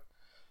 Yep.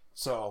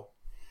 So,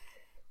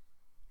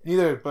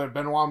 neither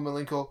Benoit,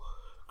 Malenko,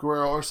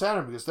 Guerrero, or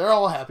Saturn, because they're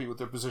all happy with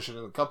their position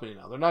in the company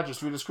now. They're not just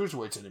Swedish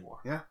cruiserweights anymore.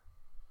 Yeah.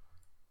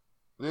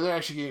 They're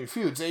actually getting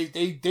feuds. They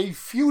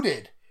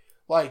feuded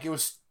like it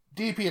was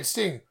DP and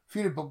Sting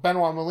feuded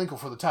Benoit and Malenko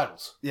for the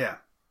titles. Yeah.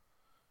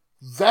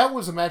 That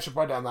was a matchup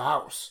right down the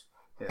house.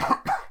 Yeah.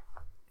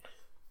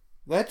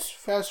 Let's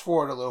fast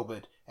forward a little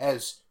bit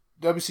as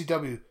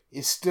WCW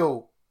is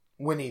still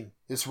winning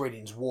this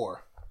ratings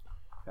war.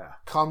 Yeah.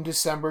 Come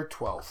December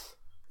 12th,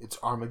 it's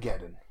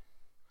Armageddon.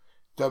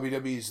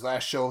 WWE's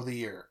last show of the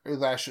year, or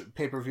last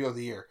pay-per-view of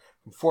the year,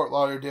 from Fort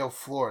Lauderdale,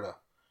 Florida.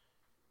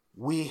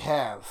 We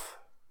have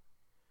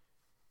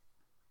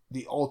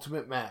the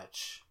ultimate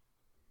match.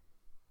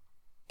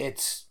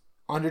 It's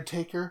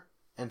Undertaker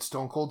and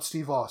Stone Cold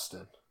Steve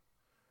Austin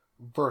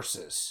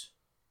versus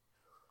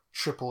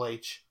Triple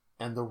H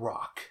and The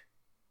Rock.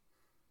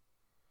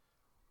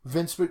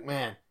 Vince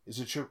McMahon is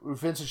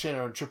Vince and Shane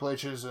are in Triple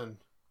H's and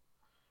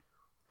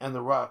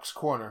The Rock's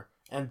corner,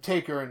 and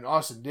Taker and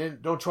Austin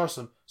don't trust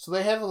them, so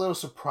they have a little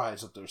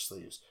surprise up their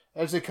sleeves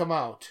as they come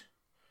out.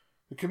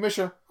 The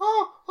commissioner,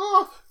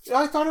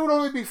 I thought it would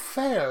only be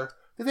fair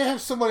that they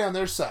have somebody on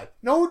their side.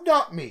 No,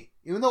 not me.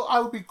 Even though I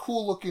would be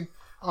cool looking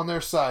on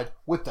their side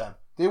with them.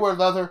 They wear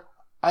leather.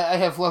 I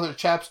have leather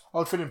chaps. I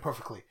would fit in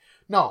perfectly.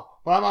 No,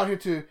 but I'm out here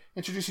to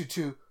introduce you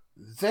to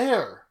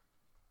their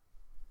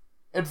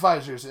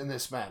advisors in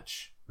this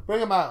match. Bring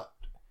them out.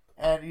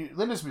 And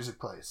Linda's music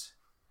plays.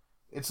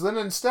 It's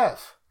Linda and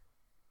Steph.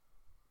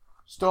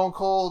 Stone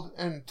Cold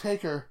and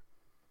Taker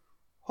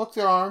hook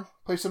their arm,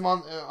 place them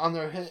on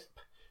their hip,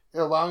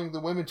 allowing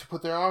the women to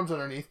put their arms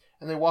underneath,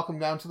 and they walk them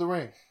down to the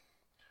ring.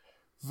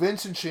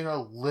 Vince and Shane are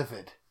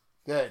livid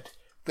that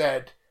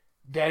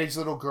Daddy's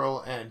little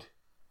girl and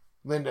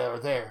Linda are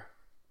there,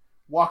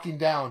 walking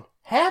down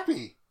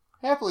happily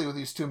with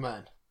these two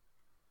men.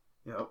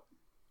 Yep.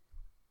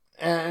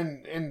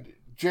 And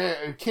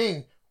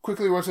King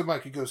quickly runs to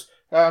Mike. He goes,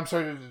 I'm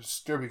sorry to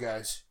disturb you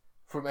guys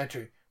from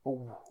entering.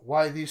 Well,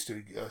 why these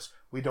two? He goes,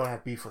 we don't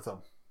have beef with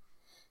them.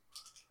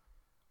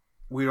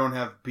 We don't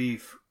have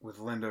beef with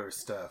Linda or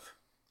Steph,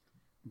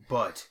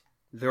 but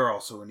they're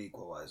also an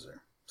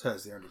equalizer,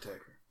 says The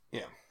Undertaker.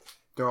 Yeah.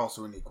 They're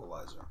also an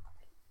equalizer.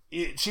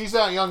 She's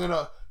not young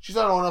enough. She's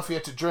not old enough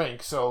yet to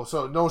drink, so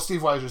no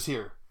Steve Weiser's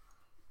here.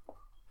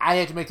 I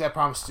had to make that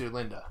promise to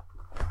Linda.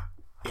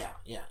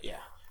 Yeah.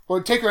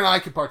 But Taker and I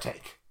can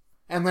partake.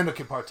 And Linda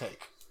can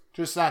partake.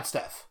 Just not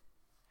Steph.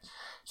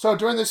 So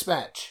during this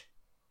match,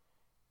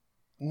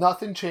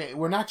 nothing changed.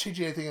 We're not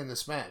changing anything in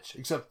this match,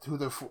 except who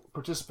the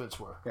participants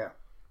were. Yeah.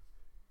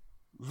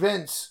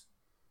 Vince,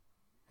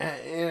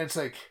 and it's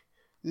like,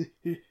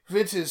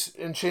 Vince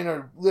and Shane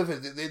are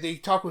livid. They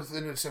talk with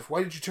Linda and Steph.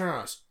 Why did you turn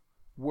on us?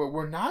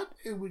 We're not.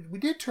 We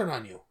did turn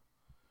on you.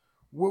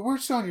 We're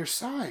still on your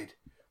side.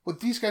 But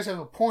these guys have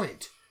a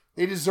point.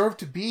 They deserve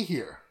to be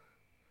here.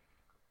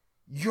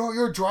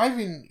 You're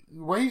driving.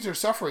 Ratings are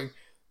suffering.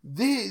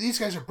 These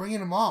guys are bringing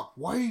them up.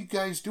 Why are you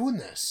guys doing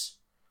this?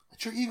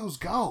 Let your egos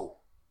go.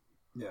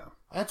 Yeah.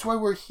 That's why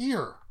we're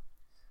here.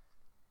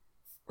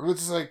 Or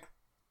it's like,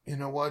 you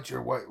know what?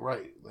 You're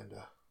right,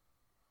 Linda.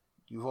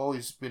 You've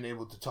always been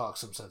able to talk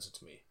some sense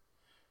into me.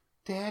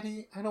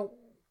 Daddy, I don't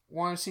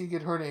want to see you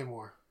get hurt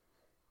anymore.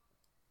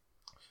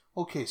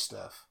 Okay,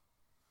 Steph.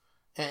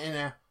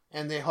 And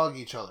they hug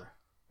each other.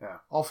 Yeah.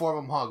 All four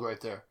of them hug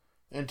right there.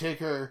 And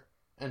Taker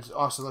and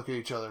Austin look at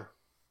each other.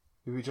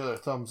 Give each other a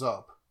thumbs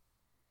up.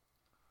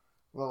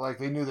 Well, like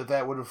they knew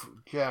that would have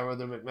got rid of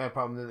the McMahon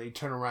problem. Then they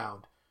turn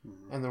around.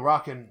 Mm-hmm. And The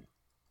Rock and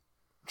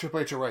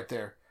Triple H are right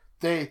there.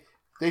 They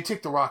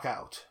take The Rock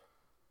out.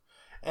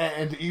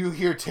 And you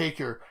hear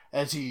Taker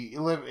as he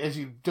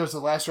does the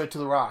last right to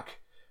The Rock.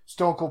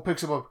 Stone Cold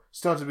picks him up,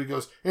 stuns him, and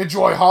goes,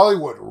 "Enjoy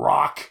Hollywood,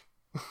 Rock."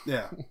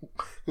 Yeah.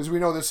 Because we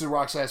know this is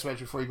Rock's last match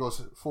before he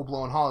goes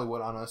full-blown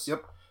Hollywood on us.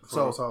 Yep.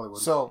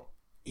 So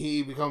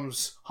he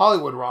becomes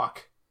Hollywood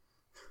Rock.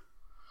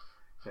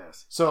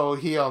 Yes. So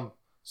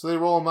so they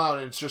roll him out,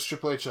 and it's just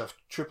Triple H left.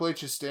 Triple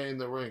H is standing in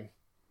the ring.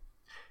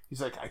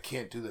 He's like, I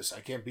can't do this. I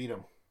can't beat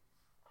him.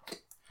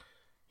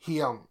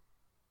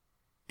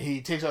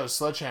 He takes out a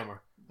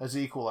sledgehammer as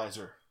the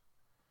equalizer.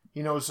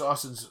 He knows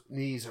Austin's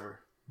knees are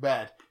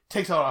bad.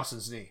 Takes out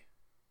Austin's knee.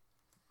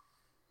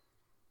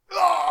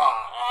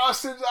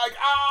 Austin's like,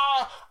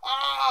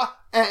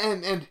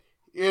 and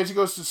as he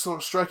goes to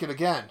strike it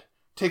again,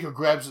 Taker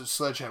grabs his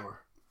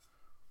sledgehammer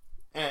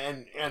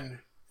and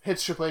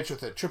hits Triple H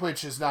with it. Triple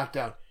H is knocked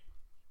down.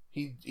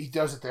 He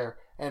does it there,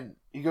 and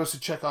he goes to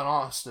check on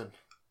Austin.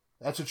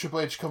 That's when Triple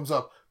H comes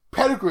up.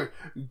 Pedigree.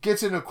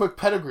 Gets in a quick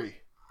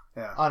pedigree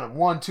on him.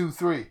 1, 2,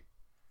 3.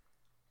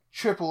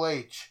 Triple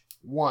H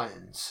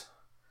wins.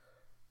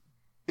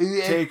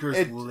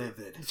 Taker's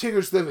livid.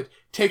 Taker's livid.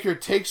 Taker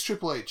takes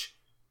Triple H.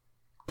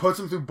 Puts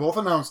him through both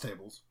announce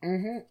tables.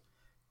 Mm-hmm.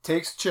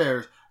 Takes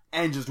chairs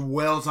and just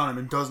wails on him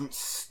and doesn't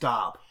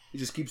stop. He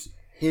just keeps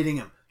hitting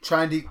him,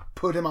 trying to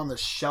put him on the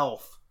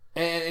shelf.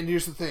 And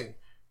here's the thing.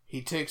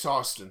 He takes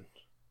Austin.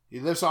 He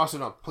lifts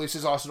Austin up,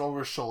 places Austin over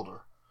his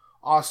shoulder.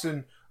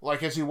 Austin,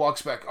 like as he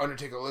walks back,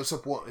 Undertaker lifts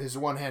up his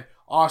one hand.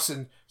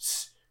 Austin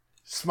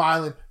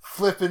smiling,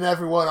 flipping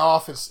everyone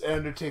off as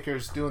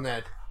Undertaker's doing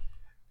that.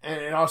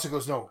 And Austin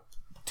goes, no,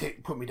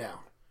 put me down.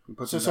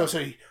 So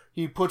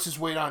he puts his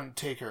weight on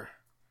Taker,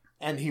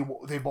 and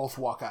they both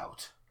walk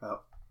out.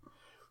 Oh.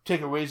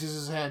 Taker raises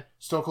his hand.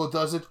 Stone Cold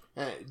does it,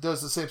 and it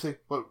does the same thing,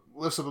 but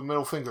lifts up a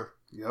middle finger.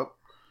 Yep.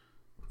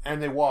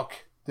 And they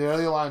walk. The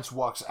early Alliance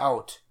walks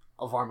out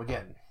of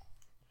Armageddon.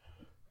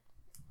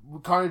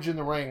 Carnage in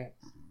the ring.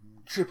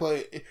 Triple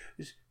H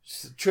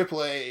is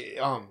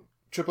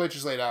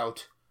laid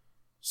out.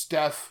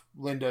 Steph,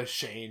 Linda,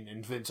 Shane,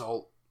 and Vince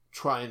all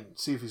try and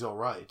see if he's all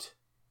right.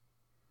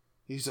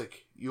 He's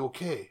like, "You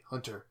okay,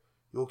 Hunter?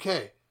 You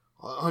okay?"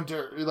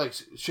 Hunter, like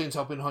Shane's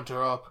helping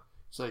Hunter up.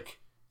 It's like,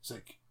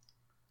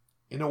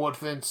 you know what,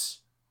 Vince?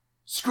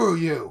 Screw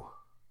you.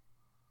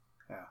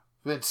 Yeah.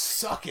 Vince,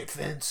 suck it,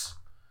 Vince.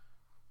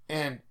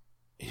 And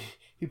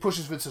he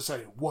pushes Vince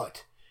aside.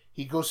 What?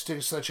 He goes to take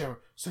a sledgehammer.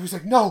 So he's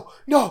like, no.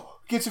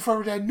 Gets in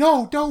front of her dad.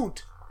 No,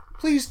 don't.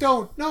 Please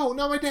don't. No,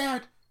 not my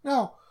dad.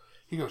 No.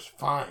 He goes,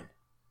 fine.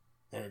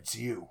 And it's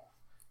you.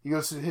 He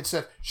goes to hit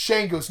Steph.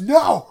 Shane goes,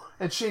 no.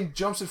 And Shane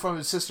jumps in front of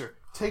his sister.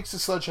 Takes the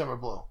sledgehammer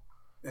blow.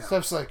 Yeah.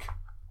 Steph's like,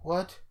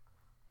 what?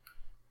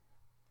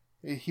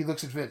 He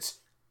looks at Vince.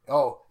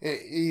 Oh,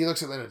 he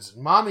looks at Linda and says,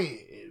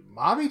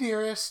 Mommy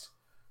dearest.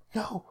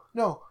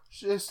 No.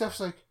 Steph's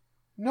like,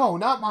 no,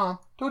 not Mom.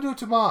 Don't do it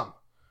to Mom.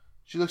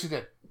 She looks at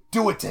Dad.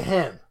 Do it to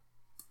him.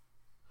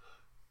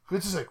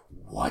 Vince is like,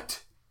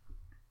 what?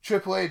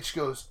 Triple H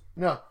goes,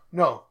 no.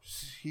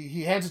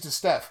 He hands it to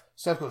Steph.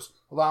 Steph goes,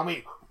 allow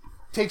me.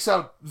 Takes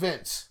out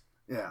Vince.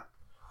 Yeah.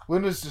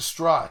 Linda's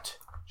distraught.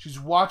 She's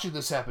watching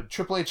this happen.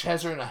 Triple H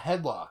has her in a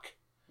headlock.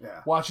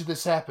 Yeah. Watching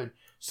this happen.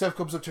 Steph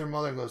comes up to her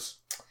mother and goes,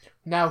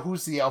 now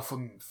who's the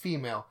alpha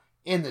female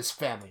in this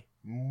family?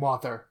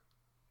 Mother.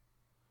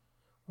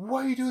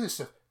 Why are you doing this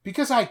stuff?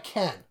 Because I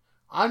can.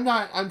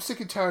 I'm sick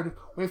and tired of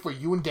waiting for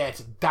you and Dad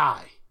to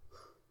die.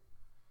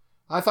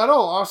 I thought,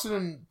 Austin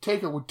and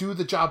Taker would do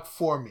the job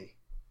for me.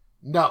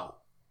 No.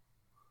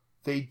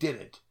 They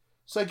didn't.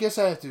 So I guess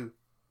I have to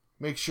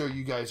make sure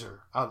you guys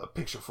are out of the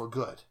picture for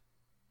good.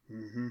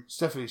 Mm-hmm.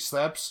 Stephanie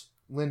slaps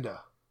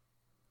Linda.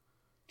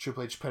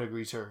 Triple H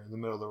pedigrees her in the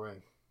middle of the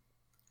ring.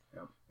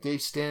 Yep. They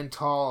stand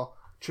tall.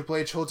 Triple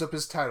H holds up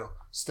his title.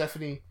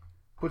 Stephanie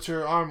puts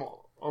her arm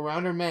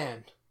around her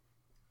man.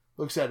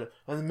 Looks at him.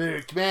 And the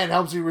McMahon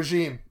Helmsley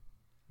regime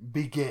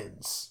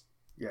begins.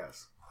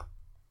 Yes.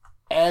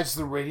 As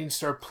the ratings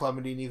start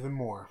plummeting even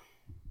more.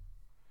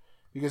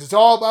 Because it's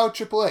all about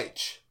Triple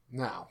H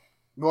now.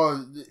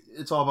 Well,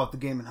 it's all about the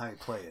game and how you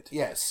play it.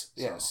 Yes.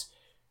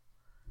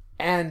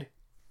 And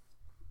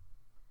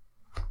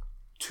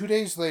 2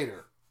 days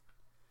later,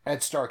 at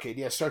Starrcade.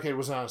 Yeah, Starrcade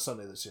wasn't on a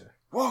Sunday this year.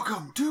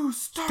 Welcome to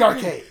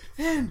Starrcade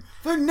in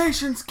the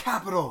nation's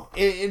capital.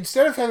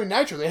 Instead of having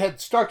Nitro, they had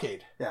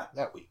Starrcade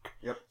that week.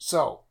 Yep.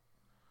 So,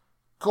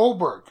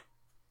 Goldberg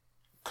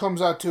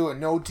comes out to a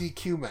no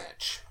DQ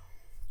match.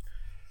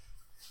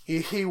 He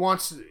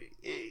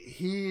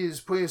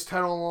is putting his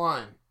title on the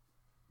line.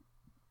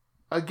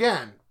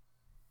 Again,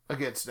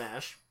 against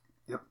Nash.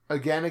 Yep.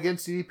 Again,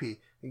 against DDP.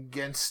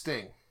 Against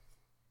Sting.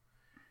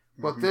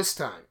 But this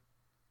time,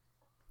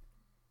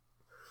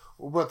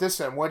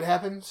 what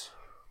happens?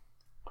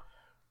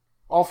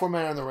 All four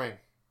men are in the ring.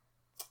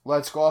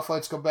 Lights go off,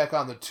 lights go back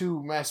on. The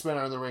two masked men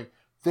are in the ring.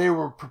 They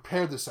were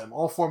prepared this time.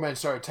 All four men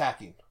start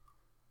attacking.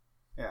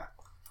 Yeah.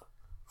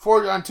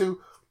 4-on-2.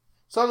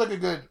 Sounds like a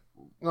good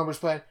numbers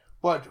plan,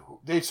 but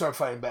they start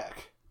fighting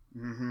back.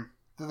 Mm-hmm.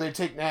 Then they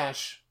take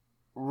Nash,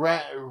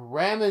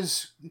 ram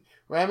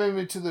him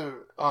into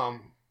the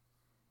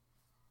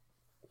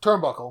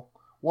turnbuckle.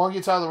 One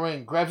gets out of the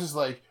ring, grabs his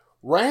leg,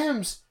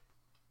 rams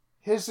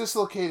his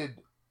dislocated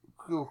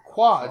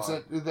quads.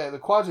 The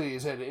quads that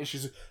he's had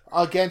issues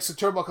against the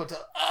turnbuckle.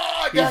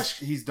 Nash!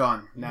 He's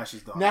done. Nash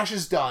is done. Nash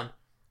is done.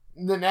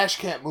 The Nash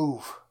can't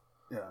move.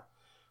 Yeah.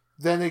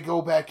 Then they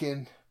go back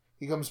in.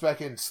 He comes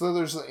back in,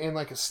 slithers in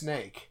like a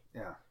snake.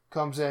 Yeah.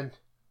 Comes in,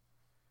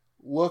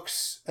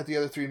 looks at the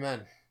other three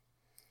men.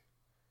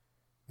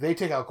 They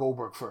take out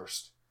Goldberg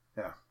first.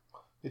 Yeah.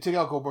 They take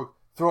out Goldberg,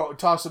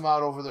 toss him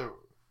out over the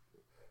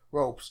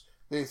ropes.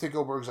 They think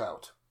Goldberg's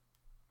out.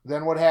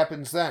 Then what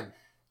happens then?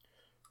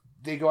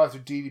 They go after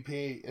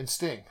DDP and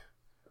Sting.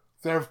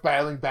 They're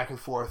battling back and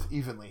forth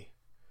evenly.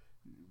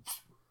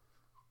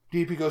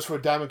 DDP goes for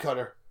a diamond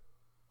cutter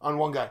on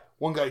one guy.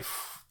 One guy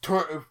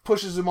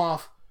pushes him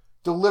off,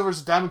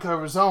 delivers a diamond cutter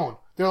of his own.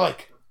 They're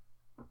like,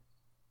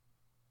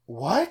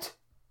 what?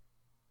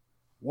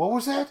 What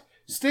was that?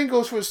 Sting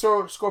goes for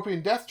a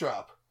Scorpion Death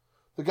Drop.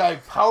 The guy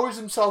powers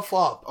himself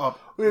up.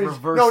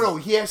 Reverses. No,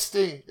 he has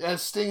Sting.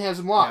 Sting has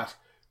him locked. Yeah.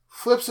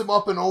 Flips him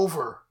up and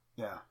over.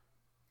 Yeah.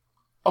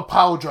 A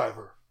pile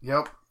driver.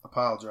 Yep, a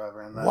pile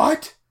driver. And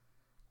What?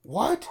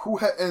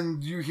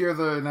 And you hear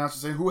the announcer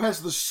say, who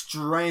has the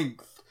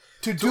strength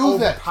to do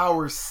that.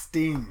 Power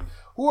Sting.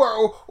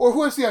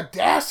 Who has the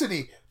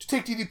audacity to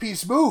take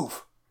DDP's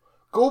move?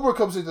 Goldberg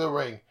comes into the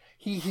ring.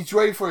 He's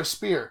ready for a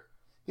spear.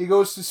 He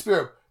goes to spear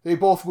him. They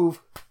both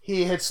move.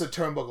 He hits the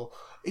turnbuckle.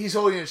 He's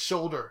holding his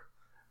shoulder.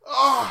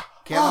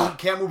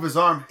 Can't move his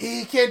arm.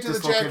 He can't do the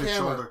Dislocated jackhammer.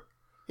 shoulder.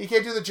 He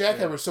can't do the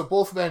jackhammer, so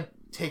both men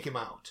take him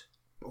out.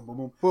 Boom, boom,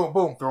 boom. Boom,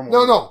 boom. Throw him No,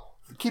 over. no.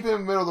 Keep him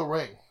in the middle of the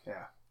ring.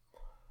 Yeah.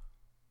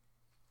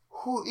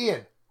 Who,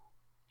 Ian?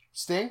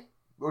 Sting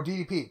or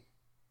DDP?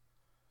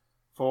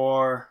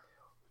 For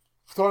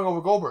Throwing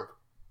over Goldberg.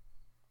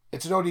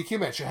 It's an ODQ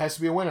match. It has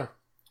to be a winner.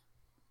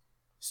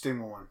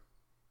 Sting will win.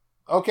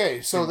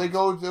 Okay, so they'll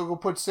go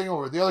put Sting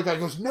over. The other guy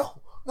goes,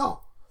 no.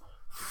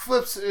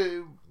 Flips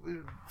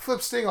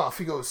Sting off.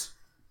 He goes.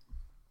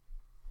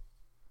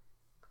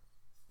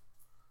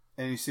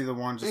 And you see the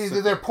one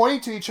just... They're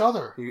pointing to each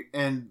other.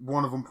 And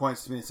one of them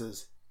points to me and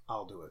says,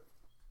 I'll do it.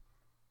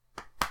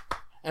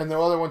 And the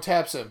other one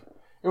taps him.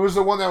 It was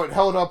the one that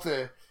held up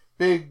the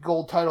big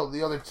gold title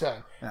the other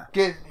time.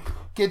 Yeah.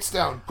 Gets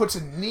down, puts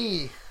a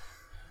knee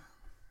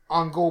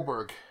on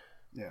Goldberg.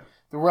 Yeah.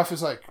 The ref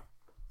is like,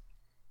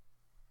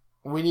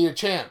 we need a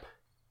champ.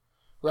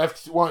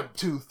 Ref 1,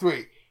 2,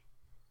 3.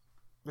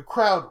 The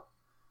crowd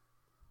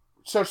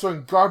starts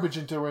throwing garbage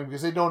into the ring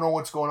because they don't know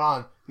what's going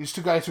on. These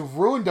two guys who've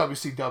ruined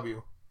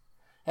WCW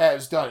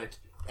has done it.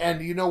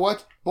 And you know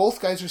what?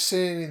 Both guys are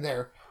sitting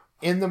there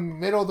in the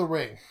middle of the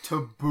ring.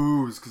 To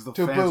booze, because the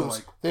fans are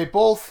like... They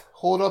both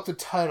hold up the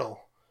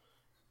title,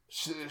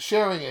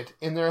 sharing it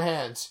in their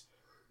hands.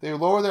 They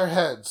lower their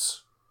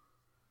heads,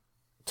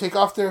 take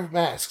off their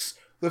masks,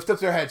 lift up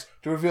their heads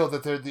to reveal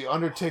that they're The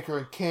Undertaker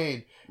and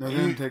Kane. No,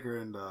 The Undertaker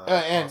and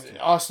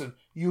Austin.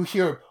 You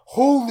hear,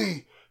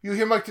 holy... You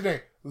hear Mike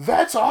today.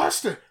 That's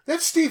Austin.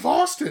 That's Steve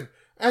Austin.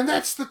 And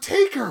that's the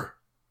Taker.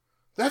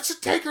 That's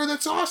the Taker.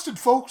 That's Austin,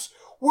 folks.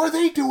 What are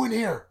they doing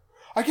here?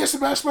 I guess the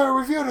match might have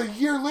revealed a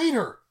year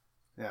later.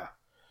 Yeah.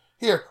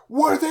 Here.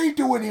 What are they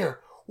doing here?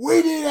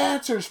 We need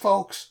answers,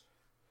 folks.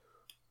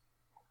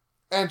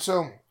 And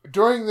so,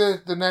 during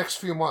the next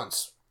few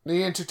months,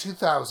 into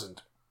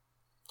 2000,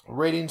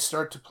 ratings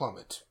start to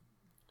plummet.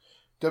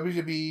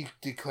 WWE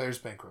declares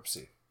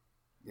bankruptcy.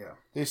 Yeah.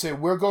 They say,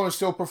 we're going to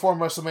still perform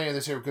WrestleMania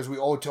this year because we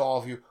owe it to all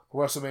of you.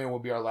 WrestleMania will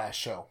be our last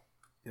show.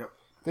 Yep.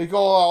 They go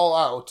all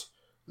out.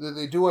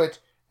 They do it,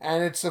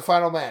 and it's the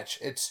final match.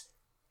 It's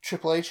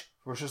Triple H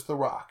versus The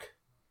Rock.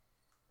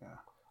 Yeah.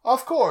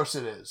 Of course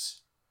it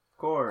is. Of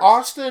course.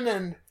 Austin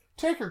and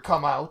Taker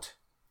come out.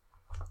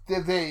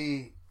 It's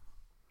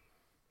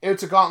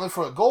a gauntlet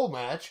for a gold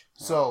match.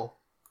 Yeah.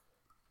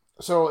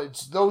 So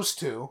it's those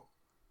two,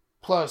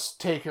 plus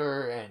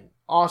Taker and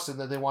Austin,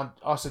 that they want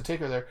Austin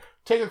Taker there.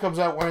 Taker comes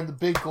out wearing the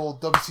big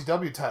gold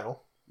WCW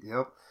title.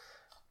 Yep.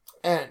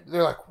 And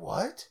they're like,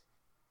 what?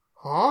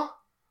 Huh?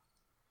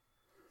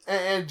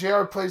 And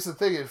JR plays the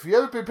thing. If you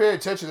haven't been paying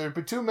attention, there have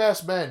been two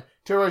masked men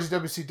terrorizing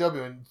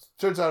WCW, and it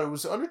turns out it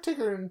was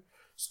Undertaker and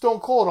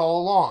Stone Cold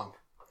all along.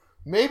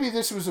 Maybe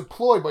this was a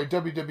ploy by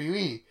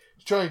WWE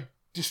to try and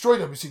destroy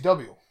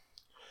WCW.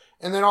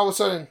 And then all of a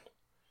sudden,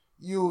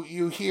 you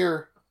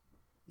hear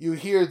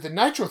the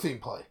Nitro theme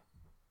play.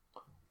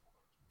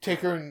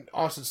 Taker and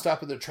Austin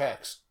stop in their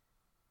tracks.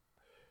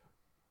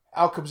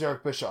 Out comes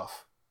Eric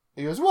Bischoff.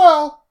 He goes,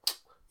 well,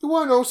 you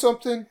want to know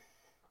something?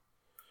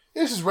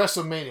 This is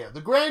WrestleMania, the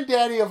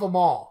granddaddy of them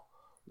all.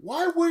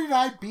 Why wouldn't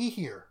I be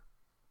here?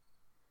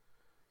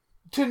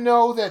 To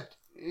know that,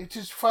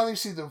 to finally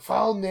see the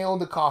final nail in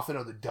the coffin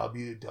of the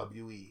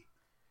WWE,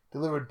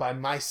 delivered by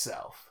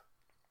myself.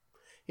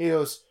 He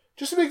goes,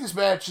 just to make this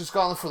match, this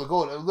gauntlet for the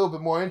gold, a little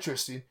bit more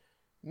interesting,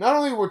 not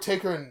only were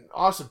Taker and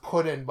Austin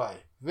put in by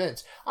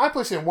Vince, I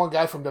placed in one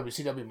guy from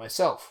WCW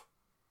myself.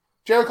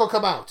 Jericho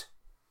come out.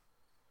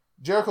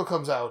 Jericho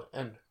comes out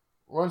and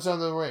runs down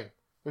the ring.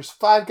 There's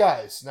 5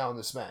 guys now in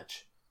this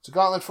match. It's a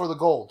gauntlet for the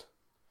gold.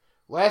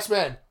 Last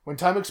man, when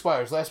time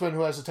expires, last man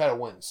who has the title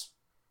wins.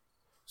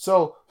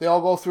 So they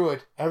all go through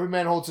it. Every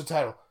man holds the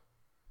title.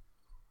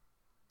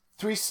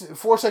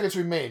 4 seconds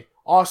remain.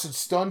 Austin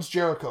stuns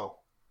Jericho.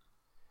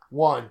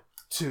 1,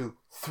 2,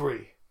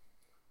 3.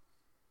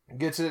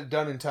 Gets it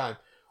done in time.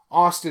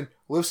 Austin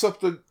lifts up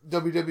the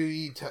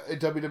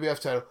WWF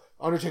title.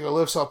 Undertaker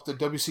lifts up the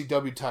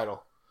WCW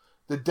title.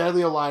 The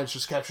Deadly Alliance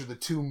just captured the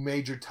 2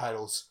 major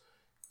titles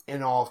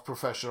in all of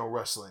professional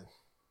wrestling.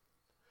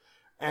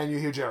 And you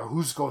hear Jericho,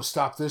 who's going to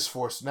stop this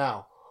force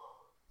now?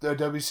 The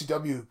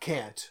WCW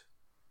can't.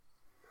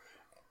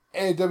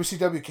 And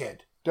WCW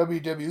can't.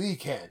 WWE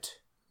can't.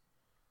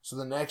 So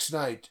the next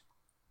night,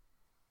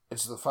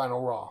 it's the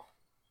final Raw.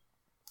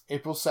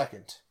 April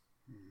 2nd.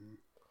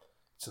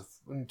 It's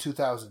in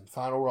 2000,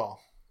 final Raw.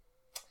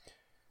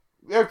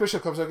 Eric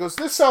Bischoff comes out and goes,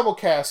 this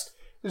simulcast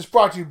is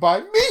brought to you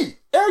by me,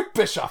 Eric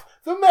Bischoff,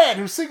 the man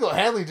who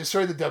single-handedly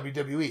destroyed the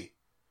WWE.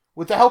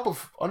 With the help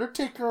of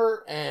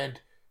Undertaker and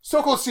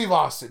Stone Cold Steve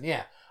Austin,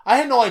 yeah. I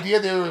had no idea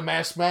they were a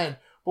masked men,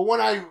 but when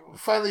I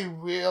finally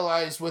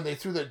realized when they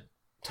threw the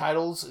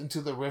titles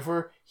into the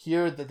river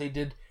here that they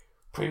did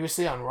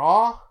previously on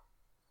Raw,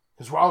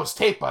 because Raw was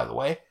taped, by the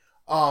way,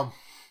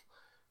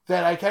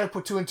 that I kind of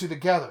put two and two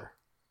together.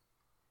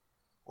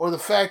 Or the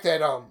fact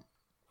that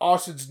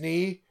Austin's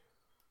knee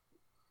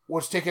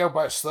was taken out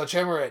by a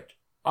sledgehammer at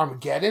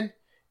Armageddon,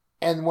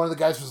 and one of the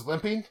guys was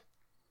limping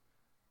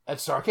at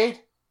Starrcade.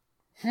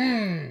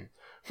 It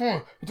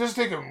doesn't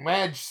take a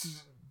mad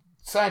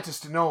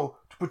scientist to know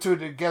to put two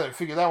together,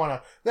 figure that one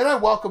out. Then I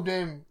welcomed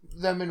them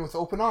in with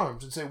open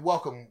arms and say,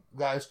 "Welcome,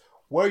 guys.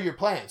 What are your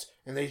plans?"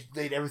 And they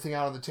laid everything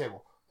out on the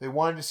table. They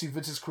wanted to see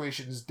Vince's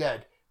creations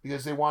dead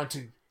because they wanted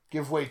to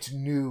give way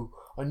to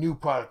a new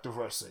product of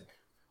wrestling.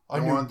 They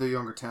wanted the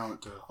younger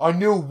talent to. A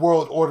new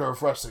world order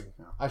of wrestling,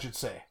 I should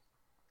say.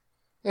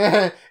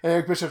 And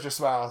Eric Bischoff just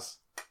smiles.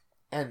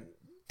 And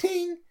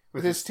ting!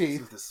 With his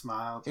teeth. With a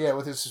smile. Yeah,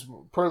 with his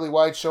pearly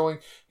whites showing.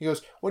 He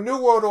goes, "Well, new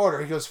world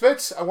order." He goes,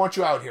 "Vince, I want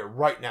you out here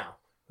right now."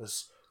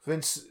 Because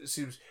Vince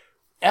seems...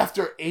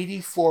 After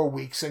 84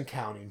 weeks and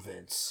counting,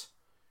 Vince,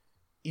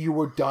 you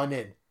were done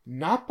in.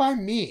 Not by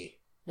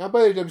me. Not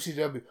by the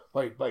WCW.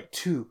 By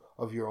two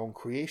of your own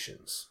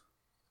creations.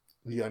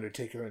 The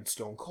Undertaker and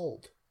Stone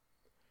Cold.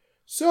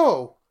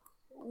 So,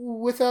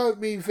 without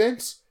me,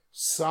 Vince,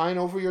 sign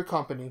over your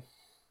company.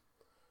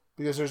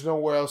 Because there's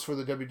nowhere else for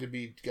the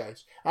WWE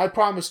guys. I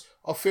promise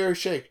a fair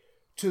shake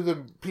to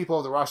the people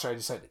of the roster I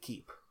decide to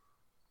keep.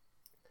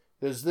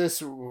 There's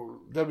this,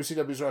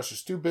 WCW's roster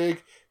is too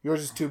big,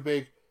 yours is too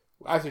big,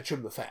 I have to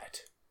trim the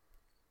fat.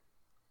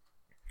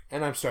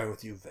 And I'm starting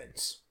with you,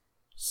 Vince.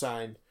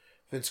 Signed.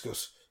 Vince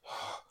goes,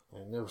 "Oh,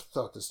 I never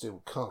thought this day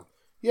would come."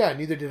 Yeah,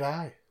 neither did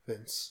I,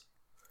 Vince.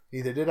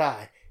 Neither did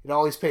I. It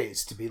always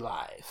pays to be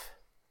live.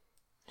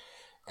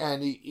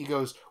 And he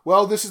goes,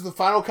 "Well, this is the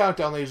final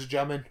countdown, ladies and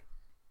gentlemen.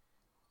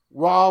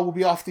 Raw will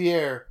be off the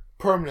air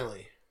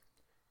permanently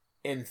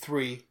in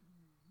 3,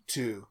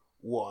 2,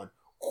 1.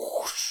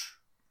 Whoosh.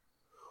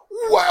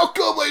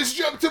 Welcome, ladies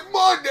and gentlemen, to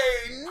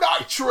Monday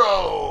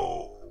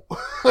Nitro!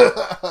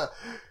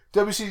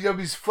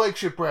 WCW's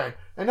flagship brand.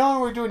 And not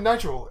only are we doing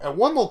Nitro at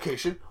one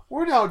location,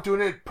 we're now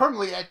doing it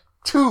permanently at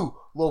 2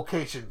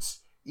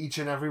 locations each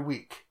and every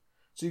week.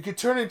 So you could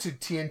turn into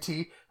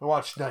TNT and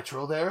watch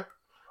Nitro there,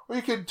 or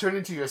you could turn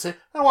into USA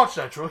and watch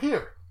Nitro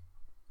here.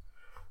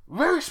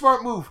 Very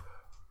smart move.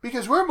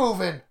 Because we're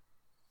moving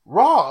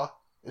Raw,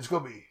 it's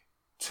going to be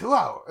 2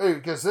 hours.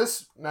 Because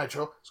this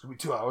Nitro is going to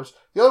be 2 hours.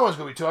 The other one's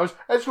going to be 2 hours.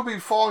 And it's going to be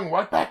falling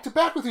right back to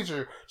back with each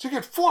other. So you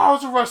get 4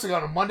 hours of wrestling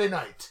on a Monday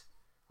night.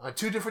 On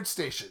 2 different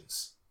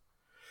stations.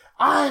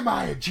 Am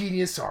I a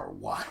genius or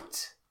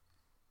what?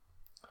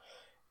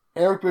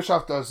 Eric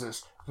Bischoff does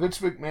this. Vince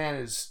McMahon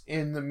is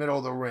in the middle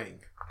of the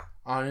ring.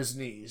 On his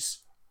knees.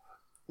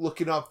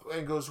 Looking up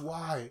and goes,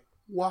 "Why?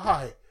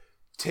 Why?"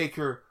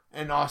 Taker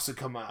and Austin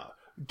come out.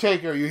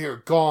 Taker, you hear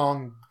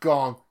gong,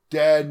 gong,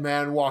 dead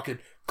man walking,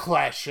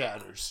 class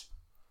shatters.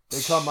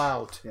 They come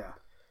out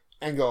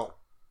and go.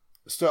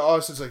 So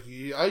Austin's like,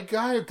 "I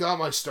got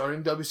my start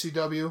in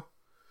WCW,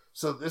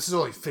 so this is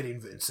only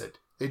fitting, Vince, that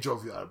they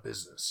drove you out of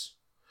business.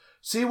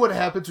 See what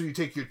happens when you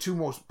take your 2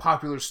 most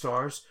popular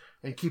stars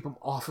and keep them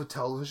off of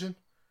television?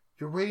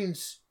 Your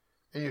ratings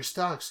and your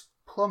stocks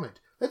plummet.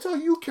 That's all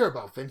you care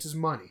about, Vince, is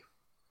money.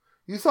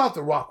 You thought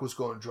The Rock was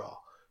going to draw.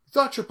 You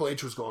thought Triple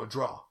H was going to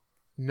draw.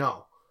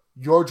 No.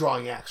 Your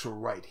drawing acts were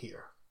right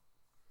here."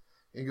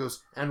 And he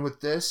goes, "And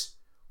with this,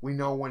 we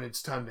know when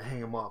it's time to hang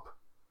him up.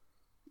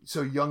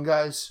 So young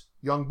guys,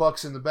 young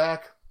bucks in the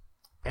back,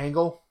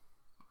 Angle,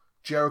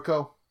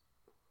 Jericho,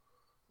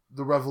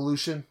 the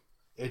Revolution,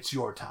 it's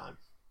your time."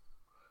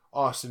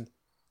 Austin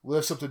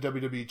lifts up the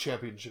WWF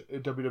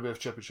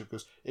Championship,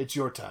 goes, "It's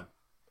your time.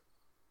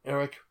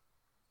 Eric,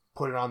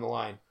 put it on the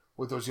line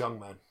with those young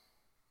men."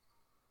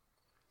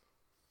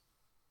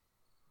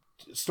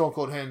 Stone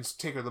Cold hands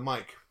Taker the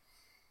mic.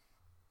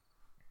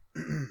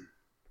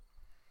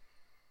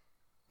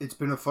 It's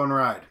been a fun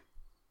ride.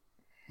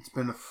 It's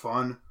been a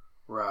fun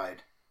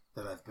ride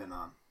that I've been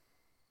on.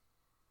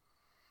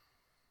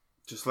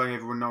 Just letting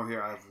everyone know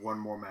here, I have one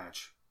more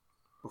match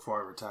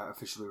before I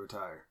officially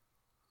retire.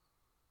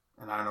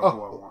 And I know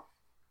who I want.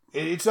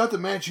 It's not the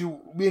match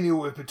me and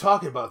you have been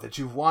talking about that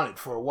you've wanted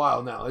for a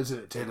while now, isn't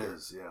it, Taker? It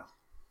is, yeah.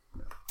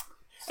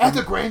 At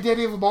the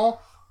granddaddy of them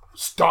all?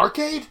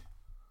 Starrcade?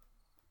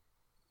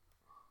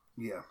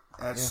 Yeah,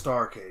 at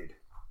Starrcade.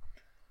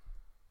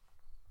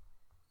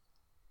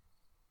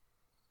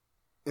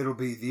 It'll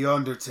be The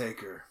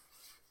Undertaker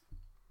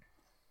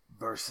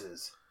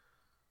versus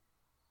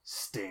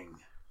Sting.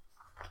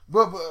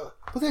 But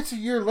that's a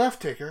year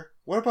left, Taker.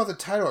 What about the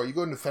title? Are you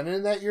going to defend it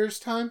in that year's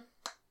time?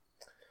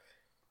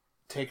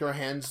 Taker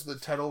hands the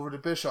title over to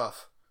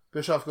Bischoff.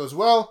 Bischoff goes,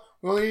 "Well,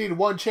 we only need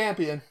one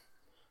champion.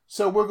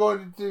 So we're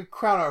going to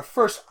crown our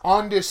first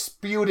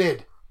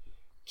undisputed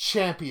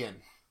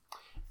champion.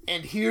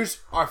 And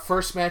here's our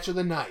first match of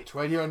the night,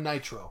 right here on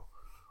Nitro.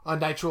 On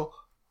Nitro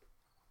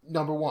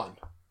number 1.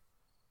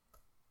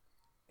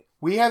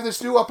 We have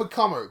this new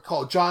up-and-comer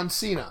called John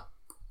Cena.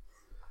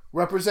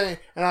 Representing,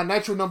 and on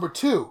Nitro number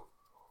 2,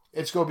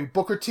 it's going to be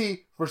Booker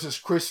T versus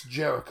Chris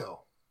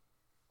Jericho.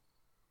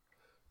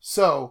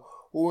 So,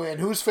 and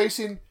who's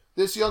facing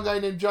this young guy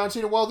named John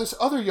Cena? Well, this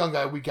other young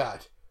guy we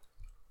got,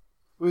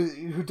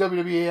 who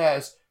WWE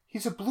has,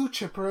 He's a blue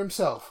chipper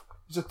himself.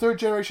 He's a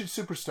third-generation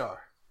superstar.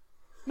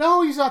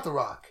 No, he's not The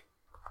Rock.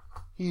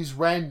 He's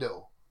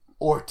Randall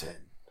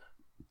Orton.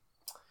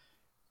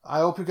 I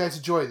hope you guys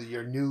enjoy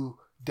your new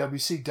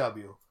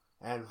WCW.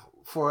 And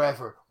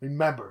forever,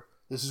 remember,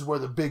 this is where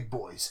the big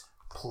boys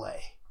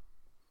play.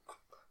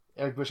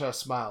 Eric Bischoff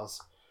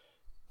smiles.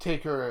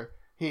 Taker,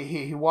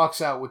 he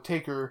walks out with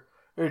Taker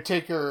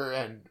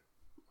and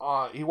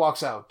he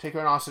walks out. Taker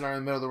and Austin are in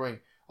the middle of the ring.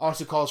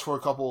 Austin calls for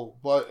a couple,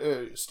 but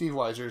Steve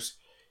Weisers.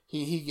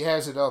 He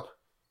has it up.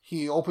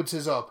 He opens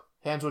his up.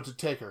 Hands it to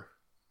Taker.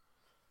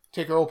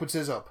 Taker opens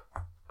his up.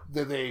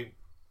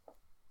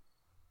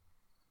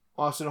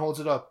 Austin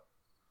holds it up.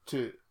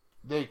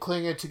 They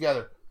cling it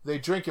together. They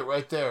drink it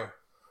right there.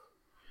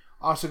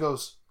 Austin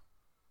goes,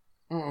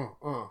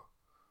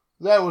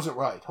 that wasn't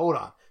right. Hold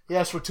on. He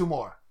asked for 2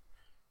 more.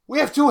 We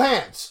have 2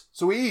 hands,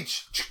 so we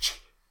each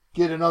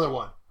get another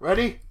one.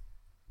 Ready?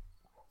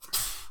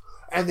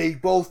 And they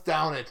both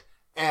down it.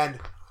 And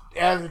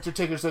after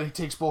Taker's done, he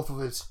takes both of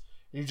his.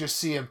 And you just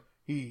see him.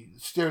 He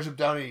stares him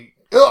down and he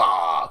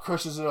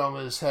crushes it on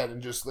his head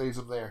and just lays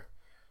him there.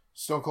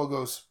 Stone Cold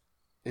goes,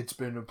 it's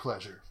been a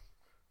pleasure.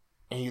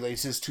 And he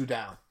lays his 2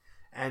 down.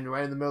 And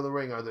right in the middle of the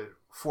ring are the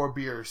 4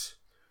 beers.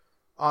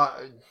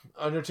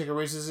 Undertaker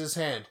raises his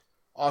hand.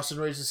 Austin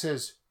raises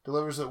his.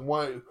 Delivers a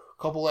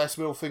couple last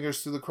middle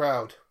fingers to the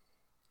crowd.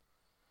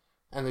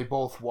 And they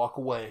both walk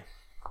away.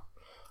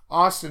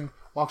 Austin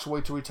walks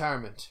away to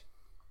retirement.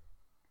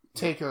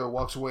 Taker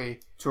walks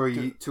away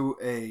to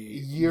a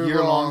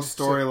year-long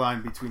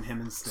storyline between him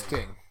and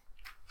Sting.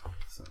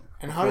 So,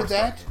 and how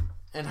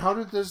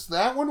does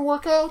that one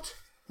work out?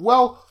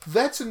 Well,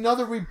 that's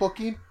another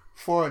rebooking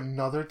for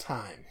another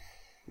time.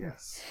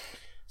 Yes.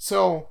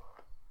 So,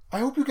 I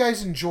hope you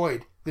guys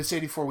enjoyed this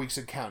 84 weeks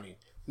and counting.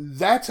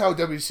 That's how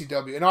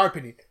WCW, in our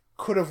opinion,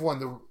 could have won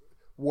the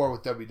war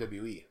with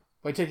WWE.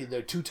 By taking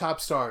their 2 top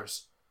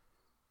stars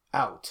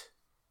out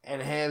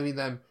and having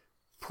them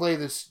play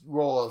this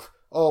role of,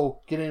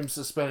 getting them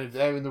suspended,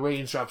 having the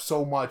ratings drop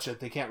so much that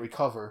they can't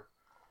recover,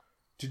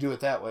 to do it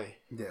that way.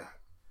 Yeah.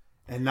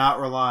 And not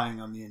relying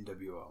on the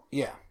NWO.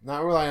 Yeah,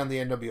 not relying on the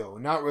NWO.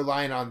 Not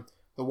relying on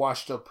the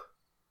washed up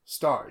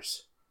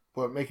stars,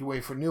 but making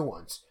way for new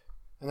ones.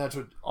 And that's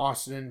what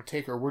Austin and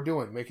Taker were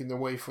doing, making their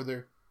way for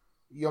their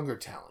younger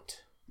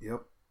talent.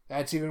 Yep.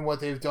 That's even what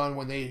they've done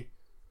when they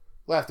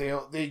left.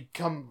 They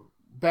come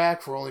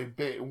back for only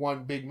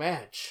one big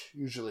match,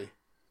 usually.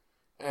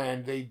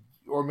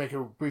 Or make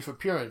a brief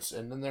appearance,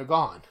 and then they're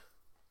gone.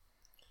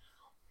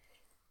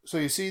 So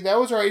you see, that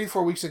was our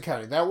 84 weeks and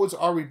counting. That was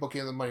our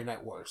rebooking of the Monday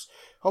Night Wars.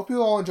 Hope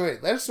you all enjoyed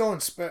it. Let us know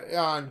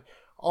on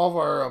all of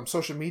our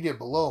social media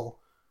below.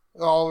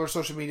 All of our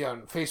social media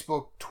on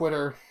Facebook,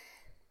 Twitter,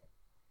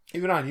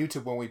 even on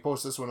YouTube when we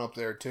post this one up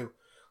there too.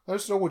 Let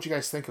us know what you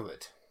guys think of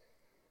it.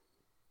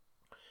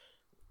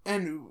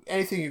 And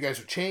anything you guys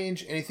would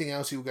change, anything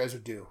else you guys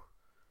would do.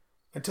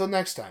 Until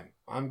next time,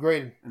 I'm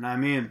Graydon. And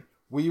I'm Ian.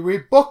 We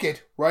rebook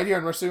it right here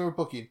on Wrestling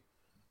Rebooking.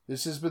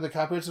 This has been the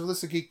comprehensive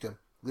list of geekdom.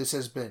 This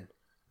has been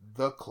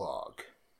the CLOG.